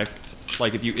will affect.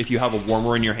 Like if you have a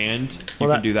warmer in your hand, you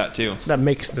can do that too. That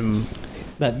makes them.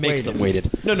 That makes them weighted.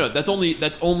 No, that's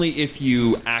only if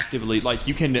you actively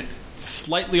you can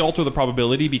slightly alter the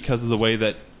probability because of the way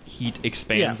that heat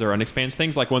expands or unexpands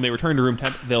things. Like when they return to room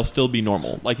temp, they'll still be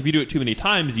normal. Like if you do it too many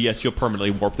times, yes, you'll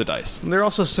permanently warp the dice. There are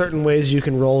also certain ways you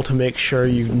can roll to make sure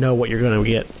you know what you're going to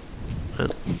get.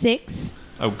 6.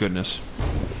 Oh goodness.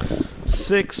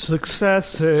 6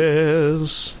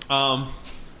 successes.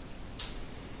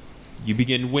 You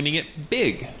begin winning it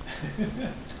big.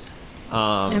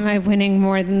 Am I winning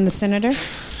more than the senator?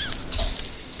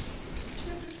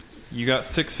 You got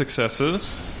 6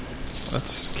 successes.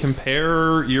 Let's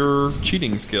compare your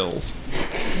cheating skills.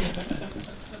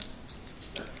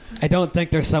 I don't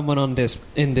think there's someone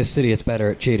in this city that's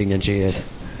better at cheating than she is.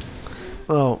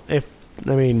 Well,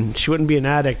 she wouldn't be an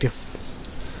addict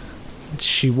if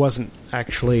she wasn't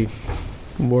actually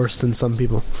worse than some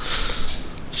people.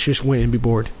 She just went and be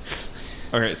bored.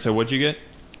 Okay, so what'd you get?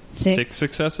 6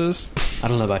 successes? I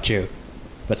don't know about you,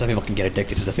 but some people can get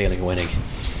addicted to the feeling of winning.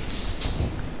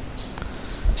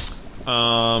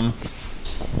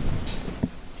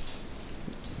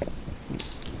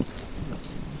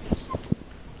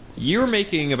 You're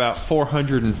making about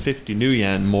 450 new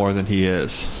yen more than he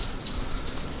is.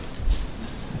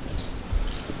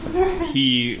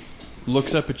 He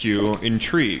looks up at you,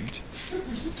 intrigued.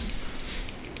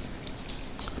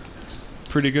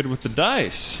 Pretty good with the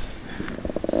dice.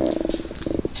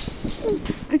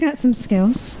 I got some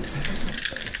skills.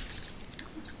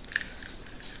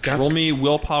 Roll me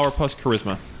willpower plus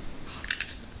charisma.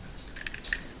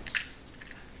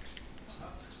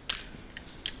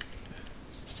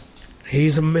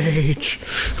 He's a mage.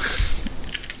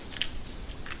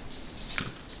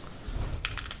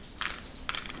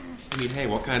 I mean, hey,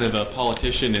 what kind of a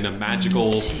politician in a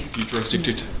magical futuristic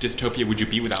dystopia would you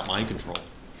be without mind control?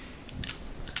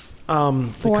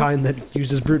 The 4. kind that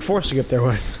uses brute force to get their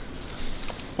way.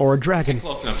 Or a dragon.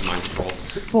 Close enough to mind control.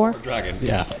 4. Dragon.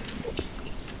 Yeah.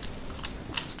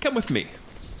 Come with me,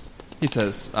 he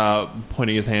says,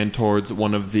 pointing his hand towards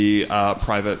one of the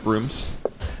private rooms.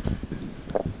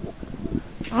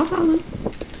 I'll follow.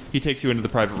 He takes you into the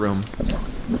private room.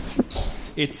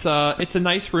 It's a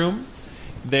nice room.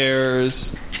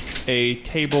 There's a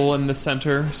table in the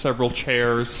center, several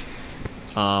chairs.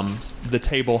 The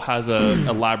table has an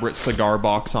elaborate cigar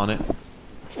box on it.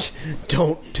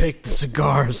 Don't take the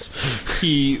cigars.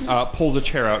 He pulls a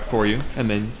chair out for you and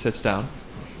then sits down.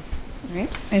 All right,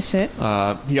 I sit.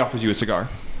 He offers you a cigar.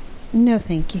 No,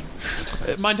 thank you.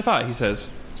 Mind if I, he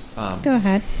says. Go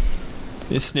ahead.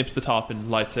 He snips the top and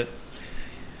lights it.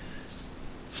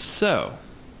 So,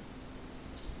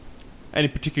 any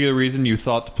particular reason you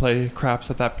thought to play craps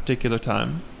at that particular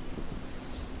time?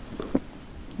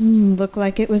 Looked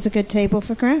like it was a good table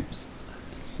for craps.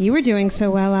 You were doing so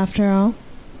well after all.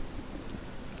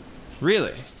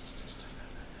 Really?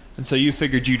 And so you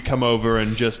figured you'd come over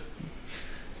and just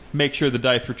make sure the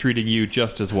dice were treating you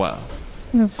just as well?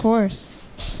 Of course.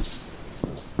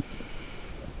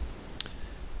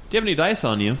 Do you have any dice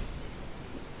on you?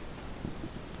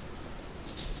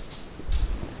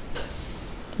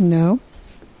 No.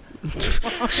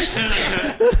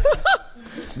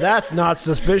 That's not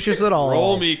suspicious at all.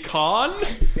 Roll me con?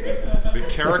 The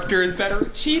character is better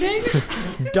at cheating? ...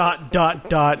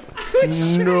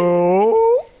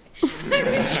 No. I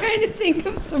was trying to think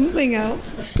of something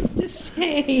else to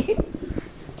say.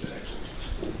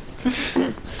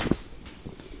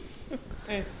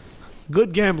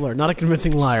 Good gambler, not a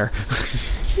convincing liar.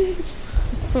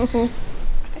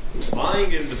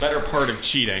 Lying is the better part of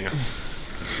cheating.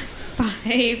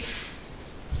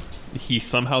 5. He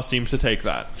somehow seems to take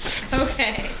that.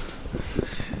 Okay.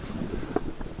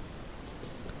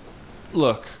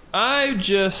 Look, I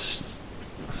just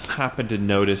happened to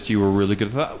notice you were really good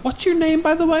at that. What's your name,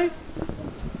 by the way?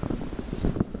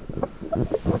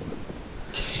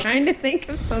 Trying to think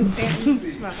of something on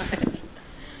the spot.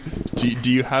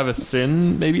 Do you have a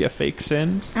sin? Maybe a fake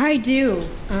sin? I do.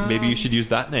 Maybe you should use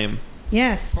that name.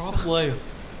 Yes. Probably.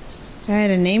 If I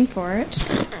had a name for it.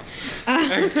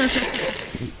 I'm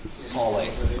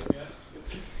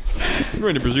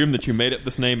going to presume that you made up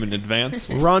this name in advance.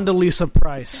 Rhonda Lisa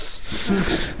Price.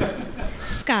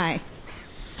 Sky.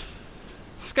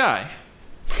 Sky.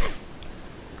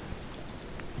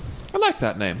 I like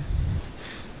that name.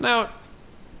 Now,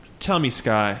 tell me,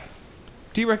 Sky,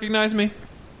 do you recognize me?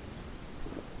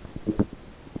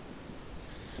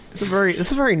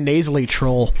 It's a very nasally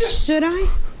troll. Should I?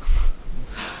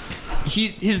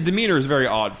 His demeanor is very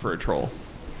odd for a troll.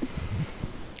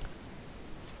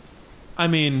 I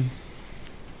mean,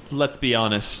 let's be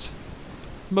honest.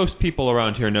 Most people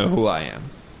around here know who I am.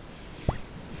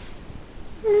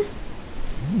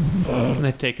 And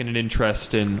they've taken an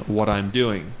interest in what I'm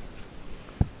doing.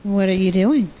 What are you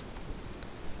doing?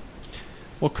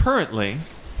 Well, currently,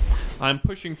 I'm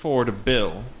pushing forward a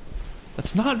bill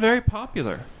that's not very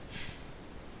popular.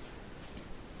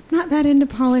 Not that into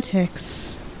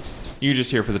politics. You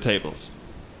just here for the tables.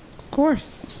 Of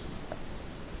course.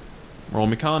 Roll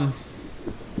me con.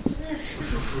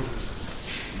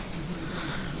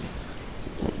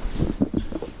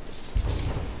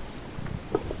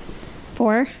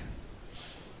 Four.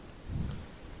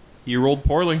 You rolled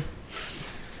poorly.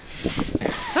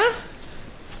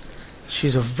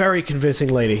 She's a very convincing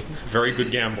lady. Very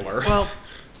good gambler. Well,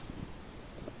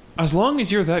 as long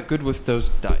as you're that good with those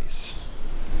dice.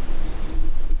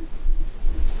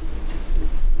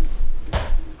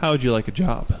 How would you like a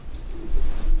job?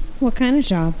 What kind of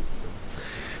job?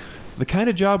 The kind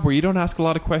of job where you don't ask a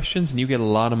lot of questions and you get a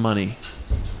lot of money.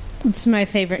 It's my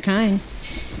favorite kind.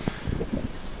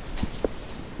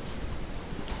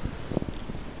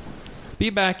 Be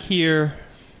back here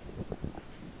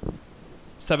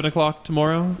 7 o'clock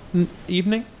tomorrow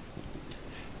evening.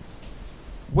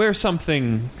 Wear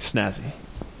something snazzy.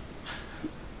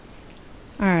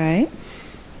 All right.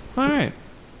 All right.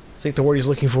 I think the word he's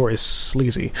looking for is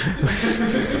sleazy.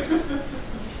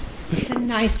 It's a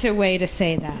nicer way to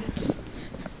say that.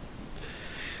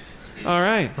 All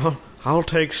right. I'll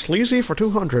take sleazy for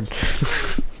 200.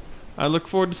 I look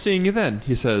forward to seeing you then,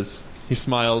 he says. He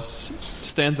smiles,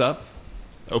 stands up,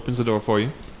 opens the door for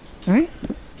you, All right.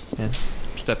 and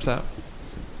steps out.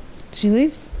 She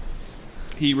leaves.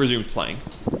 He resumes playing.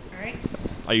 All right.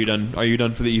 Are you done? Are you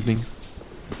done for the evening?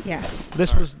 Yes.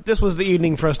 This was the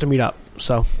evening for us to meet up.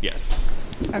 So Yes.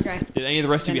 Okay. Did any of the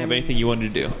rest of you have anything you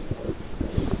wanted to do?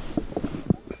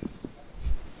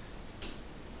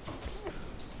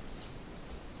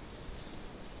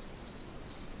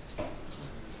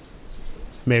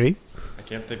 maybe. I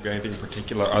can't think of anything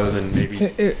particular other than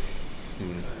maybe...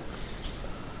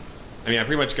 I mean, I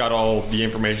pretty much got all the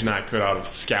information I could out of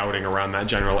scouting around that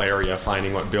general area,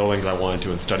 finding what buildings I wanted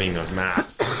to, and studying those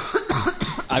maps.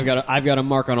 I've got a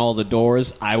mark on all the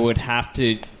doors. I would have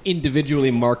to individually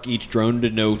mark each drone to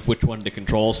know which one to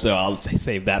control, so I'll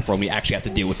save that for when we actually have to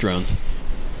deal with drones.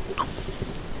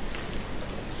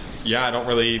 Yeah, I don't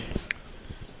really...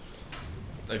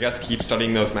 I guess keep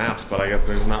studying those maps, but I guess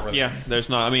there's not really... Yeah, there's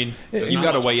not. I mean, There's you've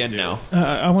not got a much way to in do. now.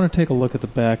 I want to take a look at the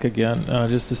back again,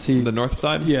 just to see... The north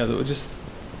side? Yeah, just...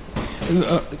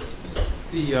 the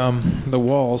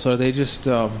walls, are they just...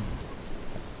 what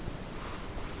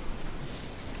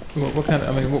kind of...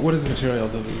 I mean, what is the material?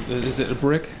 Is it a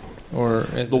brick? Or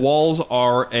is The it, walls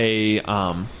are a... is it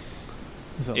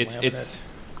laminate? it's...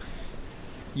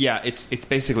 Yeah, it's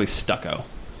basically stucco.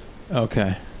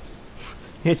 Okay.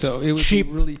 It's So it would cheap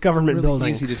be really, government really building.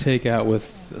 easy to take out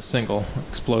with a single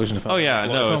explosion. If Oh, yeah,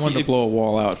 no, If I if wanted you- to blow a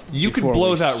wall out, You could before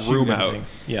blow we that shoot room out. anything.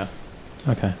 Yeah.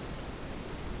 Okay.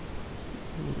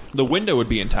 The window would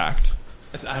be intact.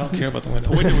 I don't care about the The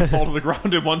window. window would fall to the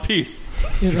ground in one piece.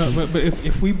 You know, but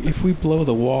if we blow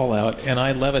the wall out and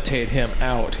I levitate him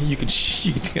out, you can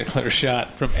get a clear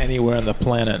shot from anywhere on the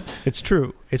planet. It's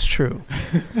true. It's true.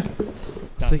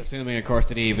 That's assuming, of course,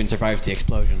 that he even survives the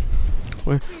explosion.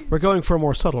 We're going for a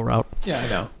more subtle route. Yeah, I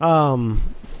know.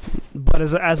 But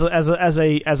as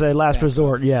a last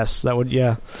resort, yes, that would,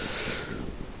 yeah.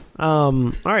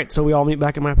 All right, so we all meet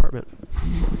back at my apartment.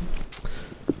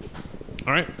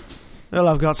 All right. Well,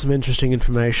 I've got some interesting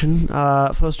information.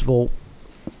 First of all,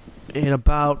 in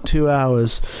about 2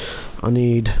 hours, I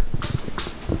need...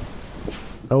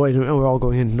 Oh, wait, no, we're all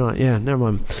going in tonight. Yeah, never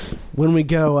mind. When we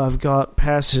go, I've got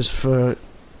passes for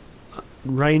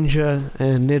Ranger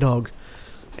and Nidhogg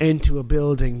into a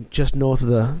building just north of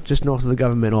the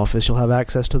government office. You'll have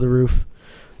access to the roof.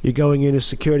 You're going in as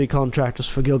security contractors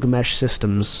for Gilgamesh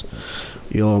Systems.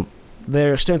 You're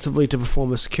there ostensibly to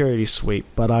perform a security sweep,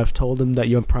 but I've told them that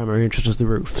your primary interest is the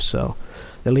roof, so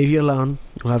they'll leave you alone.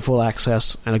 You'll have full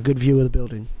access and a good view of the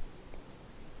building.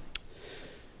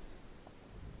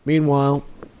 Meanwhile,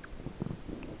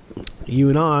 you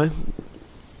and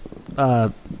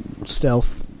I,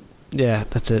 stealth. Yeah,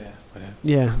 that's it.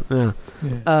 Yeah.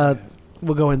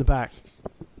 We'll go in the back.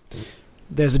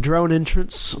 There's a drone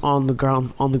entrance on the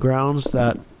grounds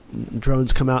that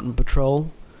drones come out and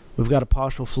patrol. We've got a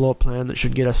partial floor plan that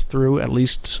should get us through at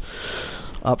least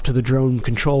up to the drone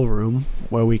control room,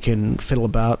 where we can fiddle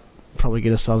about, probably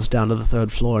get ourselves down to the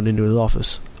third floor and into his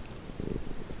office.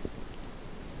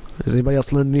 Has anybody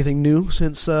else learned anything new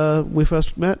since we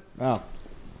first met? Well,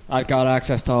 I've got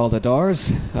access to all the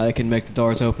doors. I can make the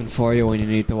doors open for you when you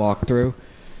need to walk through.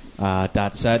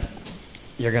 That said,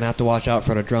 you're going to have to watch out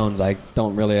for the drones. I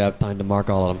don't really have time to mark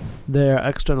all of them. There are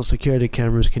external security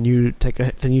cameras. Can you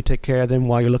take care of them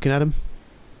while you're looking at them?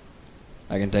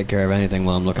 I can take care of anything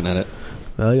while I'm looking at it.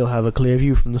 Well, you'll have a clear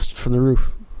view from the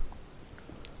roof.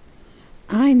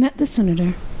 I met the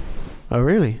senator Oh,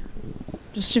 really?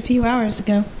 just a few hours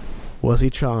ago. Was he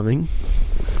charming?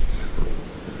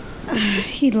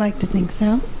 He'd like to think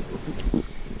so.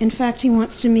 In fact, he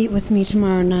wants to meet with me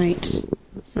tomorrow night,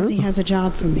 since he has a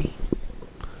job for me.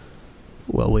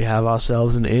 Well, we have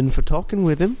ourselves an in for talking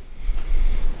with him.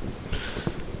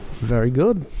 Very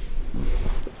good.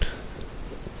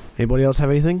 Anybody else have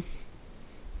anything?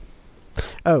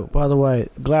 Oh, by the way,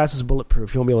 glass is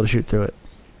bulletproof. You won't be able to shoot through it.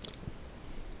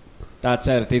 That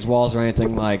said, if these walls are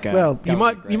anything like... Well, you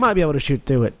might be able to shoot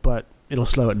through it, but it'll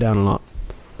slow it down a lot.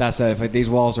 That said, if these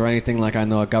walls are anything like I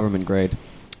know a government grade,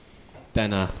 then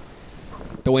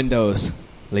the windows,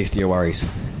 least of your worries.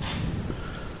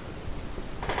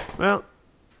 Well,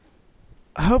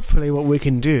 hopefully what we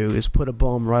can do is put a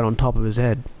bomb right on top of his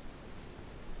head.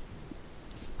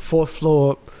 4th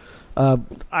floor...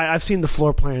 I've seen the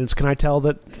floor plans. Can I tell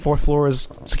that 4th floor is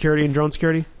security and drone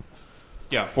security?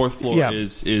 Yeah, 4th floor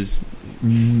is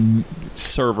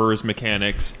servers,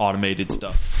 mechanics, automated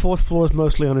stuff. 4th floor is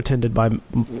mostly unattended by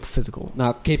physical.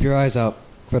 Now, keep your eyes out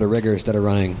for the riggers that are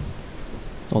running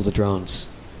all the drones.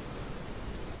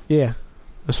 Yeah,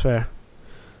 that's fair.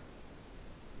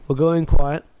 We'll go in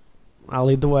quiet. I'll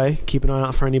lead the way. Keep an eye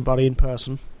out for anybody in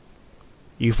person.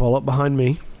 You follow up behind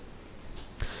me.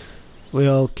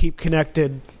 We'll keep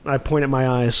connected. I point at my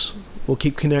eyes. We'll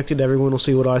keep connected. Everyone will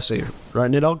see what I see.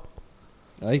 Right, Nidhogg?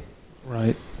 Aye.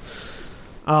 Right.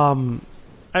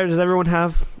 Does everyone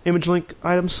have image link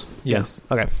items? Yes.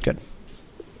 Yeah. Okay, good.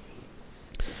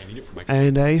 I need it for my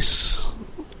And Ace,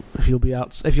 if you'll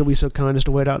be so kind as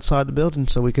to wait outside the building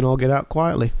so we can all get out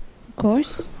quietly. Of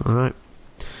course. All right.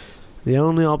 The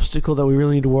only obstacle that we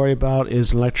really need to worry about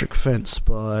is an electric fence,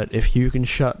 but if you can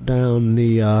shut down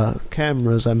the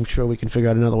cameras, I'm sure we can figure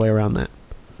out another way around that.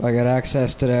 If I get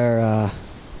access to their,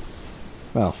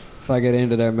 if I get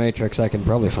into their matrix, I can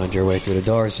probably find your way through the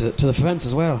doors to the fence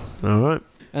as well. All right.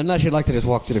 Unless you'd like to just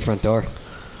walk through the front door.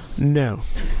 No.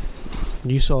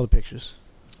 You saw the pictures.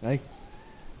 Aye.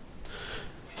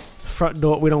 Front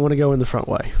door, we don't want to go in the front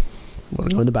way. We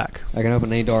want to go in the back. I can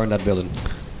open any door in that building.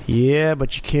 Yeah,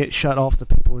 but you can't shut off the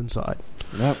people inside.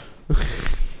 Nope.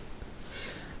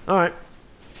 All right.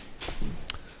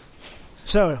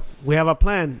 So, we have our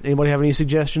plan. Anybody have any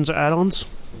suggestions or add-ons?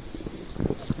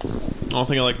 The only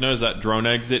thing I like to know is that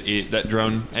that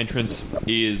drone entrance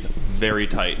is very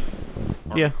tight.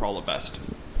 Or Yeah. crawl at best.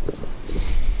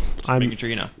 Just I'm- making sure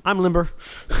you know. I'm limber.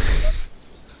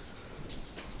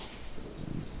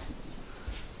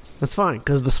 That's fine,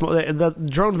 because the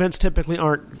drone vents typically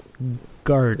aren't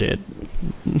guarded.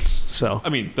 So I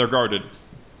mean, they're guarded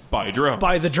by drones.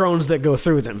 by the drones that go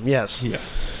through them, yes.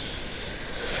 Yes.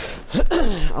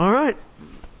 All right.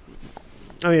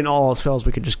 I mean, all else fails,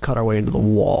 we could just cut our way into the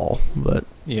wall, but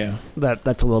Yeah.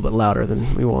 that's a little bit louder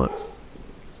than we want.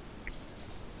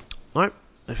 All right.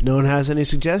 If no one has any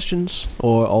suggestions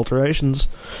or alterations,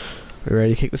 we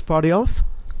ready to kick this party off?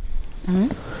 All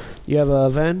right. You have a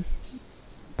van?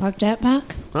 Park jetpack.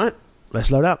 All right. Let's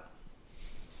load up.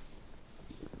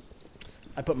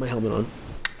 I put my helmet on.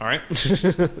 All right.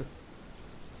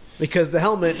 Because the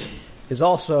helmet is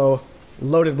also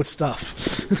loaded with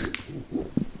stuff.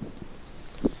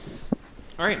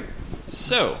 All right.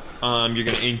 So, you're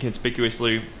going to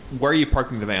inconspicuously... Where are you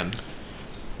parking the van?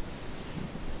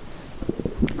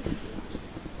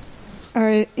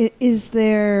 Is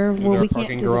there? Is Well, there we a parking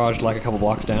can't do garage like a couple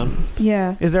blocks down?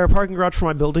 Yeah. Is there a parking garage for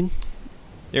my building?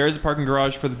 There is a parking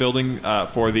garage for the building,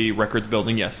 for the records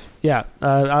building, yes. Yeah.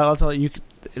 I'll tell you,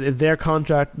 they're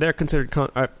considered...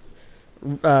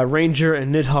 Ranger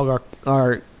and Nidhogg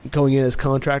are going in as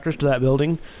contractors to that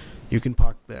building. You can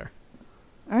park there.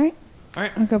 All right. All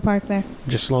right. I'll go park there.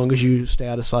 Just as long as you stay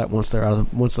out of sight once they're out of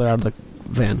the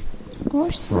van. Of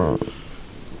course.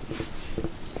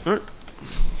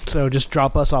 So just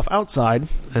drop us off outside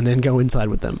and then go inside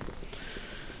with them.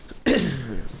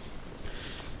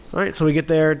 Alright, so we get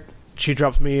there. She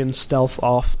drops me and stealth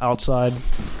off outside.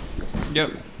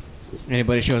 Yep.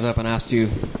 Anybody shows up and asks you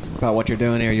about what you're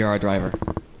doing here, you're our driver.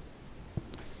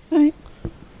 All right.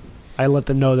 I let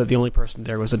them know that the only person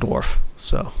there was a dwarf.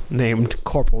 So, named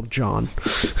Corporal John.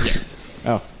 Yes.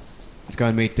 Oh. Let's go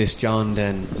and meet this John,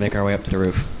 then make our way up to the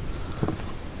roof.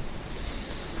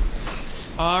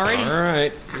 Alrighty. All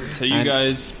right. So you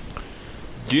guys...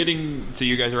 So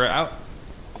you guys are out?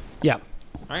 Yeah. All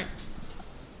right.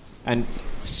 And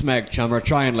Smeg, chummer,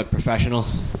 try and look professional.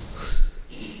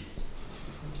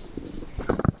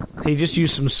 He just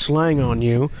used some slang on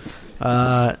you.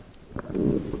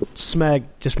 Smeg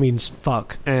just means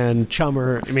fuck, and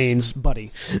chummer means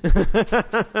buddy.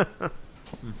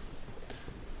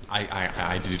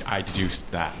 I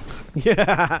deduced that.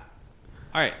 Yeah.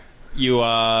 All right.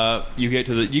 You get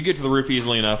to the roof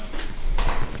easily enough.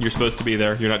 You're supposed to be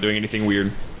there. You're not doing anything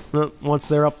weird. Well, once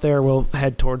they're up there, we'll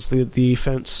head towards the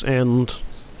fence and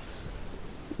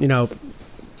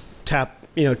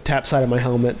tap side of my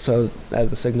helmet so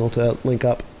as a signal to link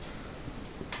up.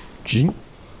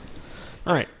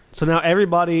 All right. So now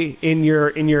everybody in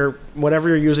your whatever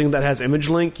you're using that has image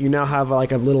link, you now have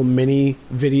like a little mini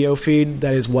video feed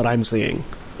that is what I'm seeing.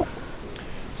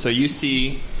 So you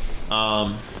see,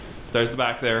 there's the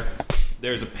back there.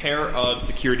 There's a pair of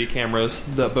security cameras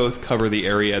that both cover the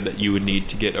area that you would need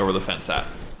to get over the fence at.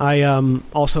 I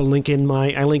also link in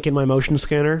my motion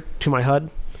scanner to my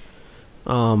HUD,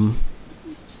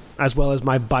 as well as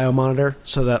my biomonitor,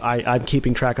 so that I'm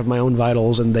keeping track of my own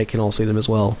vitals and they can all see them as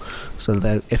well, so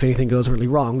that if anything goes really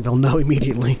wrong, they'll know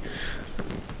immediately.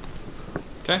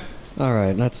 Okay. All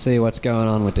right, let's see what's going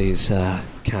on with these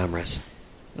cameras.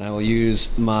 I will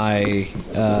use my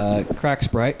crack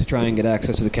sprite to try and get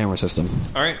access to the camera system.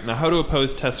 All right. Now, how do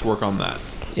opposed tests work on that?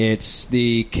 It's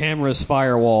the camera's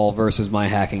firewall versus my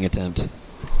hacking attempt.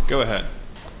 Go ahead.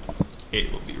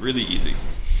 It will be really easy.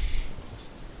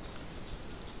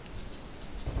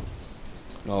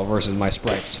 Oh, versus my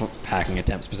sprite's hacking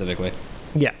attempt specifically.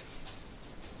 Yeah.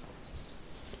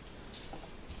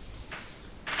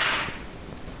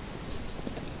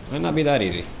 Might not be that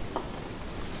easy.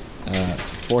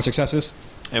 4 successes.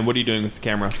 And what are you doing with the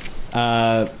camera?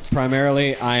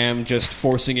 Primarily, I am just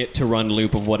forcing it to run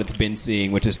loop of what it's been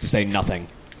seeing, which is to say nothing.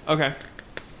 Okay.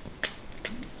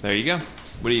 There you go.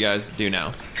 What do you guys do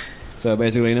now? So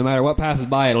basically, no matter what passes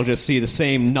by, it'll just see the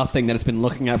same nothing that it's been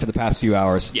looking at for the past few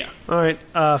hours. Yeah. All right.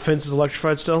 Fence is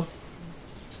electrified still.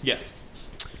 Yes.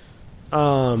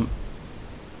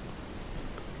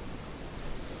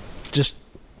 Just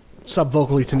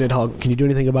sub-vocally to Nidhogg. Can you do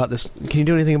anything about this? Can you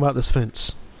do anything about this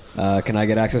fence? Can I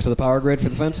get access to the power grid for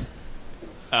the fence?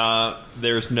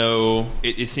 There's no...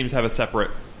 It seems to have a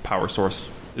separate power source.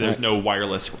 There's no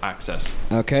wireless access.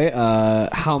 Okay.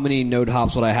 How many node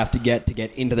hops would I have to get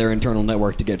into their internal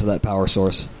network to get to that power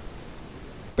source?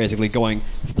 Basically going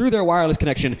through their wireless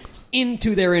connection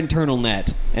into their internal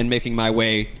net and making my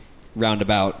way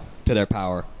roundabout to their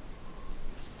power.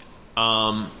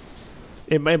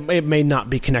 It may not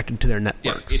be connected to their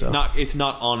network. Yeah, it's so. not. It's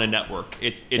not on a network.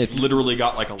 It's literally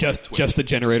got like a light switch. Just a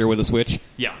generator with a switch.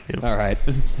 Yeah. All right.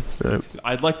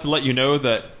 I'd like to let you know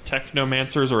that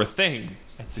Technomancers are a thing,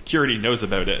 and security knows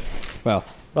about it. Well,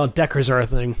 Deckers are a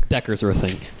thing. Deckers are a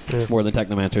thing. More than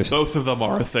Technomancers. Both of them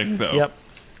are a thing, though.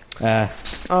 Yep.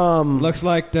 Looks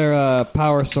like their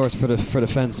power source for the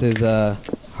fence is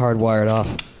hardwired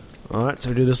off. All right, so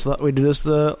we do this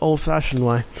the old-fashioned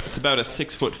way. It's about a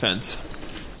 6-foot fence.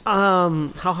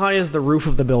 How high is the roof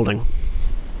of the building?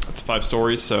 It's 5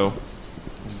 stories, so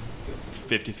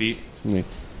 50 feet. Yeah.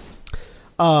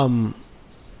 Can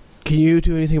you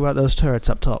do anything about those turrets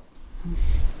up top?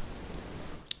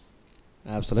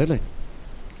 Absolutely.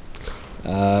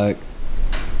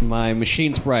 My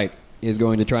machine sprite is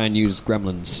going to try and use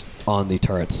gremlins on the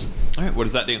turrets. All right, what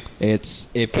does that do?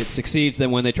 If it succeeds, then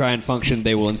when they try and function,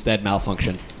 they will instead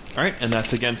malfunction. All right, and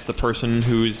that's against the person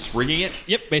who's rigging it?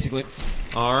 Yep, basically.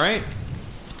 All right.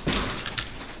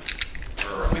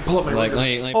 Let me pull up my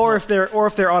rigger. Or if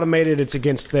they're automated, it's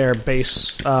against their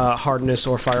base hardness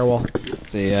or firewall.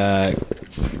 The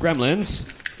gremlins.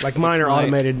 Like mine are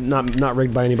automated, not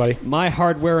rigged by anybody. My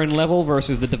hardware and level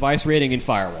versus the device rating and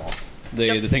firewall.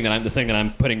 The thing that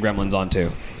I'm putting gremlins onto.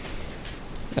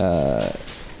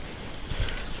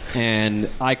 And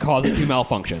I cause it to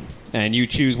malfunction. And you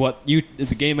choose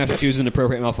the game master chooses an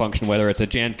appropriate malfunction, whether it's a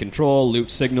jammed control, loop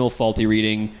signal, faulty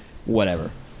reading,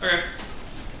 whatever. Okay.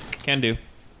 Can do.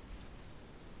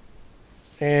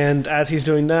 And as he's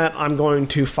doing that, I'm going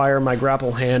to fire my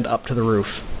grapple hand up to the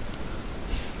roof.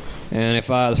 And if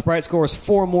the sprite scores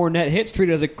 4 more net hits, treat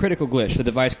it as a critical glitch. The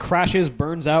device crashes,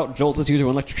 burns out, jolts its user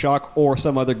with electric shock, or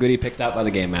some other goodie picked out by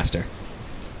the game master.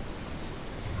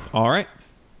 All right.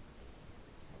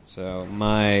 So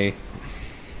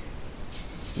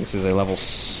this is a level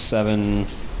 7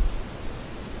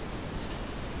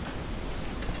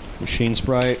 machine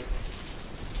sprite.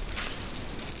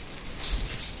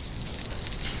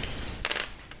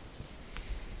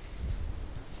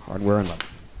 Hardware and level.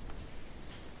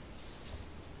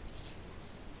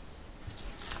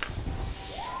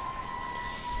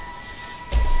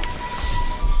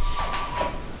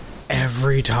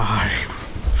 Every time.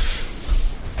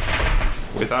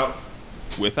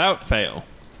 Without fail.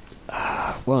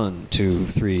 1, 2,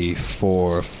 3,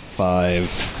 4,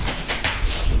 5.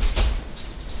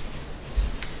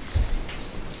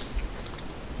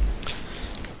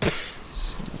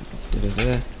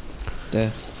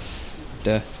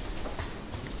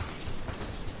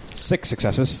 6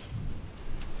 successes.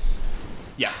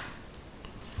 Yeah.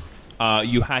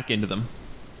 You hack into them.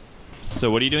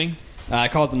 So what are you doing? I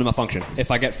cause them to malfunction.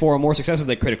 If I get 4 or more successes,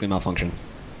 they critically malfunction.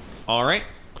 All right.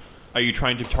 Are you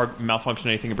trying to malfunction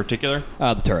anything in particular?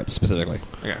 The turrets, specifically.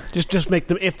 Okay. Just make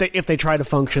them if they try to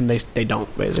function, they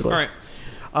don't basically. All right.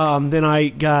 Then I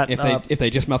got If they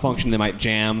just malfunction, they might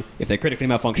jam. If they critically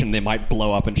malfunction, they might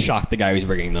blow up and shock the guy who's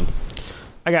rigging them.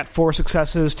 I got 4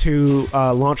 successes to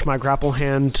launch my grapple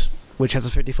hand, which has a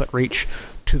 50-foot reach,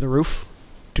 to the roof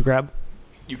to grab.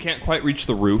 You can't quite reach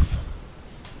the roof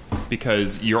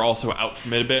because you're also out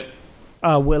from it a bit.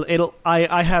 Well,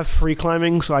 I have free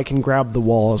climbing, so I can grab the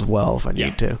wall as well if I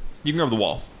need to. You can grab the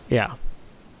wall. Yeah.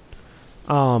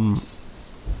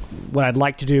 What I'd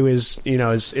like to do is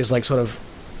like sort of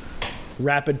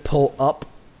rapid pull up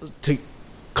to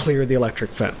clear the electric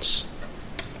fence.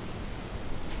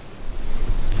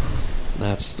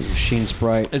 That's the machine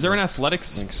sprite. Is there an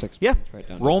athletics? I think 6. Yeah. Right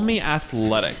down. Roll me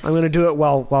athletics. I'm going to do it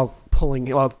while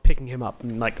picking him up,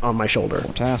 like on my shoulder.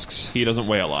 4 tasks. He doesn't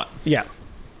weigh a lot. Yeah.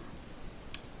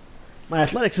 My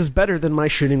athletics is better than my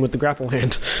shooting with the grapple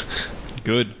hand.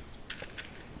 Good.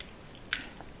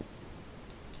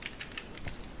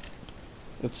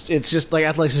 It's just like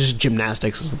athletics is just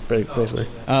gymnastics, basically.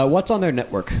 What's on their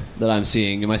network that I'm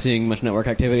seeing? Am I seeing much network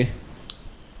activity?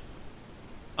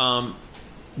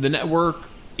 The network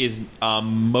is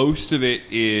most of it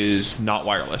is not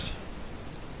wireless.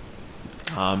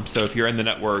 So if you're in the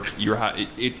network,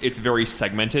 it's very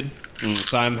segmented.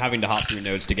 So I'm having to hop through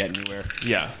nodes to get anywhere.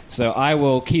 Yeah. So I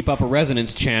will keep up a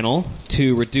resonance channel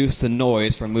to reduce the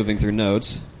noise from moving through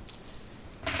nodes.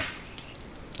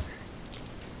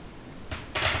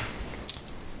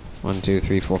 One, 2,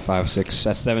 3, 4, 5, 6.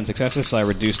 That's 7 successes. So I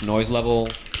reduced noise level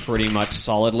pretty much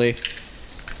solidly.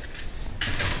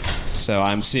 So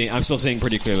I'm still seeing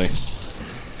pretty clearly.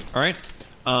 All right.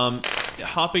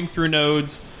 Hopping through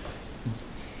nodes.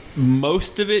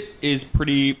 Most of it is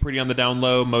pretty on the down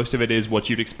low. Most of it is what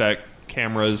you'd expect: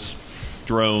 cameras,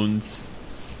 drones,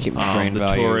 Keep my drain the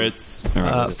value. turrets,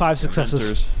 5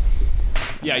 successes. sensors.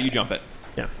 Yeah, you jump it.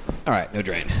 Yeah. All right, no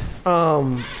drain.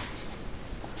 Roll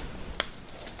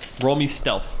me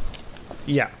stealth.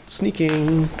 Yeah.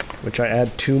 Sneaking, which I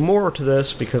add 2 more to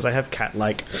this because I have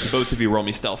cat-like. Both of you roll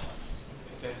me stealth.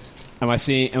 Am I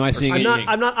seeing?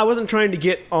 I wasn't trying to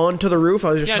get onto the roof.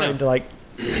 I was just trying to like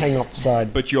hang off the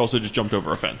side. But you also just jumped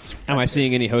over a fence. Am I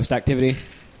seeing any host activity?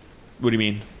 What do you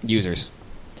mean? Users.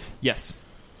 Yes.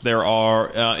 There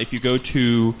are, if you go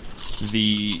to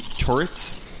the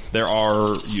turrets, there are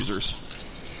users.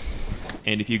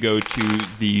 And if you go to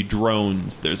the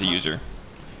drones, there's a user.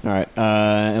 All right.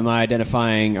 Am I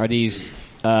identifying? Are these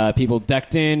people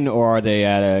decked in, or are they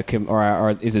at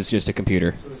or is this just a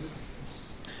computer?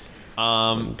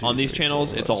 On these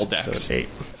channels, it's all decks. So 8.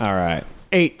 All right.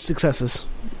 8 successes.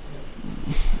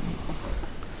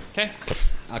 Okay.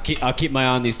 I'll keep my eye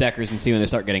on these deckers and see when they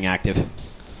start getting active.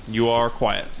 You are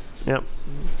quiet. Yep.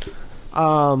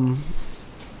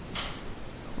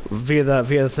 Via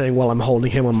the thing while I'm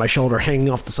holding him on my shoulder, hanging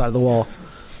off the side of the wall.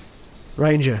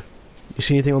 Ranger, you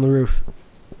see anything on the roof?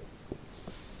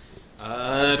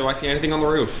 Do I see anything on the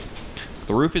roof?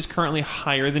 The roof is currently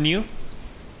higher than you,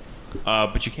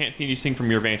 but you can't see anything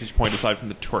from your vantage point aside from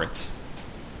the turrets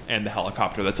and the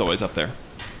helicopter that's always up there.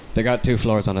 They got 2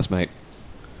 floors on us, mate.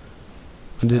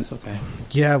 That's okay.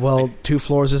 Yeah, well, 2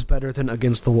 floors is better than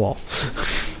against the wall.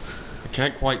 I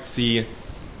can't quite see.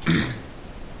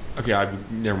 Okay,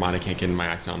 never mind. I can't get in my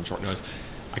accent on short nose.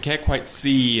 I can't quite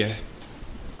see.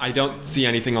 I don't see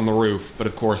anything on the roof, but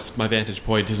of course, my vantage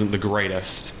point isn't the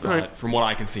greatest. But Right. from what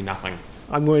I can see, nothing.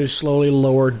 I'm going to slowly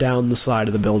lower down the side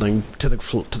of the building to the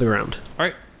ground. All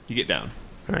right, you get down.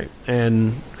 All right,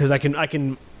 and because I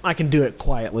can do it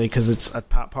quietly because it's a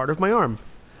part of my arm.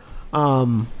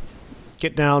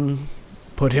 Get down,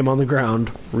 put him on the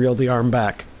ground, reel the arm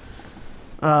back.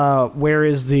 Where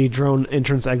is the drone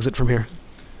entrance exit from here?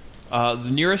 The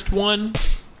nearest one,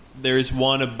 there's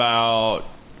one about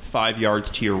 5 yards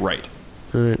to your right.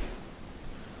 All right.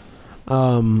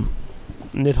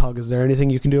 Nidhogg, is there anything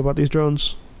you can do about these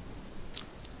drones?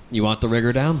 You want the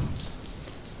rigger down?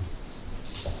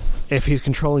 If he's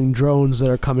controlling drones that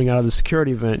are coming out of the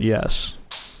security vent, yes.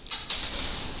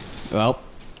 Well,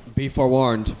 be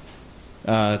forewarned.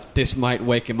 This might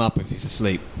wake him up if he's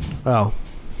asleep. Oh.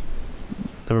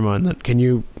 Never mind then. Can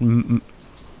you...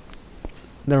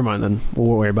 Never mind then. We'll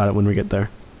worry about it when we get there.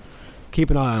 Keep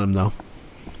an eye on him, though.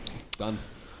 Done.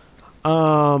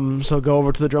 So go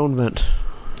over to the drone vent.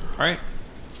 All right.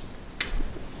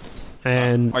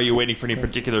 And Are you waiting for any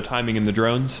particular timing in the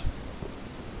drones?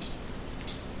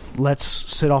 let's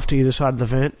sit off to either side of the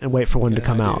vent and wait for one to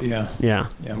come out. Yeah. Yeah.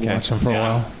 Yeah, watch them for a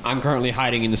while. I'm currently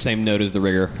hiding in the same node as the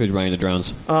rigger who's running the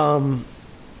drones.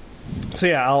 So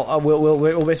yeah,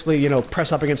 we'll basically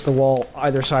press up against the wall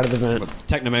either side of the vent.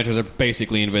 Technomancers are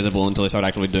basically invisible until they start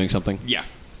actually doing something. Yeah.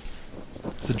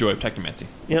 It's the joy of Technomancy.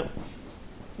 Yep.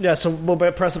 Yeah, so we'll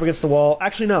press up against the wall.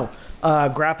 Actually, no.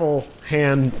 Grapple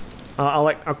hand.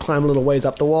 I'll climb a little ways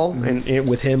up the wall and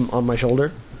with him on my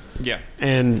shoulder. Yeah.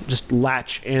 And just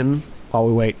latch in while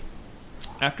we wait.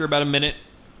 After about a minute,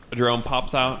 a drone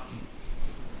pops out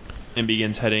and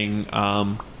begins heading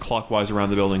clockwise around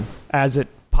the building. As it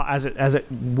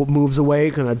moves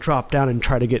away, gonna drop down and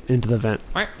try to get into the vent.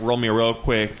 All right, roll me a real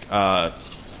quick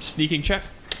sneaking check.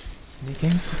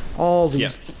 Sneaking? All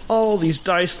these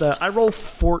dice that I roll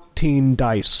 14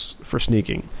 dice for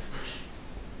sneaking.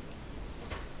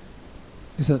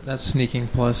 Is that's sneaking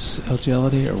plus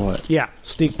agility or what? Yeah,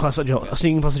 sneaking plus agility,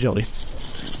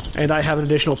 and I have an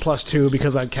additional +2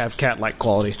 because I have cat-like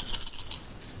quality.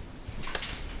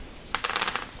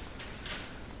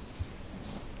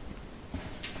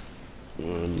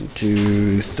 One,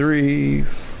 2, 3,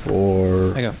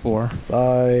 4. I got 4.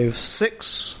 5,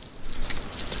 6.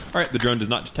 All right, the drone does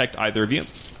not detect either of you.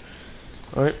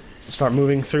 All right, start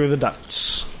moving through the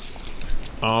ducts.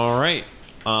 All right,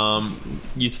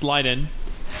 you slide in.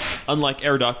 Unlike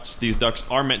air ducts, these ducts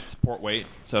are meant to support weight,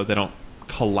 so they don't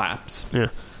collapse. Yeah,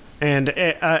 and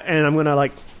I'm gonna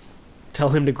tell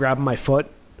him to grab my foot.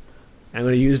 I'm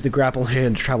gonna use the grapple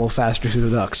hand to travel faster through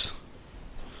the ducts.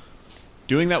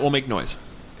 Doing that will make noise.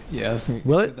 Yeah,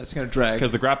 will it? That's going to drag.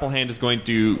 Because the grapple hand is going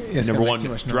to, number one,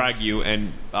 drag you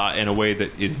and in a way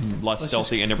that is less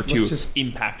stealthy, and number two,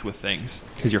 impact with things,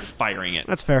 because you're firing it.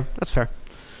 That's fair. All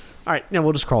right, yeah,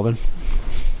 we'll just crawl then.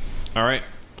 All right.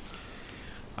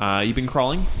 You've been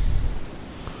crawling?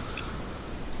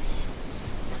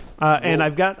 And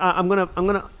I've got... I'm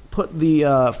gonna put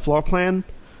the floor plan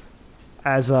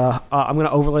as... I'm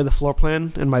gonna overlay the floor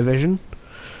plan in my vision.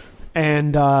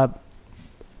 And...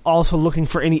 also looking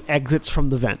for any exits from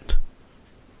the vent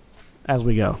as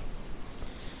we go.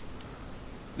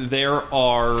 There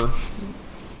are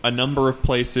a number of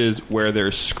places where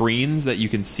there's screens that you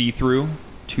can see through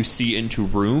to see into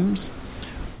rooms,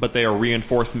 but they are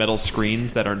reinforced metal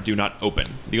screens that do not open.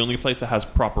 The only place that has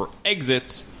proper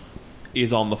exits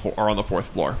is on the 4th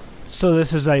floor. So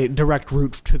this is a direct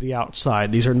route to the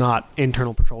outside. These are not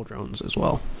internal patrol drones as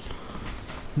well.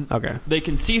 Okay. They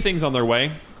can see things on their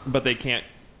way, but they can't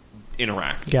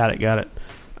interact. Got it.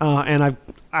 And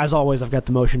as always, I've got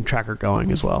the motion tracker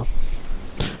going as well,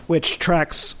 which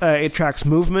tracks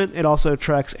movement. It also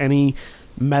tracks any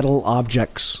metal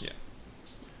objects. Yeah.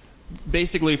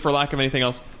 Basically, for lack of anything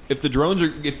else, if the drones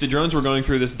were going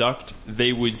through this duct,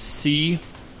 they would see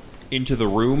into the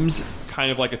rooms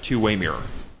kind of like a two-way mirror.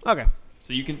 Okay.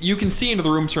 So you can see into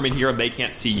the rooms from in here, and they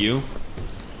can't see you.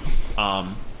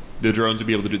 The drones would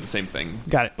be able to do the same thing.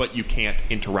 Got it. But you can't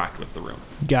interact with the room.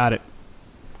 Got it.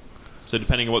 So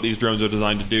depending on what these drones are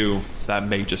designed to do, that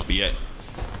may just be it.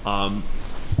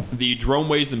 The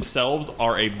droneways themselves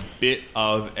are a bit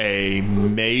of a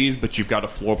maze, but you've got a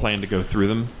floor plan to go through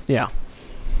them. Yeah.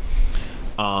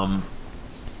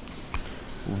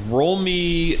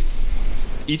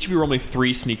 Each of you roll me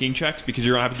 3 sneaking checks, because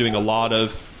you're going to have to be doing a lot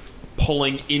of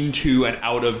pulling into and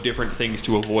out of different things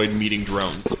to avoid meeting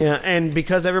drones. Yeah, and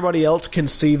because everybody else can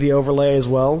see the overlay as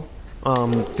well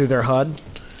through their HUD,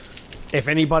 if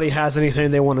anybody has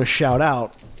anything they want to shout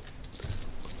out,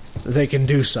 they can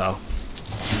do so.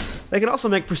 They can also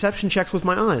make perception checks with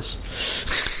my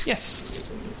eyes. Yes.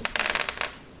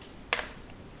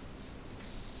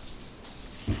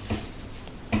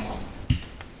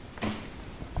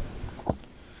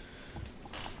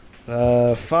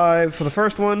 Five for the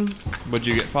first one. What'd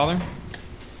you get, Father?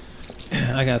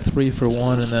 I got 3 for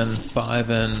 1, and then 5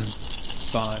 and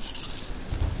 5.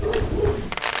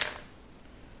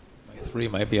 My 3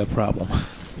 might be a problem.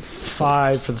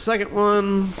 5 for the second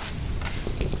one.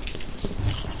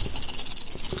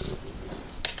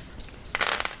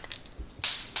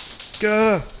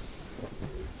 Gah.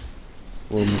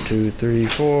 1, 2, 3,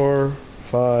 4,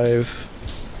 5.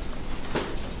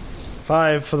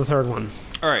 5 for the third one.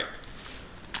 All right.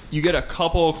 You get a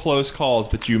couple of close calls,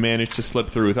 but you manage to slip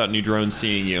through without any drones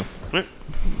seeing you. Right.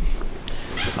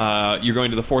 You're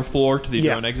going to the 4th floor to the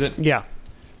drone exit? Yeah.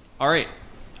 All right.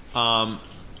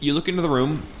 You look into the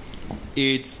room.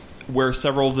 It's where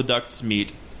several of the ducts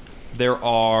meet.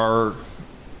 It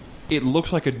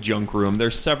looks like a junk room.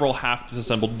 There's several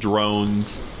half-disassembled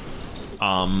drones.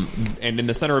 And in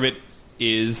the center of it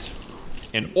is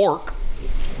an orc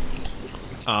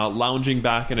lounging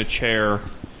back in a chair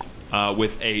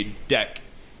with a deck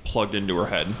plugged into her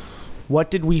head.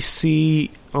 What did we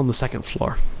see on the second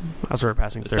floor as we were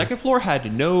passing The through? second floor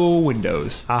had no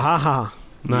windows. Aha!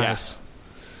 Nice.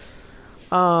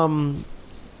 Eyes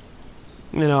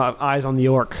on the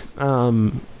orc.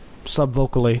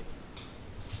 Subvocally.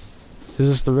 Is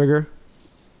this the rigger?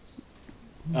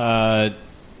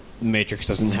 Matrix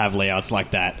doesn't have layouts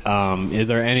like that. Is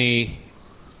there any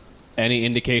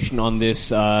indication on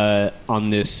this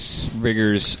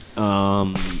riggers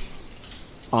on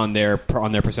their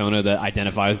persona that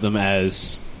identifies them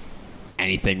as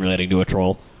anything relating to a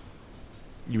troll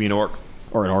You mean orc?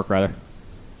 or an orc rather?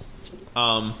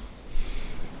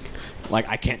 Like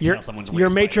I can't tell someone's Your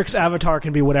waist Matrix avatar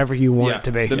can be whatever you want it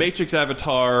to be. The Matrix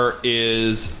avatar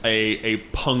is a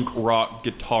punk rock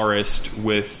guitarist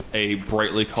with a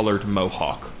brightly colored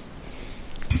mohawk.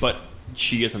 But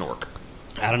she is an orc.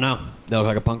 I don't know. That looks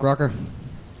like a punk rocker.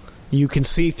 You can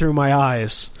see through my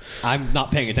eyes. I'm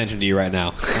not paying attention to you right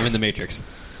now. I'm in the Matrix.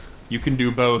 You can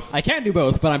do both. I can do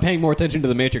both, but I'm paying more attention to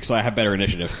the Matrix, so I have better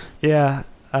initiative. Yeah.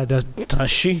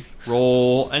 Does she?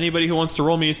 Roll. Anybody who wants to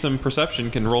roll me some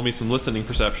perception can roll me some listening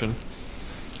perception.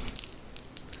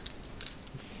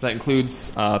 That includes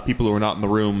people who are not in the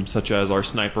room, such as our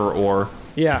sniper or...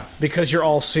 Yeah, because you're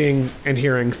all seeing and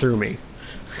hearing through me.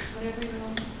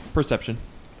 Perception.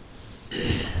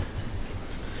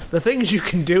 The things you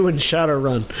can do in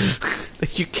Shadowrun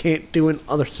that you can't do in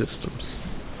other systems.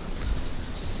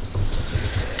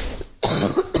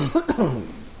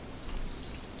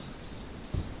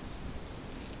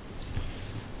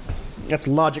 That's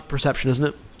logic perception, isn't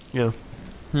it? Yeah.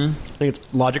 I think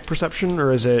it's logic perception,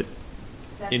 or is it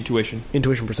Intuition.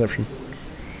 intuition perception?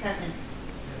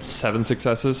 7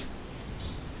 successes.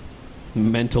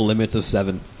 Mental limits of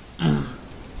 7.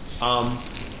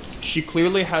 She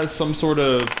clearly has some sort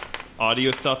of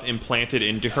audio stuff implanted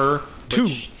into her. 2.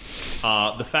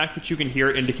 The fact that you can hear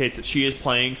it indicates that she is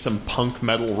playing some punk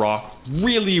metal rock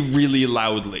really, really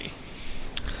loudly.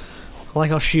 I like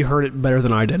how she heard it better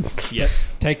than I did.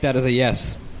 Yes. Take that as a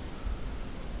yes.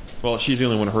 Well, she's the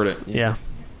only one who heard it. Yeah.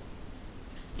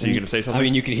 So you're going to say something? I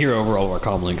mean, you can hear over all of our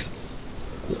comlinks.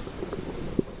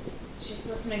 She's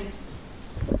listening.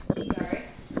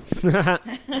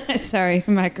 Sorry. Sorry,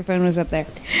 her microphone was up there.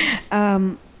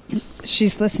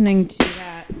 She's listening to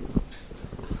that.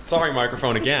 Sorry,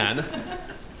 microphone again.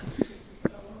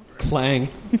 Clang.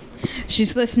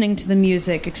 She's listening to the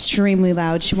music extremely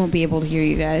loud. She won't be able to hear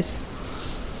you guys.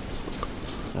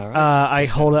 All right. I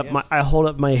hold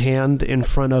up my hand in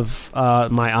front of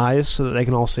my eyes so that they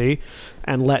can all see,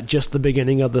 and let just the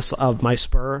beginning of my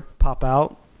spur pop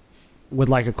out with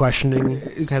like a questioning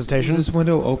hesitation. Is this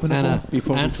window open Anna,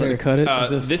 before we answer. try to cut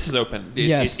it? This is open.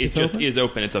 Yes. It It's just open? is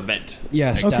open. It's a vent.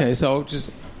 Yes. Okay, so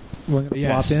just we're gonna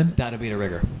Yes. plop in. That'll be the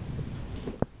rigger.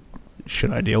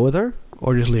 Should I deal with her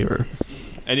or just leave her?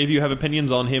 Any of you have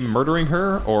opinions on him murdering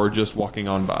her or just walking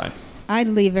on by? I'd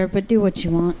leave her, but do what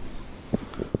you want.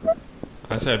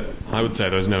 I would say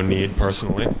there's no need,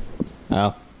 personally.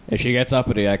 Well, if she gets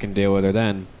uppity, I can deal with her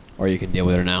then, or you can deal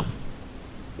with her now.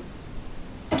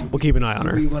 We'll keep an eye on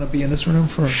Do her. we want to be in this room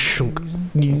for a Shunk.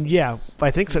 reason? Yeah,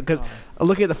 I think so. Because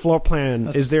looking at the floor plan,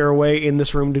 is there a way in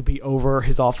this room to be over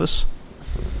his office?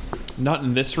 Not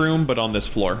in this room, but on this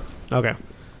floor. Okay.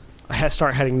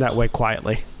 Start heading that way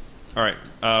quietly. All right.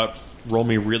 Roll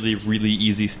me really, really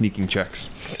easy sneaking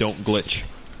checks. Don't glitch.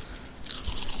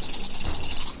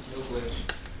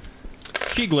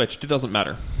 She glitched. It doesn't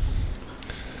matter.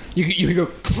 You go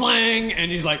clang,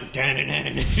 and she's like,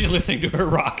 and she's listening to her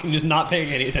rock and just not paying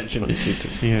any attention.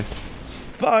 Yeah.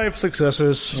 5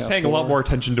 successes. She's paying a lot more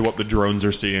attention to what the drones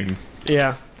are seeing.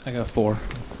 Yeah. I got 4.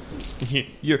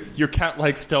 Your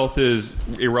cat-like stealth is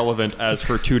irrelevant, as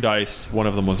for 2 dice, one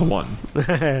of them was a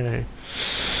 1.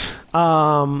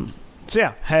 So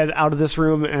yeah, head out of this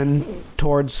room and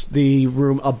towards the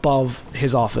room above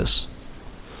his office.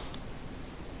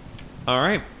 All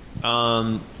right.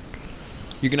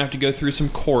 You're going to have to go through some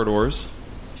corridors.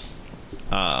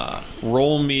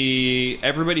 Roll me...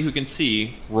 Everybody who can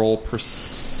see, roll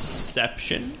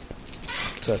perception.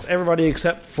 So it's everybody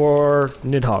except for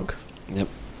Nidhogg. Yep.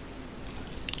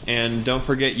 And don't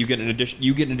forget, you get an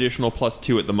additional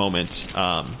 +2 at the moment.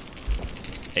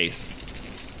 Ace.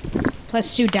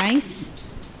 +2 dice.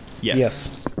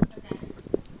 Yes.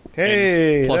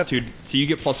 Hey, Plus that's 2. So you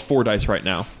get +4 dice right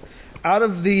now. out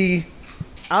of the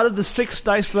 6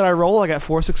 dice that I roll, I got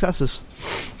 4 successes.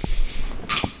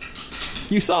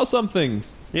 You saw something.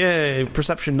 Yay,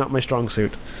 perception not my strong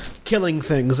suit. Killing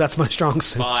things, that's my strong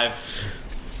suit. 5.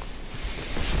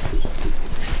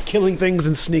 Killing things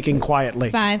and sneaking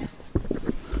quietly. 5.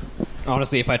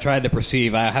 Honestly, if I tried to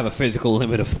perceive, I have a physical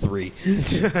limit of 3.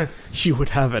 You would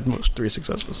have at most 3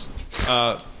 successes.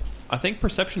 I think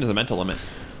perception is a mental limit.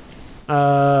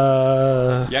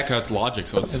 Yeah, because it's logic,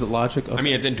 so it's... Is it logic? Okay. I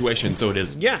mean, it's intuition, so it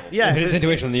is... Yeah. If it's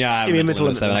intuition, yeah, I have a mental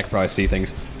limit 7. I can probably see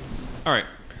things. All right.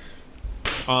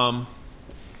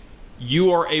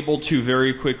 You are able to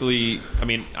very quickly... I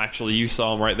mean, actually, you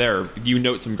saw them right there. You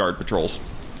note some guard patrols.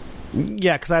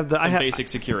 Yeah, because I have basic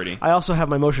security. I also have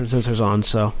my motion sensors on,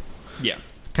 so... Yeah.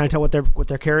 Can I tell what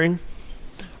they're carrying?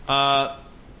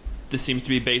 This seems to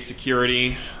be base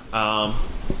security.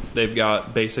 They've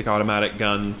got basic automatic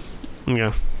guns.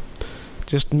 Yeah.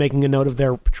 Just making a note of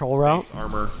their patrol route. Base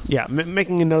armor. Yeah,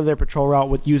 making a note of their patrol route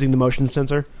with using the motion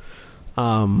sensor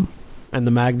and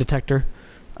the mag detector.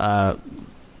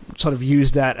 Sort of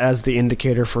use that as the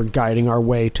indicator for guiding our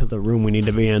way to the room we need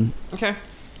to be in. Okay.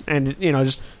 And,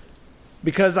 just...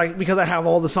 Because I have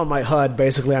all this on my HUD,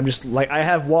 basically, I'm just like I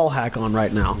have wall hack on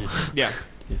right now. Yeah,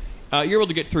 you're able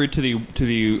to get through to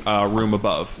the room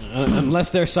above.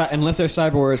 Unless their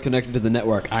cyberware is connected to the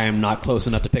network, I am not close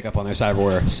enough to pick up on their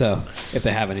cyberware. So, if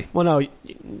they have any, well, no,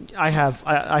 I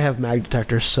have mag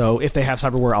detectors, so if they have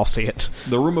cyberware, I'll see it.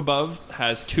 The room above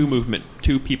has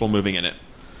 2 people moving in it.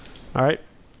 All right,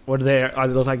 what are they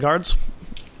look like guards?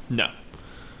 No.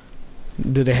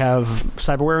 Do they have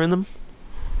cyberware in them?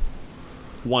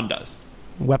 1 does.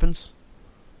 Weapons?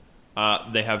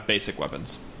 They have basic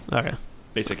weapons. Okay.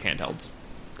 Basic handhelds.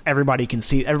 Everybody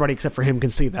except for him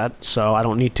can see that, so I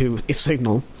don't need to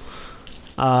signal.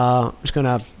 Just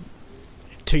gonna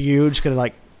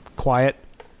quiet,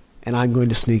 and I'm going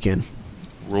to sneak in.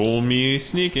 Roll me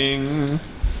sneaking.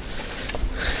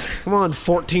 Come on,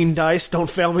 14 dice, don't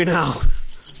fail me now.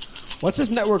 What's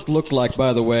this network look like,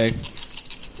 by the way?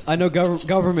 I know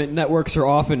government networks are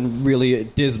often really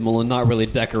dismal and not really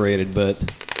decorated, but...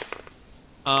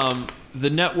 The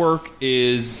network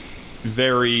is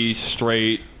very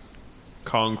straight,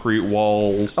 concrete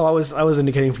walls. Oh, I was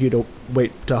indicating for you to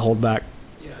wait to hold back.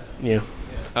 Yeah.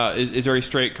 Is very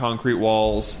straight, concrete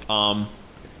walls.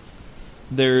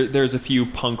 There's a few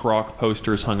punk rock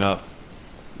posters hung up.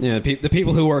 Yeah, the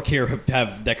people who work here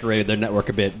have decorated their network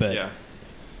a bit, but... Yeah.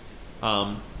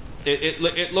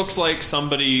 It looks like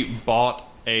somebody bought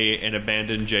an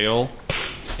abandoned jail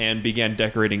and began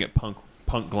decorating it punk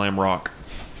glam rock.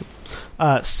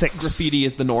 6. Graffiti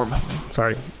is the norm.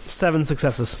 Sorry, 7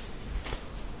 successes.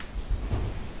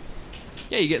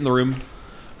 Yeah, you get in the room.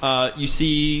 You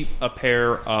see a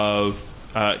pair of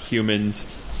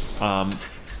humans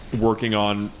working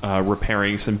on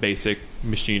repairing some basic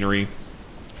machinery.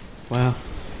 Wow.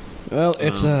 Well,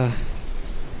 it's a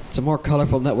more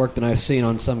colorful network than I've seen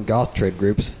on some goth trade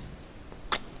groups.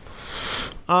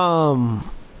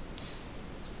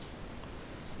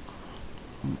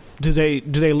 Do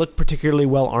they look particularly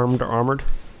well armed or armored?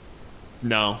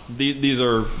 No, these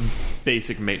are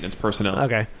basic maintenance personnel.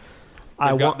 Okay.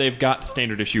 They've got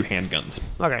standard issue handguns.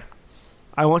 Okay.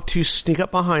 I want to sneak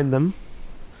up behind them,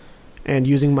 and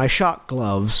using my shock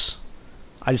gloves,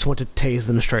 I just want to tase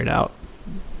them straight out.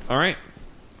 All right.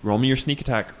 Roll me your sneak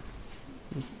attack.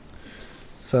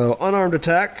 So, unarmed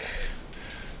attack.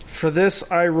 For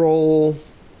this, I roll...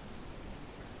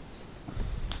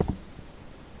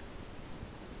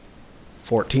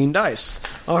 $14 dice.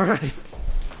 All right.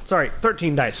 Sorry,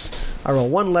 13 dice. I roll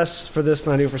 1 less for this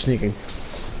than I do for sneaking.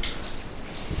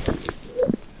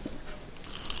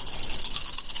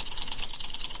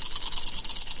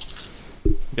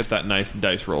 Get that nice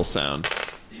dice roll sound.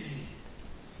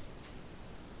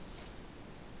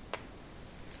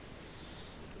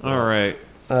 All right.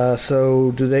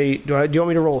 So do you want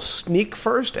me to roll sneak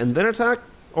first and then attack?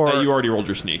 Or you already rolled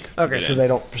your sneak. Okay, so they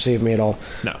don't perceive me at all.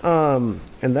 No.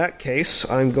 In that case,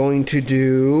 I'm going to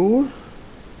do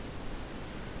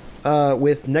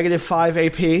with -5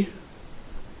 AP.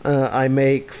 I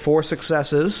make 4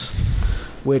 successes,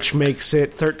 which makes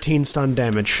it 13 stun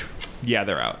damage. Yeah,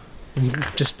 they're out.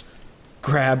 Just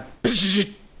grab.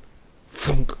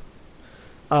 Funk.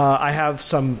 I have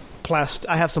some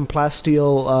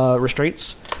plasteel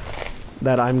restraints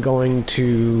that I'm going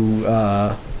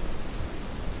to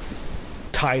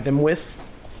tie them with.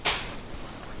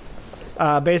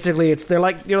 Basically, they're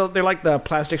like the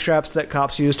plastic straps that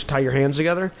cops use to tie your hands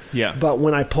together. Yeah. But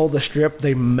when I pull the strip,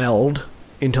 they meld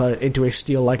into a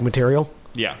steel-like material.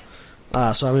 Yeah.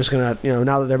 So I'm just gonna,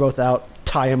 now that they're both out,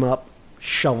 tie them up,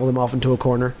 shovel them off into a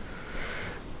corner,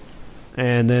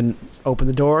 and then open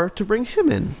the door to bring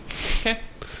him in. Okay.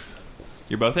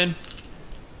 You're both in.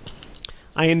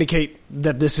 I indicate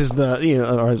that this is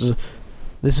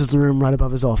this is the room right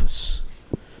above his office.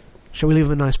 Shall we leave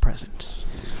him a nice present?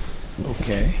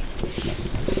 Okay.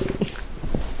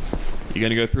 You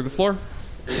gonna go through the floor?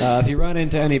 If you run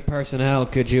into any personnel,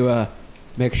 could you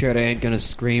make sure they ain't gonna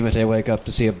scream if they wake up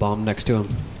to see a bomb next to them?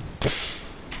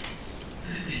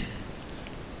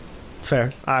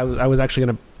 Fair. I was actually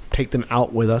going to take them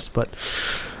out with us, but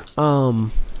Are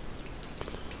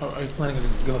you planning on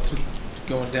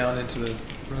going down into the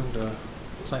room to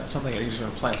plant something? Or are you just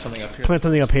going to plant something up here? Plant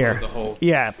something up here. The whole...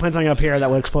 Yeah, plant something up here that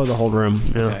would explode the whole room.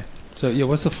 Yeah. Okay. So yeah,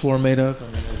 what's the floor made of?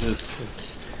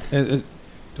 I mean,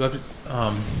 do I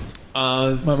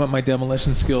have to? My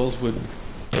demolition skills would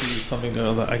be something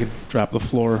that I could drop the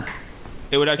floor.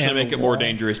 It would actually And make the it more wall.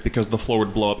 dangerous because the floor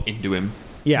would blow up into him.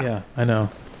 Yeah. I know.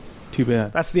 Too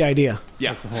bad. That's the idea.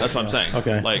 Yeah, that's what I'm saying.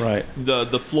 Okay, like right.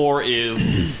 the floor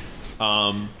is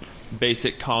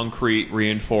basic concrete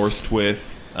reinforced with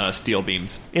steel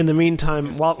beams. In the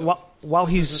meantime, while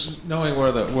he's Knowing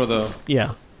where the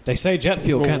yeah, They say jet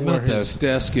fuel can't where melt his those.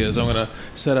 desk is, I'm going to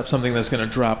set up something that's going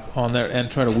to drop on there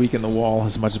and try to weaken the wall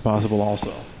as much as possible.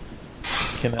 Also,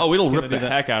 Can I- It'll can I rip do the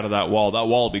that? heck out of that wall. That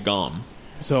wall will be gone.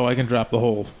 So I can drop the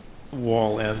whole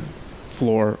wall and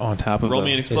floor on top of Roll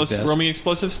me an his desk.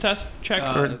 explosives test check.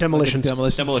 or demolitions.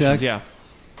 Demolitions Demolitions, check? yeah.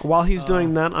 While he's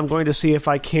doing that, I'm going to see if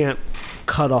I can't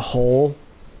cut a hole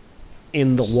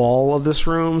in the wall of this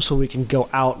room so we can go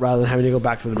out rather than having to go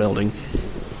back to the building.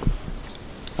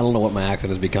 I don't know what my accent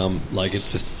has become. Like,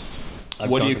 it's just... I've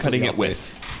What are gone you cutting completely it off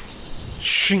with?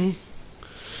 Shing.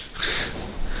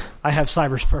 I have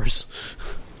cyber spurs.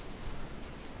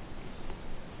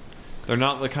 They're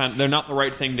not the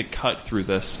right thing to cut through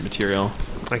this material.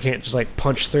 I can't just like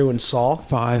punch through and saw.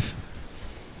 5.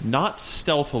 Not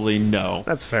stealthily, no.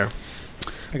 That's fair.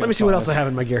 I got Let me see what 5. else I have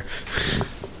in my gear.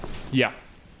 Yeah.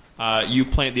 You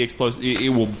plant the explosive. It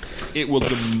will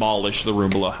demolish the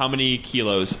room below. How many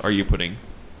kilos are you putting?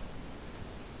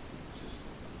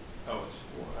 Oh, it's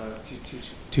 4.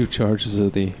 2 charges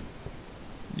of the...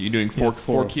 You doing four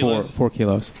kilos? 4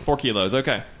 kilos. 4 kilos.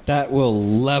 Okay. That will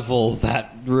level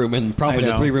that room and probably I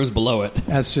the know. 3 rooms below it.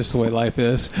 That's just the way life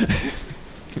is.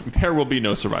 There will be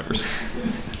no survivors.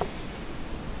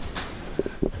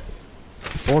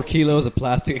 4 kilos of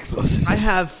plastic explosives. I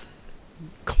have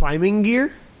climbing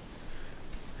gear.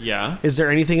 Yeah. Is there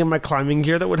anything in my climbing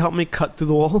gear that would help me cut through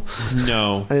the wall?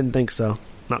 No. I didn't think so.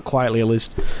 Not quietly, at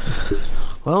least.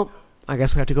 Well, I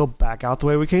guess we have to go back out the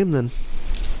way we came then.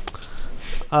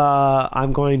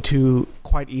 I'm going to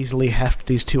quite easily heft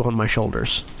these 2 on my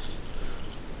shoulders.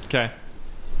 Okay.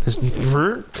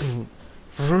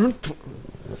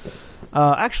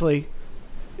 Actually,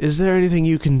 is there anything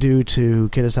you can do to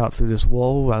get us out through this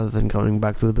wall rather than going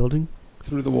back to the building?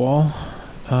 Through the wall?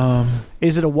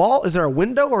 Is it a wall? Is there a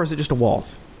window, or is it just a wall?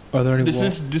 Are there any This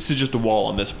is just a wall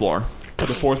on this floor. The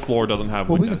 4th floor doesn't have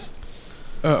Well, windows.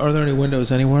 are there any windows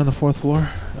anywhere on the 4th floor?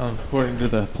 According to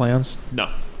the plans? No.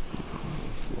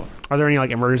 Are there any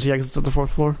like emergency exits at the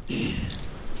 4th floor?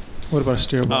 What about a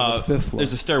stairwell to the 5th floor?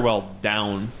 There's a stairwell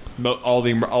down. All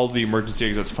the emergency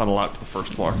exits funnel out to the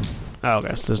 1st floor. Oh,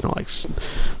 okay. So there's no like.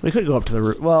 We could go up to the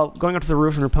roof. Well, going up to the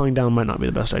roof and rappelling down might not be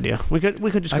the best idea. We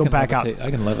could just go back out. I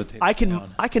can levitate.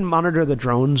 I can monitor the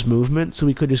drone's movement, so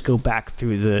we could just go back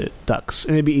through the ducts,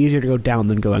 and it'd be easier to go down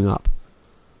than going up.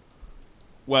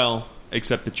 Well,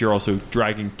 except that you're also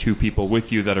dragging 2 people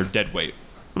with you that are dead weight.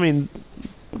 I mean,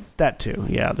 that too.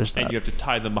 Yeah, there's that. And you have to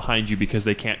tie them behind you because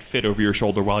they can't fit over your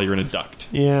shoulder while you're in a duct.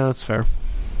 Yeah, that's fair.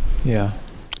 Yeah.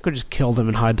 Could just kill them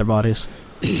and hide their bodies.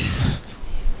 We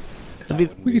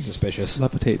could suspicious.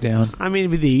 Levitate down. I mean,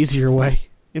 it'd be the easier way.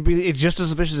 It's just as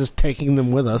suspicious as taking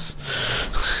them with us.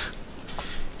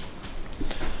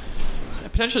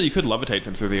 Potentially, you could levitate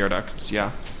them through the air ducts.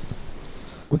 Yeah.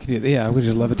 We could do. Yeah, we could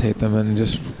just levitate them and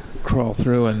just crawl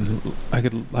through, and I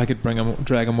could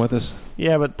drag them with us.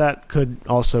 Yeah, but that could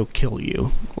also kill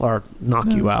you or knock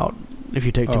you out if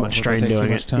you take too much if I strain take too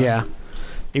doing much it. time. Yeah,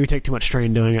 if you take too much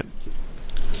strain doing it.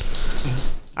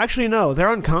 Actually, no,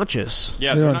 they're unconscious.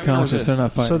 Yeah, they're not gonna unconscious. resist. They're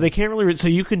not fighting. So they can't really. So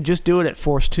you can just do it at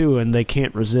force 2, and they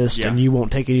can't resist, Yeah. and you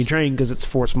won't take any drain because it's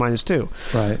force -2.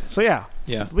 right. So yeah,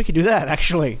 Yeah. we could do that.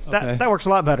 Actually, Okay. that works a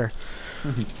lot better.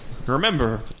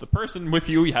 Remember, the person with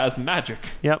you has magic.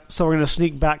 Yep. So we're gonna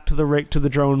sneak back to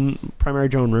the primary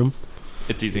drone room.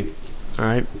 It's easy. All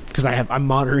right, because I'm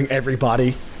monitoring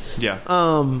everybody. Yeah.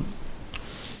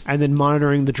 And then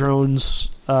monitoring the drones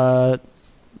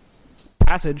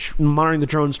passage, monitoring the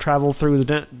drones travel through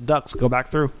the ducts, go back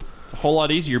through. It's a whole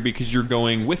lot easier because you're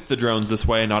going with the drones this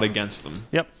way and not against them.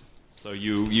 Yep. So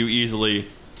you easily... do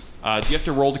you have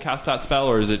to roll to cast that spell,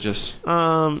 or is it just...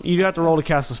 You have to roll to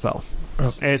cast the spell.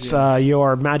 Okay. It's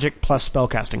your magic plus spell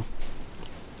casting.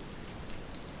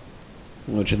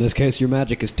 Which in this case, your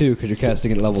magic is 2 because you're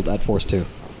casting it leveled at force 2.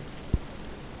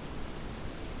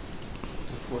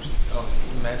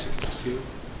 magic is 2.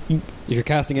 If you're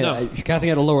casting it, No. if you're casting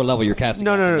at a lower level, you're casting.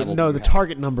 at the level No. that The you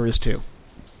target number is 2. have.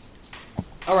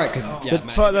 All right,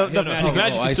 because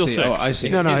Magic is still 6. I see.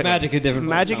 No, his magic is different. from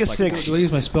Magic is complex. 6. Do I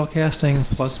use my spellcasting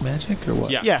plus magic or what?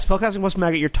 Yeah. Yeah, spellcasting plus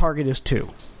magic. Your target is 2.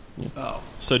 Oh.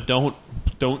 So don't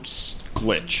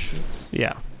glitch.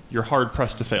 Yeah. You're hard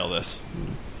pressed to fail this.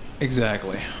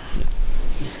 Exactly.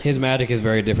 His magic is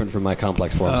very different from my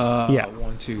complex forms. Yeah.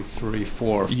 1, 2, 3,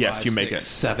 4. Yes, 5, you make 6, it.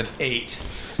 7, 8.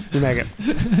 You make it.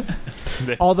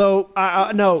 Although,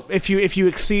 no, if you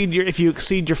exceed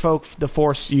your folk the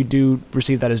force, you do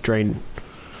receive that as drain.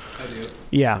 I do.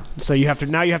 Yeah. So you have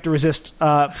to resist.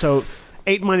 So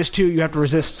 8 minus 2, you have to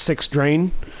resist 6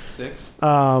 drain. 6. Which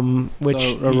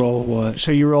So I roll what?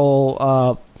 So you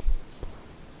roll.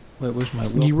 Wait, where's my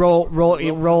will?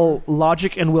 You roll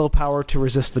logic and willpower to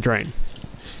resist the drain.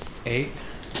 8.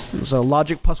 So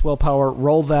logic plus willpower.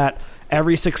 Roll that.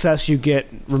 Every success you get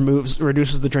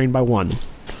reduces the drain by 1.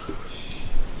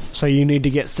 So you need to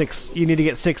get 6. You need to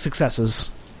get 6 successes.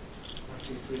 1,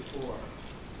 2, 3, 4,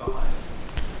 5. All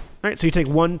right. So you take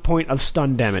 1 point of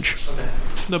stun damage. Okay.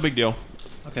 No big deal.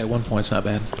 Okay, 1 point's not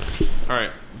bad. All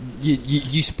right.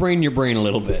 You sprain your brain a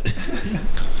little bit.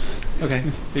 Okay.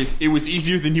 It was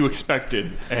easier than you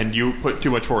expected, and you put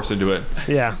too much force into it.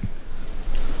 Yeah.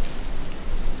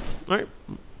 All right.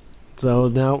 So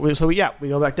now, we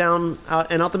go back down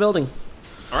out the building.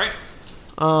 All right.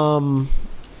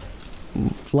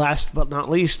 Last but not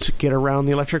least, get around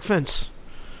the electric fence.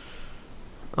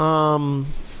 Well,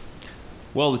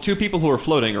 the 2 people who are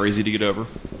floating are easy to get over.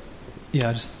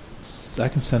 Yeah, I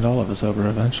can send all of us over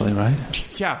eventually, right?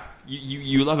 Yeah.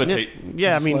 You levitate.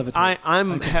 Yeah, I Just mean,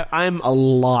 levitate. I'm a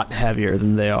lot heavier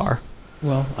than they are.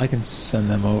 Well, I can send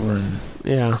them over and...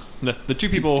 Yeah. The 2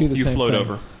 people Do the you same float thing.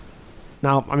 over.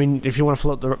 Now, I mean, if you want to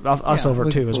float us over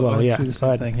too as well, yeah. Do the Go same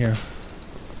ahead. thing here.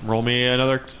 Roll me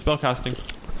another spellcasting.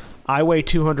 I weigh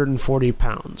 240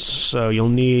 pounds, so you'll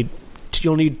need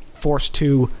force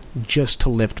 2 just to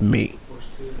lift me.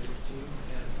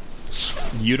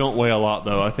 You don't weigh a lot,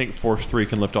 though. I think force 3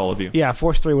 can lift all of you. Yeah,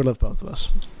 force 3 would lift both of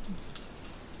us.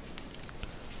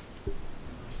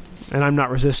 And I'm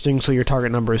not resisting, so your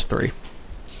target number is 3.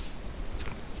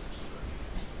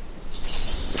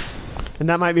 And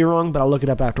that might be wrong, but I'll look it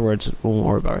up afterwards. We won't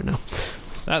worry about it right now.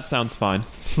 That sounds fine.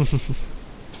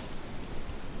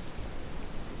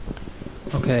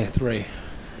 Okay, 3.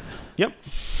 Yep.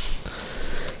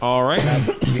 All right.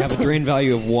 You have a drain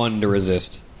value of 1 to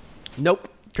resist. Nope.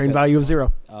 Drain value of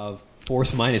 0.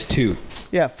 Force minus 2.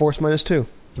 Yeah, force minus 2.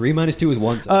 3 minus 2 is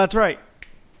 1. So, That's right.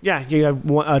 Yeah, you have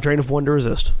a drain of 1 to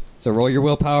resist. so roll your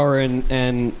willpower and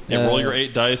roll your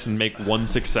 8 dice and make 1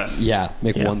 success. Yeah,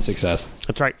 make Yeah. 1 success.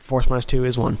 That's right. Force minus 2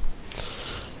 is 1. Okay,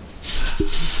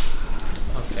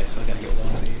 so I gotta get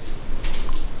one of these.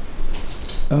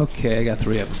 Okay, I got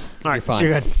 3 of them. All right, You're fine.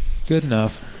 You're good. Good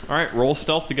enough. All right. Roll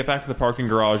stealth to get back to the parking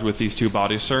garage with these 2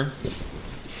 bodies, sir.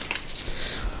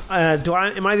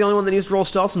 Am I the only one that needs to roll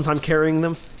stealth since I'm carrying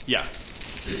them? Yeah.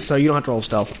 So you don't have to roll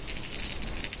stealth.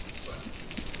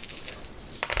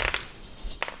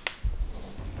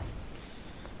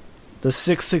 Does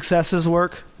 6 successes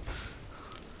work?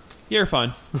 You're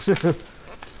fine.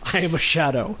 I am a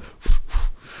shadow.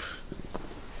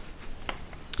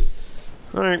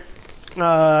 All right.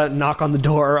 Knock on the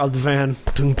door of the van.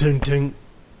 Ting, ting, ting.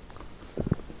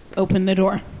 Open the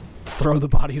door. Throw the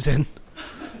bodies in.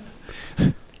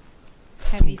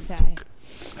 Heavy sigh.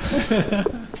 I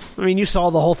mean, you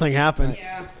saw the whole thing happen.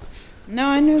 Yeah. No,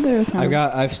 I knew there was coming.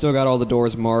 I've still got all the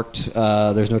doors marked.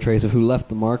 There's no trace of who left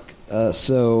the mark.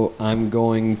 So I'm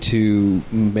going to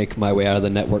make my way out of the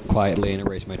network quietly and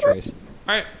erase my trace.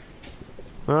 All right.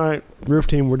 All right, roof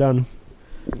team, we're done.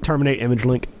 Terminate image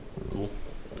link. Cool.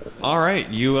 All right.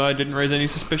 You didn't raise any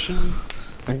suspicion.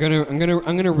 I'm gonna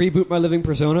reboot my living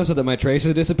persona so that my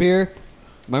traces disappear.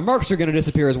 My marks are gonna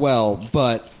disappear as well,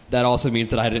 but that also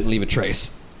means that I didn't leave a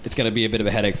trace. It's gonna be a bit of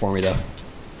a headache for me, though.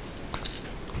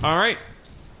 All right.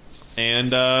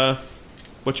 And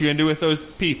what you gonna do with those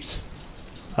peeps?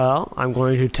 Well, I'm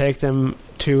going to take them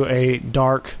to a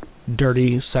dark,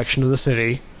 dirty section of the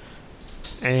city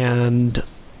and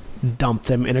dump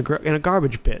them in a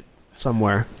garbage pit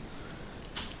somewhere.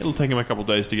 It'll take him a couple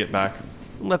days to get back.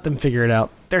 Let them figure it out.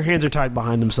 Their hands are tied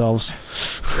behind themselves.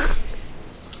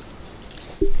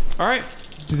 All right.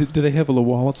 Do they have little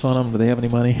wallets on them? Do they have any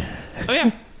money? Oh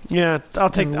yeah. Yeah, I'll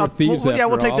take. We're thieves We'll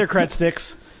after take all. their cred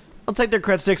sticks. I'll take their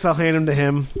cred sticks. I'll hand them to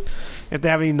him. If they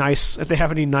have any nice,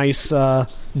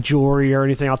 jewelry or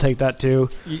anything, I'll take that too.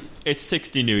 It's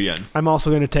 60 new yen. I'm also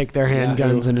going to take their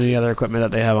handguns and any other equipment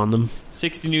that they have on them.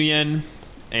 60 new yen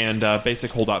and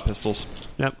basic holdout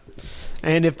pistols. Yep.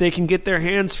 And if they can get their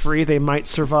hands free, they might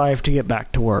survive to get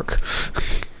back to work.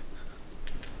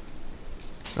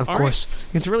 Of course,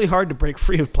 it's really hard to break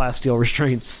free of plasteel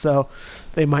restraints, so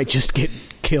they might just get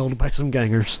killed by some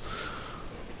gangers.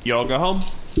 You all go home?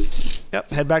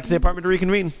 Yep, head back to the apartment to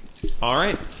reconvene. All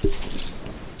right.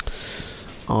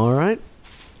 All right.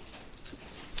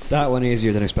 That went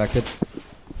easier than expected.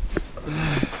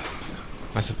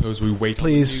 I suppose we wait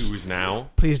Please. on the news now.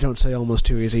 Please don't say almost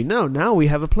too easy. No, now we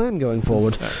have a plan going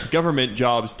forward. Government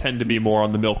jobs tend to be more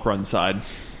on the milk run side.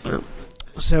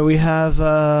 So we have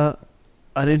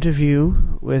an interview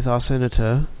with our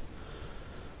senator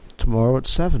tomorrow at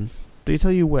 7. Did he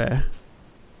tell you where?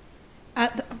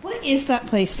 What is that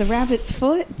place? The Rabbit's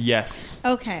Foot? Yes.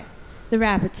 Okay. The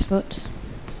Rabbit's Foot.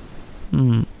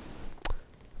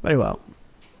 Very well.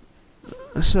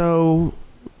 So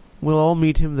we'll all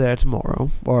meet him there tomorrow,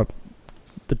 or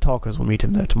the talkers will meet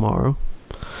him there tomorrow.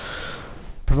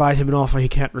 Provide him an offer he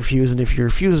can't refuse, and if he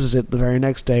refuses it, the very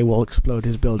next day we'll explode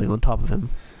his building on top of him.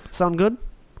 Sound good?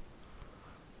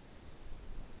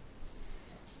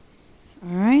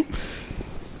 All right.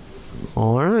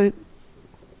 All right.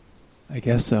 I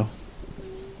guess so.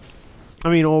 I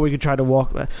mean, or we could try to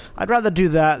walk. I'd rather do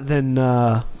that than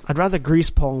I'd rather grease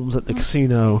palms at the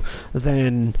casino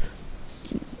than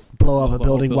blow up a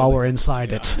building while we're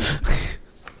inside it.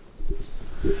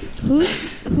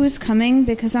 Who's coming?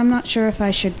 Because I'm not sure if I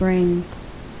should bring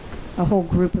a whole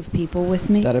group of people with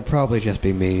me. That'd probably just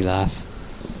be me, lass.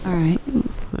 All right.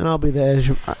 And I'll be there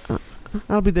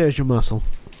as your muscle.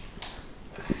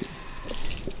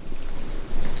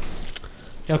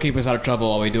 He'll keep us out of trouble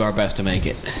while we do our best to make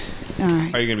it. All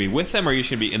right. Are you going to be with them, or are you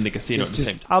just going to be in the casino at the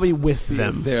same time? I'll be with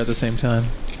them. There at the same time.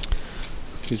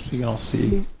 Because we can all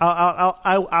see.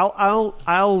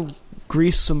 I'll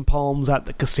grease some palms at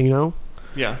the casino.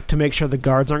 Yeah. To make sure the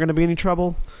guards aren't going to be any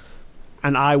trouble,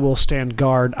 and I will stand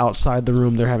guard outside the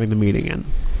room they're having the meeting in.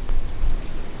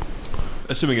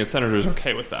 Assuming the senator's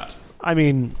okay with that. I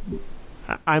mean,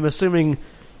 I'm assuming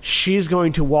she's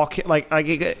going to walk.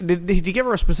 Did he give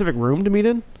her a specific room to meet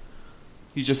in?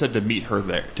 He just said to meet her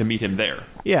there, to meet him there.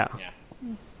 Yeah.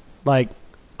 Like,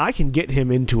 I can get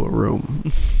him into a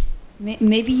room.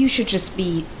 Maybe you should just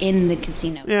be in the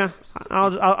casino. Yeah,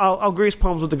 I'll grease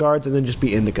palms with the guards and then just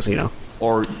be in the casino.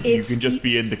 Or you can just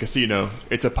be in the casino.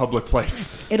 It's a public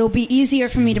place. It'll be easier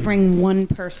for me to bring one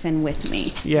person with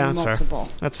me. Yeah, than that's multiple.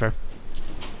 fair. That's fair.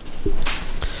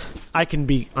 I can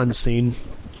be unseen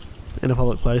in a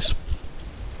public place.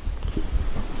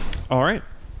 All right.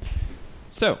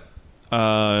 So,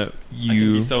 I can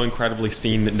be so incredibly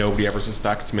seen that nobody ever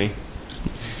suspects me.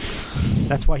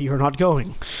 That's why you're not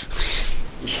going.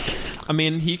 I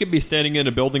mean, he could be standing in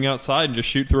a building outside and just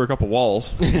shoot through a couple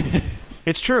walls.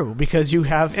 It's true, because you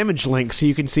have image links so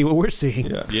you can see what we're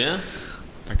seeing. Yeah?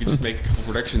 I could just make a couple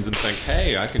predictions and think,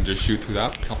 hey, I can just shoot through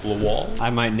that couple of walls. I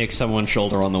might nick someone's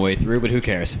shoulder on the way through, but who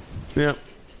cares? Yeah.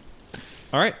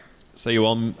 All right. So you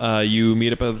all you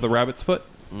meet up at the Rabbit's Foot.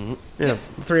 Mm-hmm. Yeah,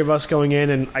 the three of us going in,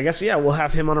 and I guess, we'll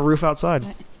have him on a roof outside.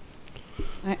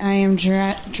 I am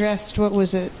dressed, what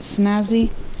was it, snazzy?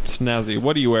 Snazzy.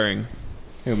 What are you wearing?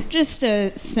 Just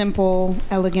a simple,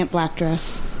 elegant black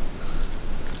dress.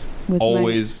 With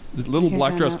Always. The little hair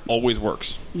black done dress up. always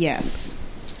works. Yes.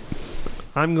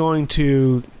 I'm going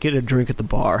to get a drink at the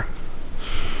bar.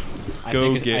 I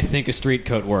get- think a street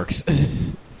coat works.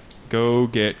 Go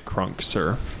get crunk,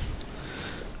 sir.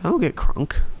 I don't get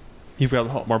crunk. You've got a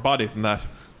lot more body than that.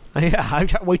 Yeah,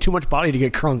 I've got way too much body to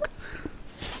get crunk.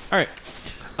 All right.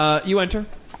 You enter.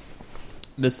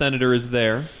 The senator is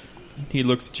there. He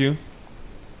looks at you.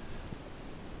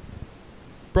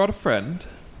 Brought a friend.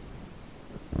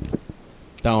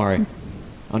 Don't worry.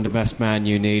 I'm the best man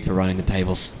you need for running the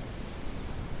tables.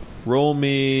 Roll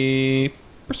me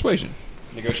persuasion.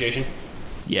 Negotiation?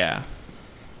 Yeah.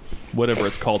 Whatever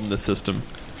it's called in the system.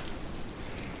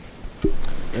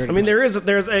 I mean,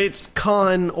 it's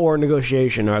con or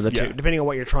negotiation are the two, Yeah. depending on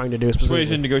what you're trying to do specifically.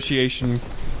 Persuasion, negotiation,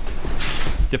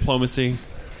 diplomacy.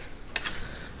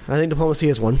 I think diplomacy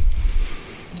is one.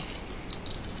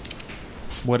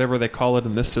 Whatever they call it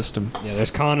in this system. Yeah,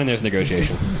 there's con and there's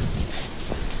negotiation.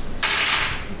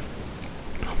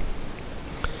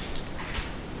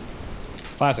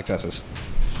 5 successes.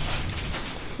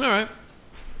 All right.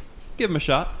 Give him a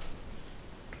shot.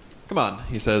 Come on,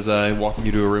 he says, walking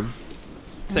you to a room.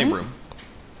 Same room.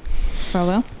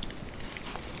 Follow.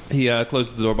 He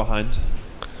closes the door behind.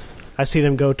 I see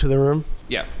them go to the room.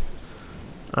 Yeah.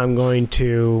 I'm going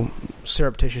to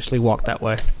surreptitiously walk that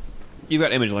way. You've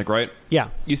got image link, right? Yeah.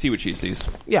 You see what she sees.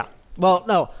 Yeah. Well,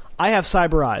 no. I have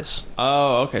cyber eyes.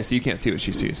 Oh, okay. So you can't see what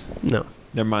she sees. No.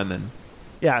 Never mind then.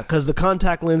 Yeah, because the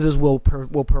contact lenses will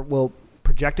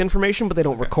project information, but they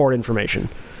don't record information.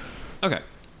 Okay.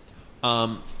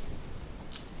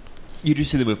 You do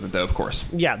see the movement, though, of course.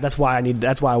 Yeah, that's why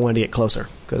I wanted to get closer,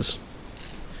 because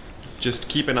Just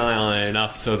keep an eye on it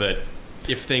enough so that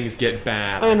if things get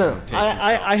bad, I know can take some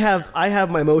shots. I have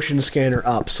my motion scanner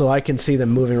up, so I can see them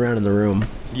moving around in the room.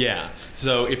 Yeah.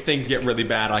 So if things get really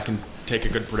bad, I can take a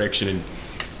good prediction and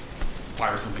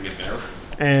fire something in there.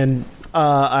 And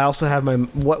I also have my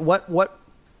what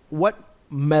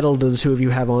metal do the two of you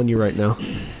have on you right now?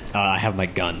 I have my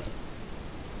gun.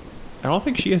 I don't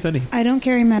think she has any. I don't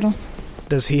carry metal.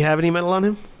 Does he have any metal on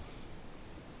him?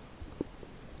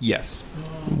 Yes.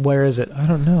 Where is it? I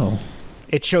don't know.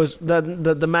 It shows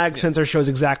the mag sensor shows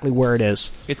exactly where it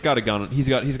is. It's got a gun. He's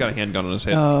got a handgun on his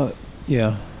head.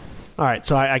 Yeah. All right,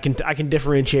 so I can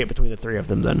differentiate between the three of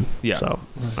them then. Yeah. So all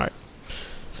right.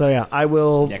 So yeah, I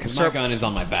will. Yeah, because my gun is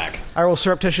on my back. I will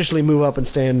surreptitiously move up and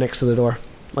stand next to the door,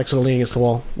 like sort of leaning against the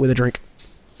wall with a drink.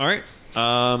 All right.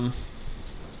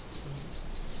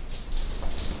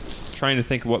 Trying to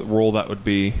think what role that would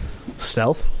be.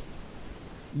 Stealth.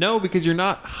 No, because you're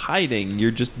not hiding. You're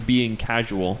just being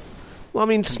casual. Well, I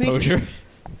mean, Composure.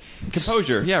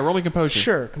 Composure. Yeah, roll me composure.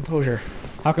 Sure, composure.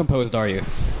 How composed are you?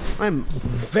 I'm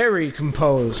very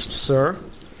composed, sir.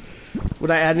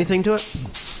 Would I add anything to it?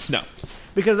 No.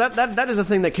 Because that is a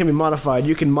thing that can be modified.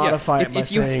 You can modify it by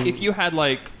saying if you had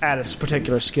like add a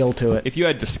particular skill to it. if you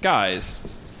had disguise.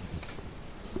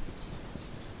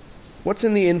 What's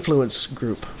in the influence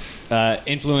group?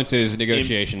 Influence is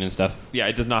negotiation and stuff. Yeah,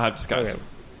 it does not have disguise. Okay.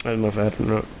 I don't know if I had to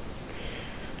know.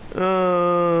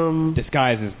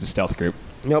 Disguise is the stealth group.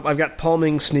 Nope, I've got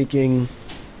palming, sneaking,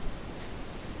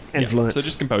 influence. Yeah, so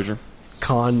just composure.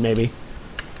 Con, maybe.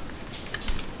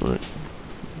 All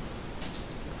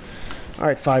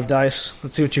right, 5 dice.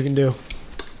 Let's see what you can do.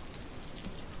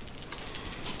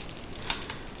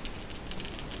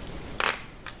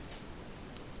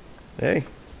 Hey.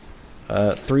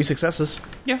 3 successes.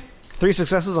 Yeah. 3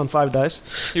 successes on 5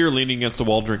 dice. You're leaning against the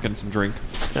wall drinking some drink.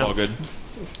 It's all good.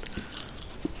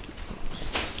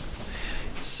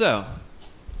 So,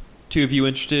 two of you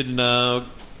interested in a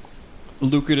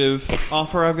lucrative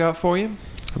offer I've got for you?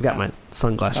 I've got my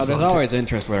sunglasses There's on, too. always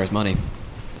interest where there's money.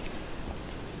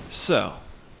 So,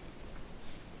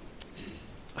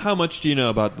 how much do you know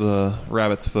about the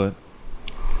Rabbit's Foot?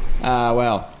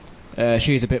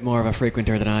 She's a bit more of a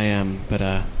frequenter than I am, but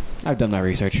I've done my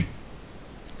research.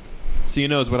 So you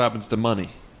knows what happens to money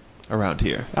around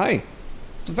here. Aye.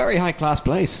 It's a very high-class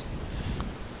place.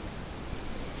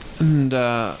 And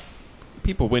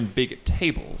people win big at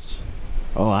tables.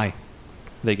 Oh, aye.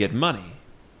 They get money.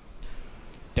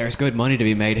 There's good money to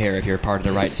be made here if you're part of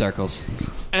the right circles.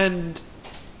 And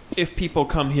if people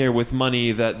come here with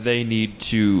money that they need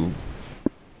to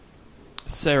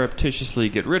surreptitiously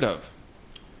get rid of,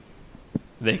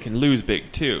 they can lose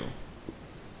big too.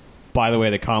 By the way,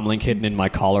 the comlink hidden in my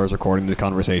collar is recording this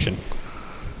conversation.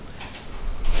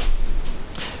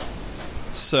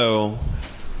 So,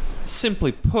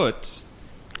 simply put...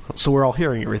 So we're all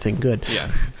hearing everything. Good. Yeah.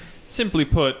 Simply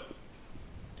put,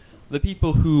 the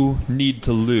people who need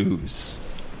to lose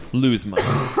money.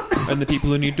 And the people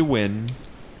who need to win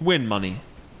money.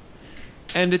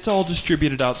 And it's all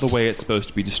distributed out the way it's supposed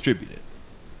to be distributed.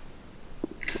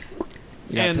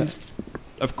 And,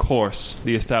 of course,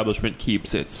 the establishment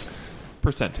keeps its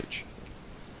percentage.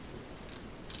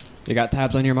 You got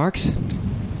tabs on your marks?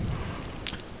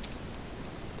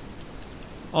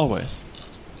 Always.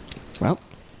 Well,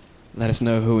 let us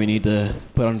know who we need to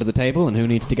put under the table and who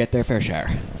needs to get their fair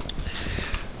share.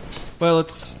 Well,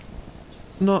 it's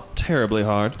not terribly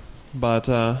hard, but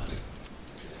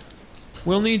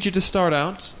we'll need you to start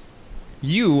out.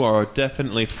 You are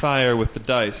definitely fire with the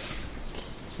dice.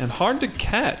 And hard to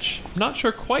catch. Not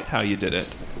sure quite how you did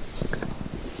it.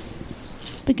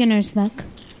 Beginner's luck.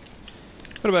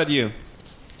 What about you?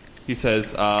 He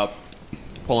says,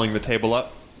 pulling the table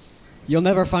up. You'll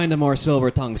never find a more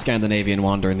silver-tongued Scandinavian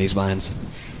wander in these lands.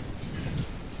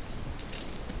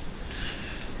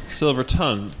 Silver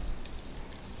tongue.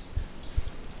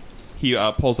 He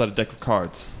pulls out a deck of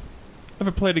cards.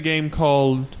 Ever played a game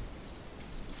called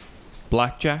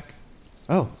Blackjack?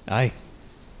 Oh, aye.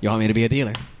 You want me to be a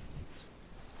dealer?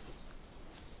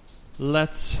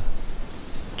 Let's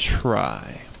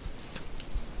try.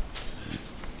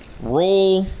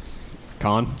 Roll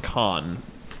Con.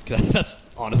 That's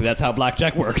honestly, that's how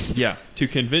blackjack works. Yeah, to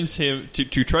convince him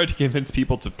to try to convince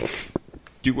people to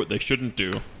do what they shouldn't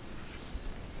do.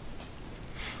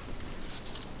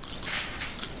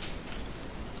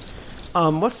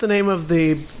 What's the name of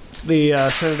the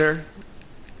senator?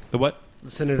 The what?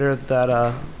 The senator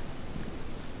that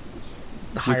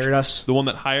hired us. The one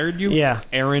that hired you? Yeah.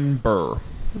 Aaron Burr.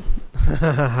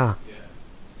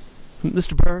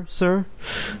 Mr. Burr, sir.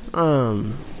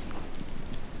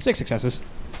 6 successes.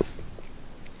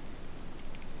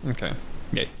 Okay.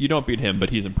 Yeah, you don't beat him, but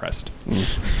he's impressed.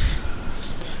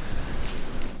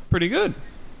 Pretty good.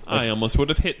 I almost would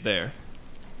have hit there.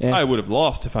 Yeah. I would have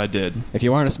lost if I did. If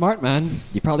you weren't a smart man,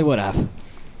 you probably would have.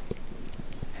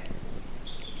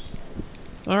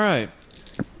 All right.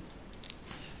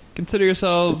 Consider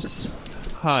yourselves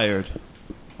hired.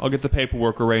 I'll get the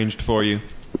paperwork arranged for you.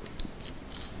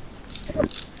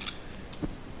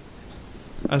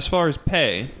 As far as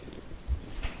pay,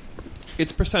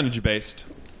 it's percentage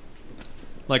based.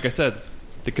 Like I said,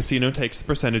 the casino takes the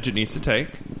percentage it needs to take,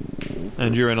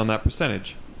 and you're in on that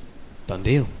percentage. Done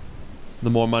deal. The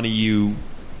more money you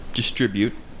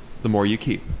distribute, the more you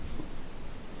keep.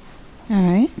 All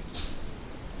right.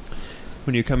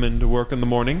 When you come into work in the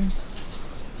morning,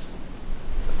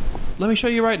 let me show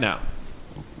you right now,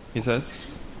 he says.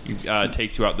 He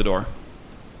takes you out the door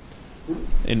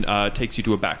and takes you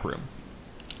to a back room.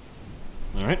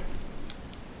 All right.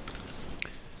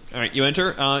 All right, you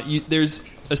enter. There's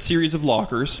a series of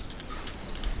lockers.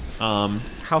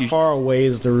 How far away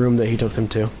is the room that he took them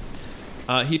to?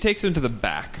 He takes them to the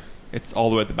back. It's all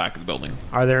the way at the back of the building.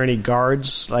 Are there any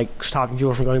guards like stopping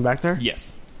people from going back there?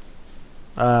 Yes.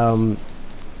 How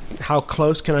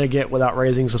close can I get without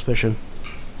raising suspicion?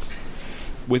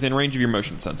 Within range of your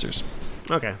motion sensors.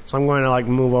 Okay, so I'm going to like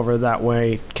move over that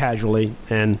way casually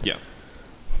and Yeah. Go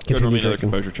to continue another drinking.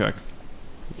 composure check.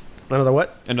 Another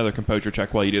what? Another composure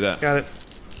check while you do that. Got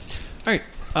it. All right.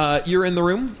 You're in the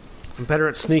room. I'm better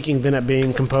at sneaking than at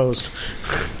being composed.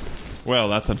 Well,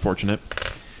 that's unfortunate.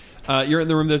 You're in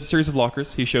the room. There's a series of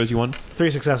lockers. He shows you one.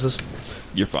 3 successes.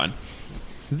 You're fine.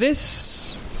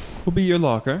 This will be your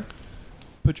locker.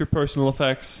 Put your personal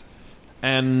effects,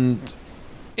 and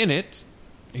in it,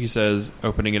 he says,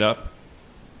 opening it up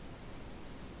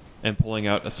and pulling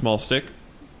out a small stick,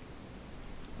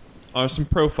 are some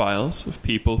profiles of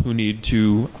people who need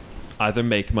to either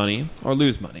make money or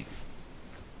lose money.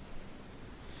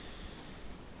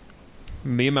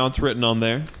 The amount's written on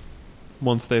there.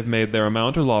 Once they've made their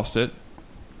amount or lost it,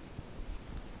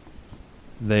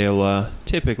 they'll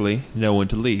typically know when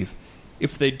to leave.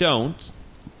 If they don't,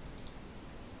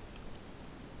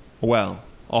 well,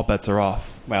 all bets are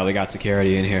off. Well, we got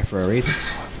security in here for a reason.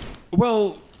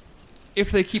 Well,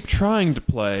 if they keep trying to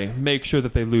play, make sure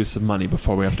that they lose some money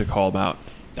before we have to call them out.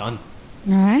 Done.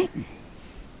 All right.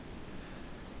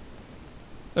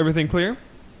 Everything clear?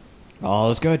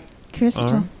 All is good. Crystal.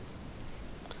 All right.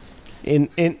 In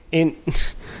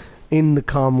the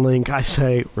comm link, I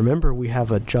say, remember we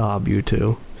have a job, you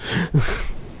two.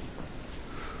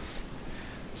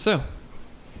 So,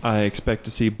 I expect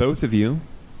to see both of you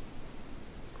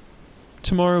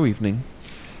tomorrow evening.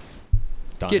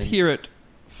 Done. Get here at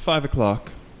 5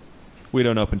 o'clock. We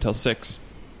don't open till 6.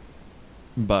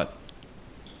 But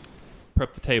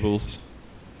prep the tables,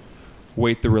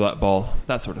 wait the roulette ball,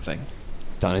 that sort of thing.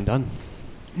 Done and done.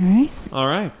 All right. All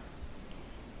right.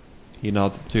 He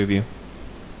nods at the two of you.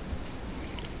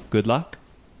 Good luck.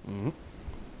 Mm-hmm.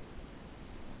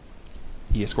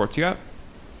 He escorts you out.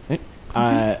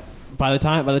 By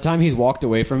the time he's walked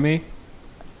away from me,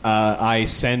 I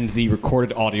send the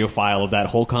recorded audio file of that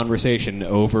whole conversation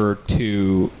over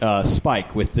to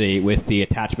Spike with the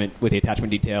attachment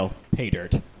detail pay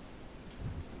dirt.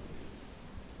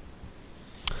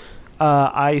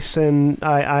 I'm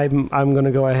going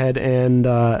to go ahead and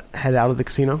head out of the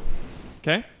casino.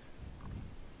 Okay.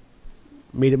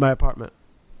 Meet at my apartment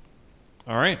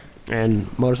All right. and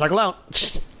motorcycle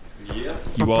out. You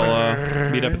all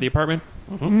meet up at the apartment?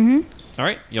 Mm-hmm. All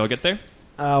right. You all get there?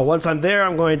 Once I'm there,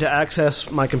 I'm going to access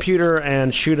my computer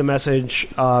and shoot a message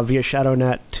via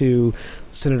ShadowNet to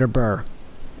Senator Burr,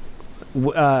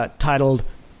 titled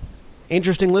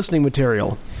 "Interesting Listening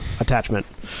Material." Attachment.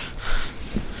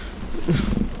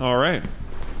 All right.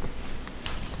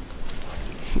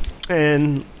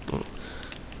 And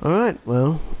all right,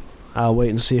 well, I'll wait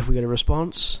and see if we get a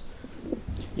response.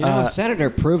 You know, a senator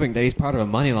proving that he's part of a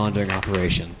money laundering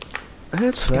operation.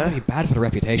 That's It's gotta be fair. bad for the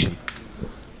reputation.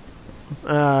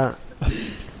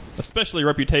 Especially a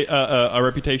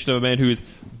reputation of a man who's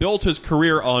built his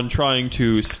career on trying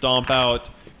to stomp out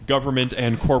government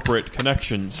and corporate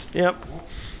connections. Yep.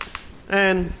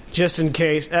 And just in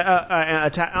case,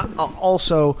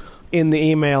 also in the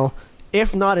email,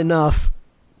 if not enough,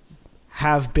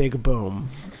 have big boom.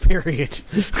 Period.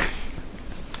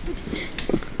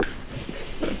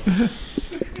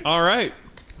 All right.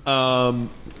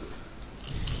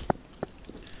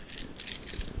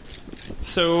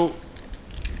 So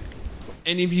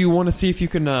Any of you want to see if you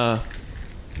can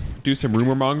do some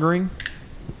rumor mongering?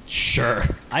 Sure.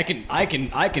 I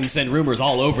can send rumors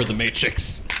all over the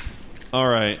Matrix. All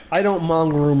right. I don't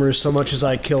monger rumors so much as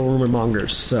I kill rumor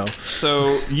mongers. So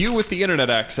you with the internet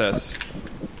access,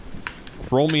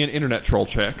 roll me an internet troll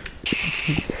check.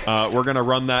 We're gonna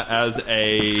run that as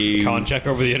a Con check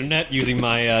over the internet using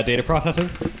my data processing.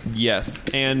 yes,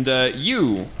 and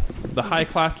you, the high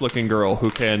class looking girl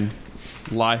who can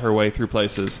lie her way through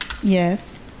places.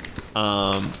 Yes.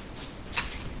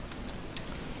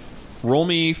 Roll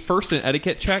me first an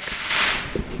etiquette check.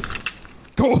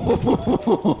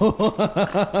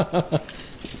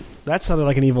 that sounded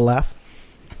like an evil laugh.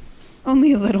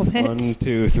 Only a little bit. 1,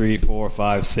 2, 3, 4,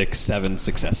 5, 6, 7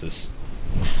 successes.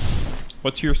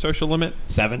 What's your social limit?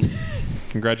 7.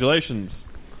 Congratulations.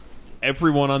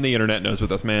 Everyone on the internet knows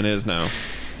what this man is now.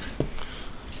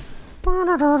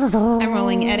 I'm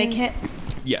rolling etiquette.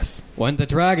 Yes. When the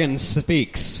dragon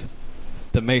speaks,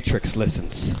 the Matrix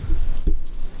listens.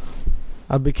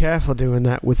 I'd be careful doing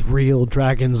that with real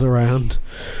dragons around.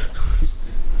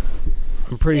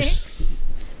 I'm pretty. 6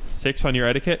 6 on your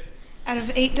etiquette. out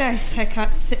of 8 dice. I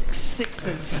got 6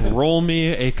 sixes. Roll me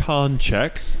a con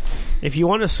check. If you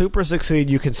want to super succeed,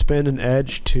 you can spend an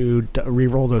edge to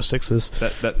re-roll those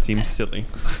 6s. That seems silly.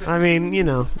 I mean, you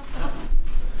know.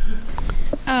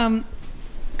 Con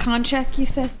check, you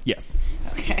said? Yes.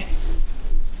 Okay.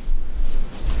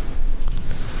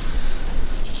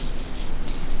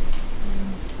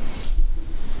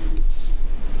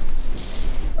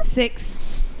 Six.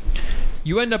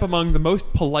 You end up among the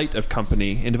most polite of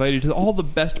company, invited to all the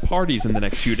best parties in the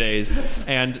next few days,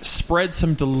 and spread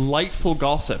some delightful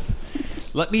gossip.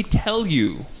 Let me tell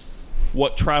you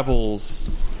what travels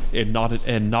in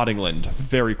Nottingland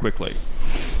very quickly.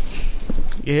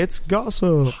 It's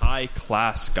gossip.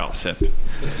 High-class gossip.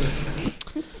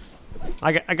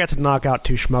 I got to knock out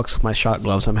 2 schmucks with my shot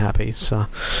gloves. I'm happy. So,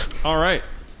 All right.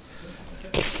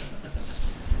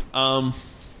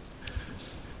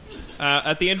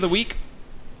 At the end of the week,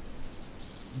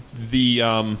 they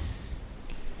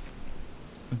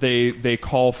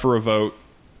call for a vote,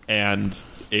 and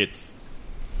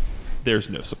there's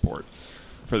no support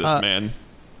for this man.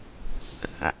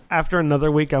 after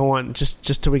another week, I want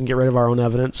just so we can get rid of our own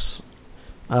evidence.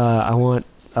 I want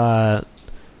Nidhogg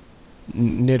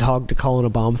to call in a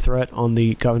bomb threat on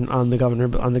the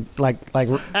governor and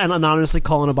anonymously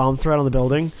call in a bomb threat on the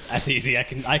building. That's easy. I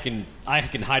can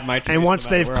hide my. And once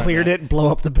they've cleared it,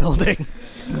 blow up the building.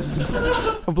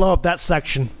 Or blow up that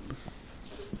section.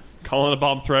 Call in a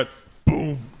bomb threat.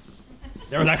 Boom.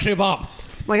 There was actually a bomb.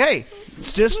 Like, hey,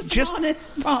 it's just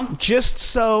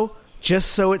so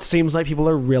it seems like people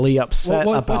are really upset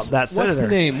about that senator. What's the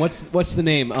name? What's the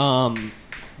name?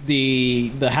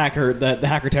 The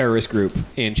hacker terrorist group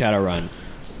in Shadowrun.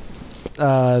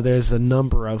 There's a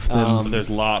number of them. There's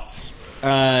lots.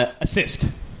 Assist.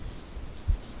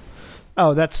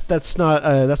 Oh, that's not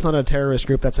a terrorist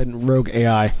group. That's a rogue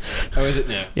AI. Oh, is it?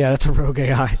 No. Yeah, that's a rogue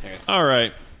AI. All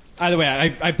right. Either way,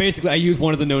 I basically use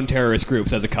one of the known terrorist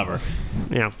groups as a cover.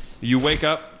 Yeah. You wake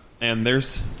up, and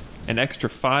there's an extra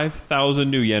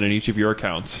 5,000 new yen in each of your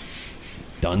accounts.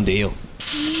 Done deal.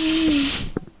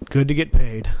 Good to get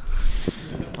paid.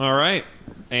 All right.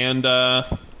 And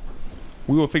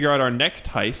we will figure out our next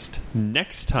heist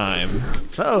next time.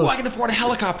 Oh, I can afford a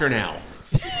helicopter now.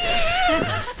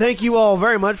 Thank you all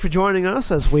very much for joining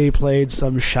us as we played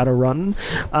some Shadowrun.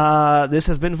 This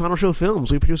has been Final Show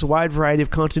Films. We produce a wide variety of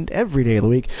content every day of the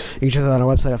week. You can check us out on our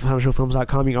website at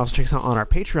finalshowfilms.com. You can also check us out on our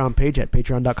Patreon page at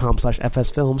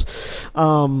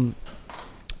patreon.com/fsfilms.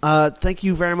 Thank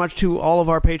you very much to all of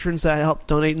our patrons that help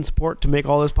donate and support to make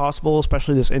all this possible,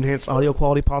 especially this enhanced audio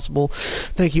quality possible.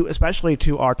 Thank you especially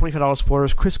to our $25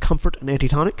 supporters, Chris Comfort and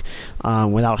Antitonic,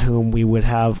 without whom we would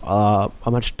have a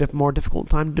much more difficult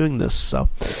time doing this. So,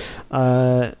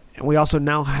 we also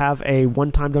now have a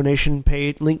one-time donation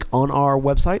paid link on our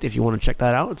website if you want to check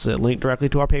that out. It's a link directly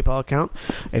to our PayPal account.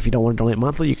 If you don't want to donate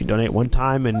monthly, you can donate one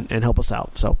time and help us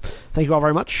out. So thank you all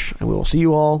very much, and we will see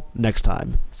you all next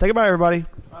time. Say goodbye, everybody.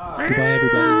 Goodbye,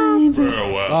 everybody.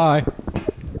 Farewell. Bye.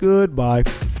 Goodbye.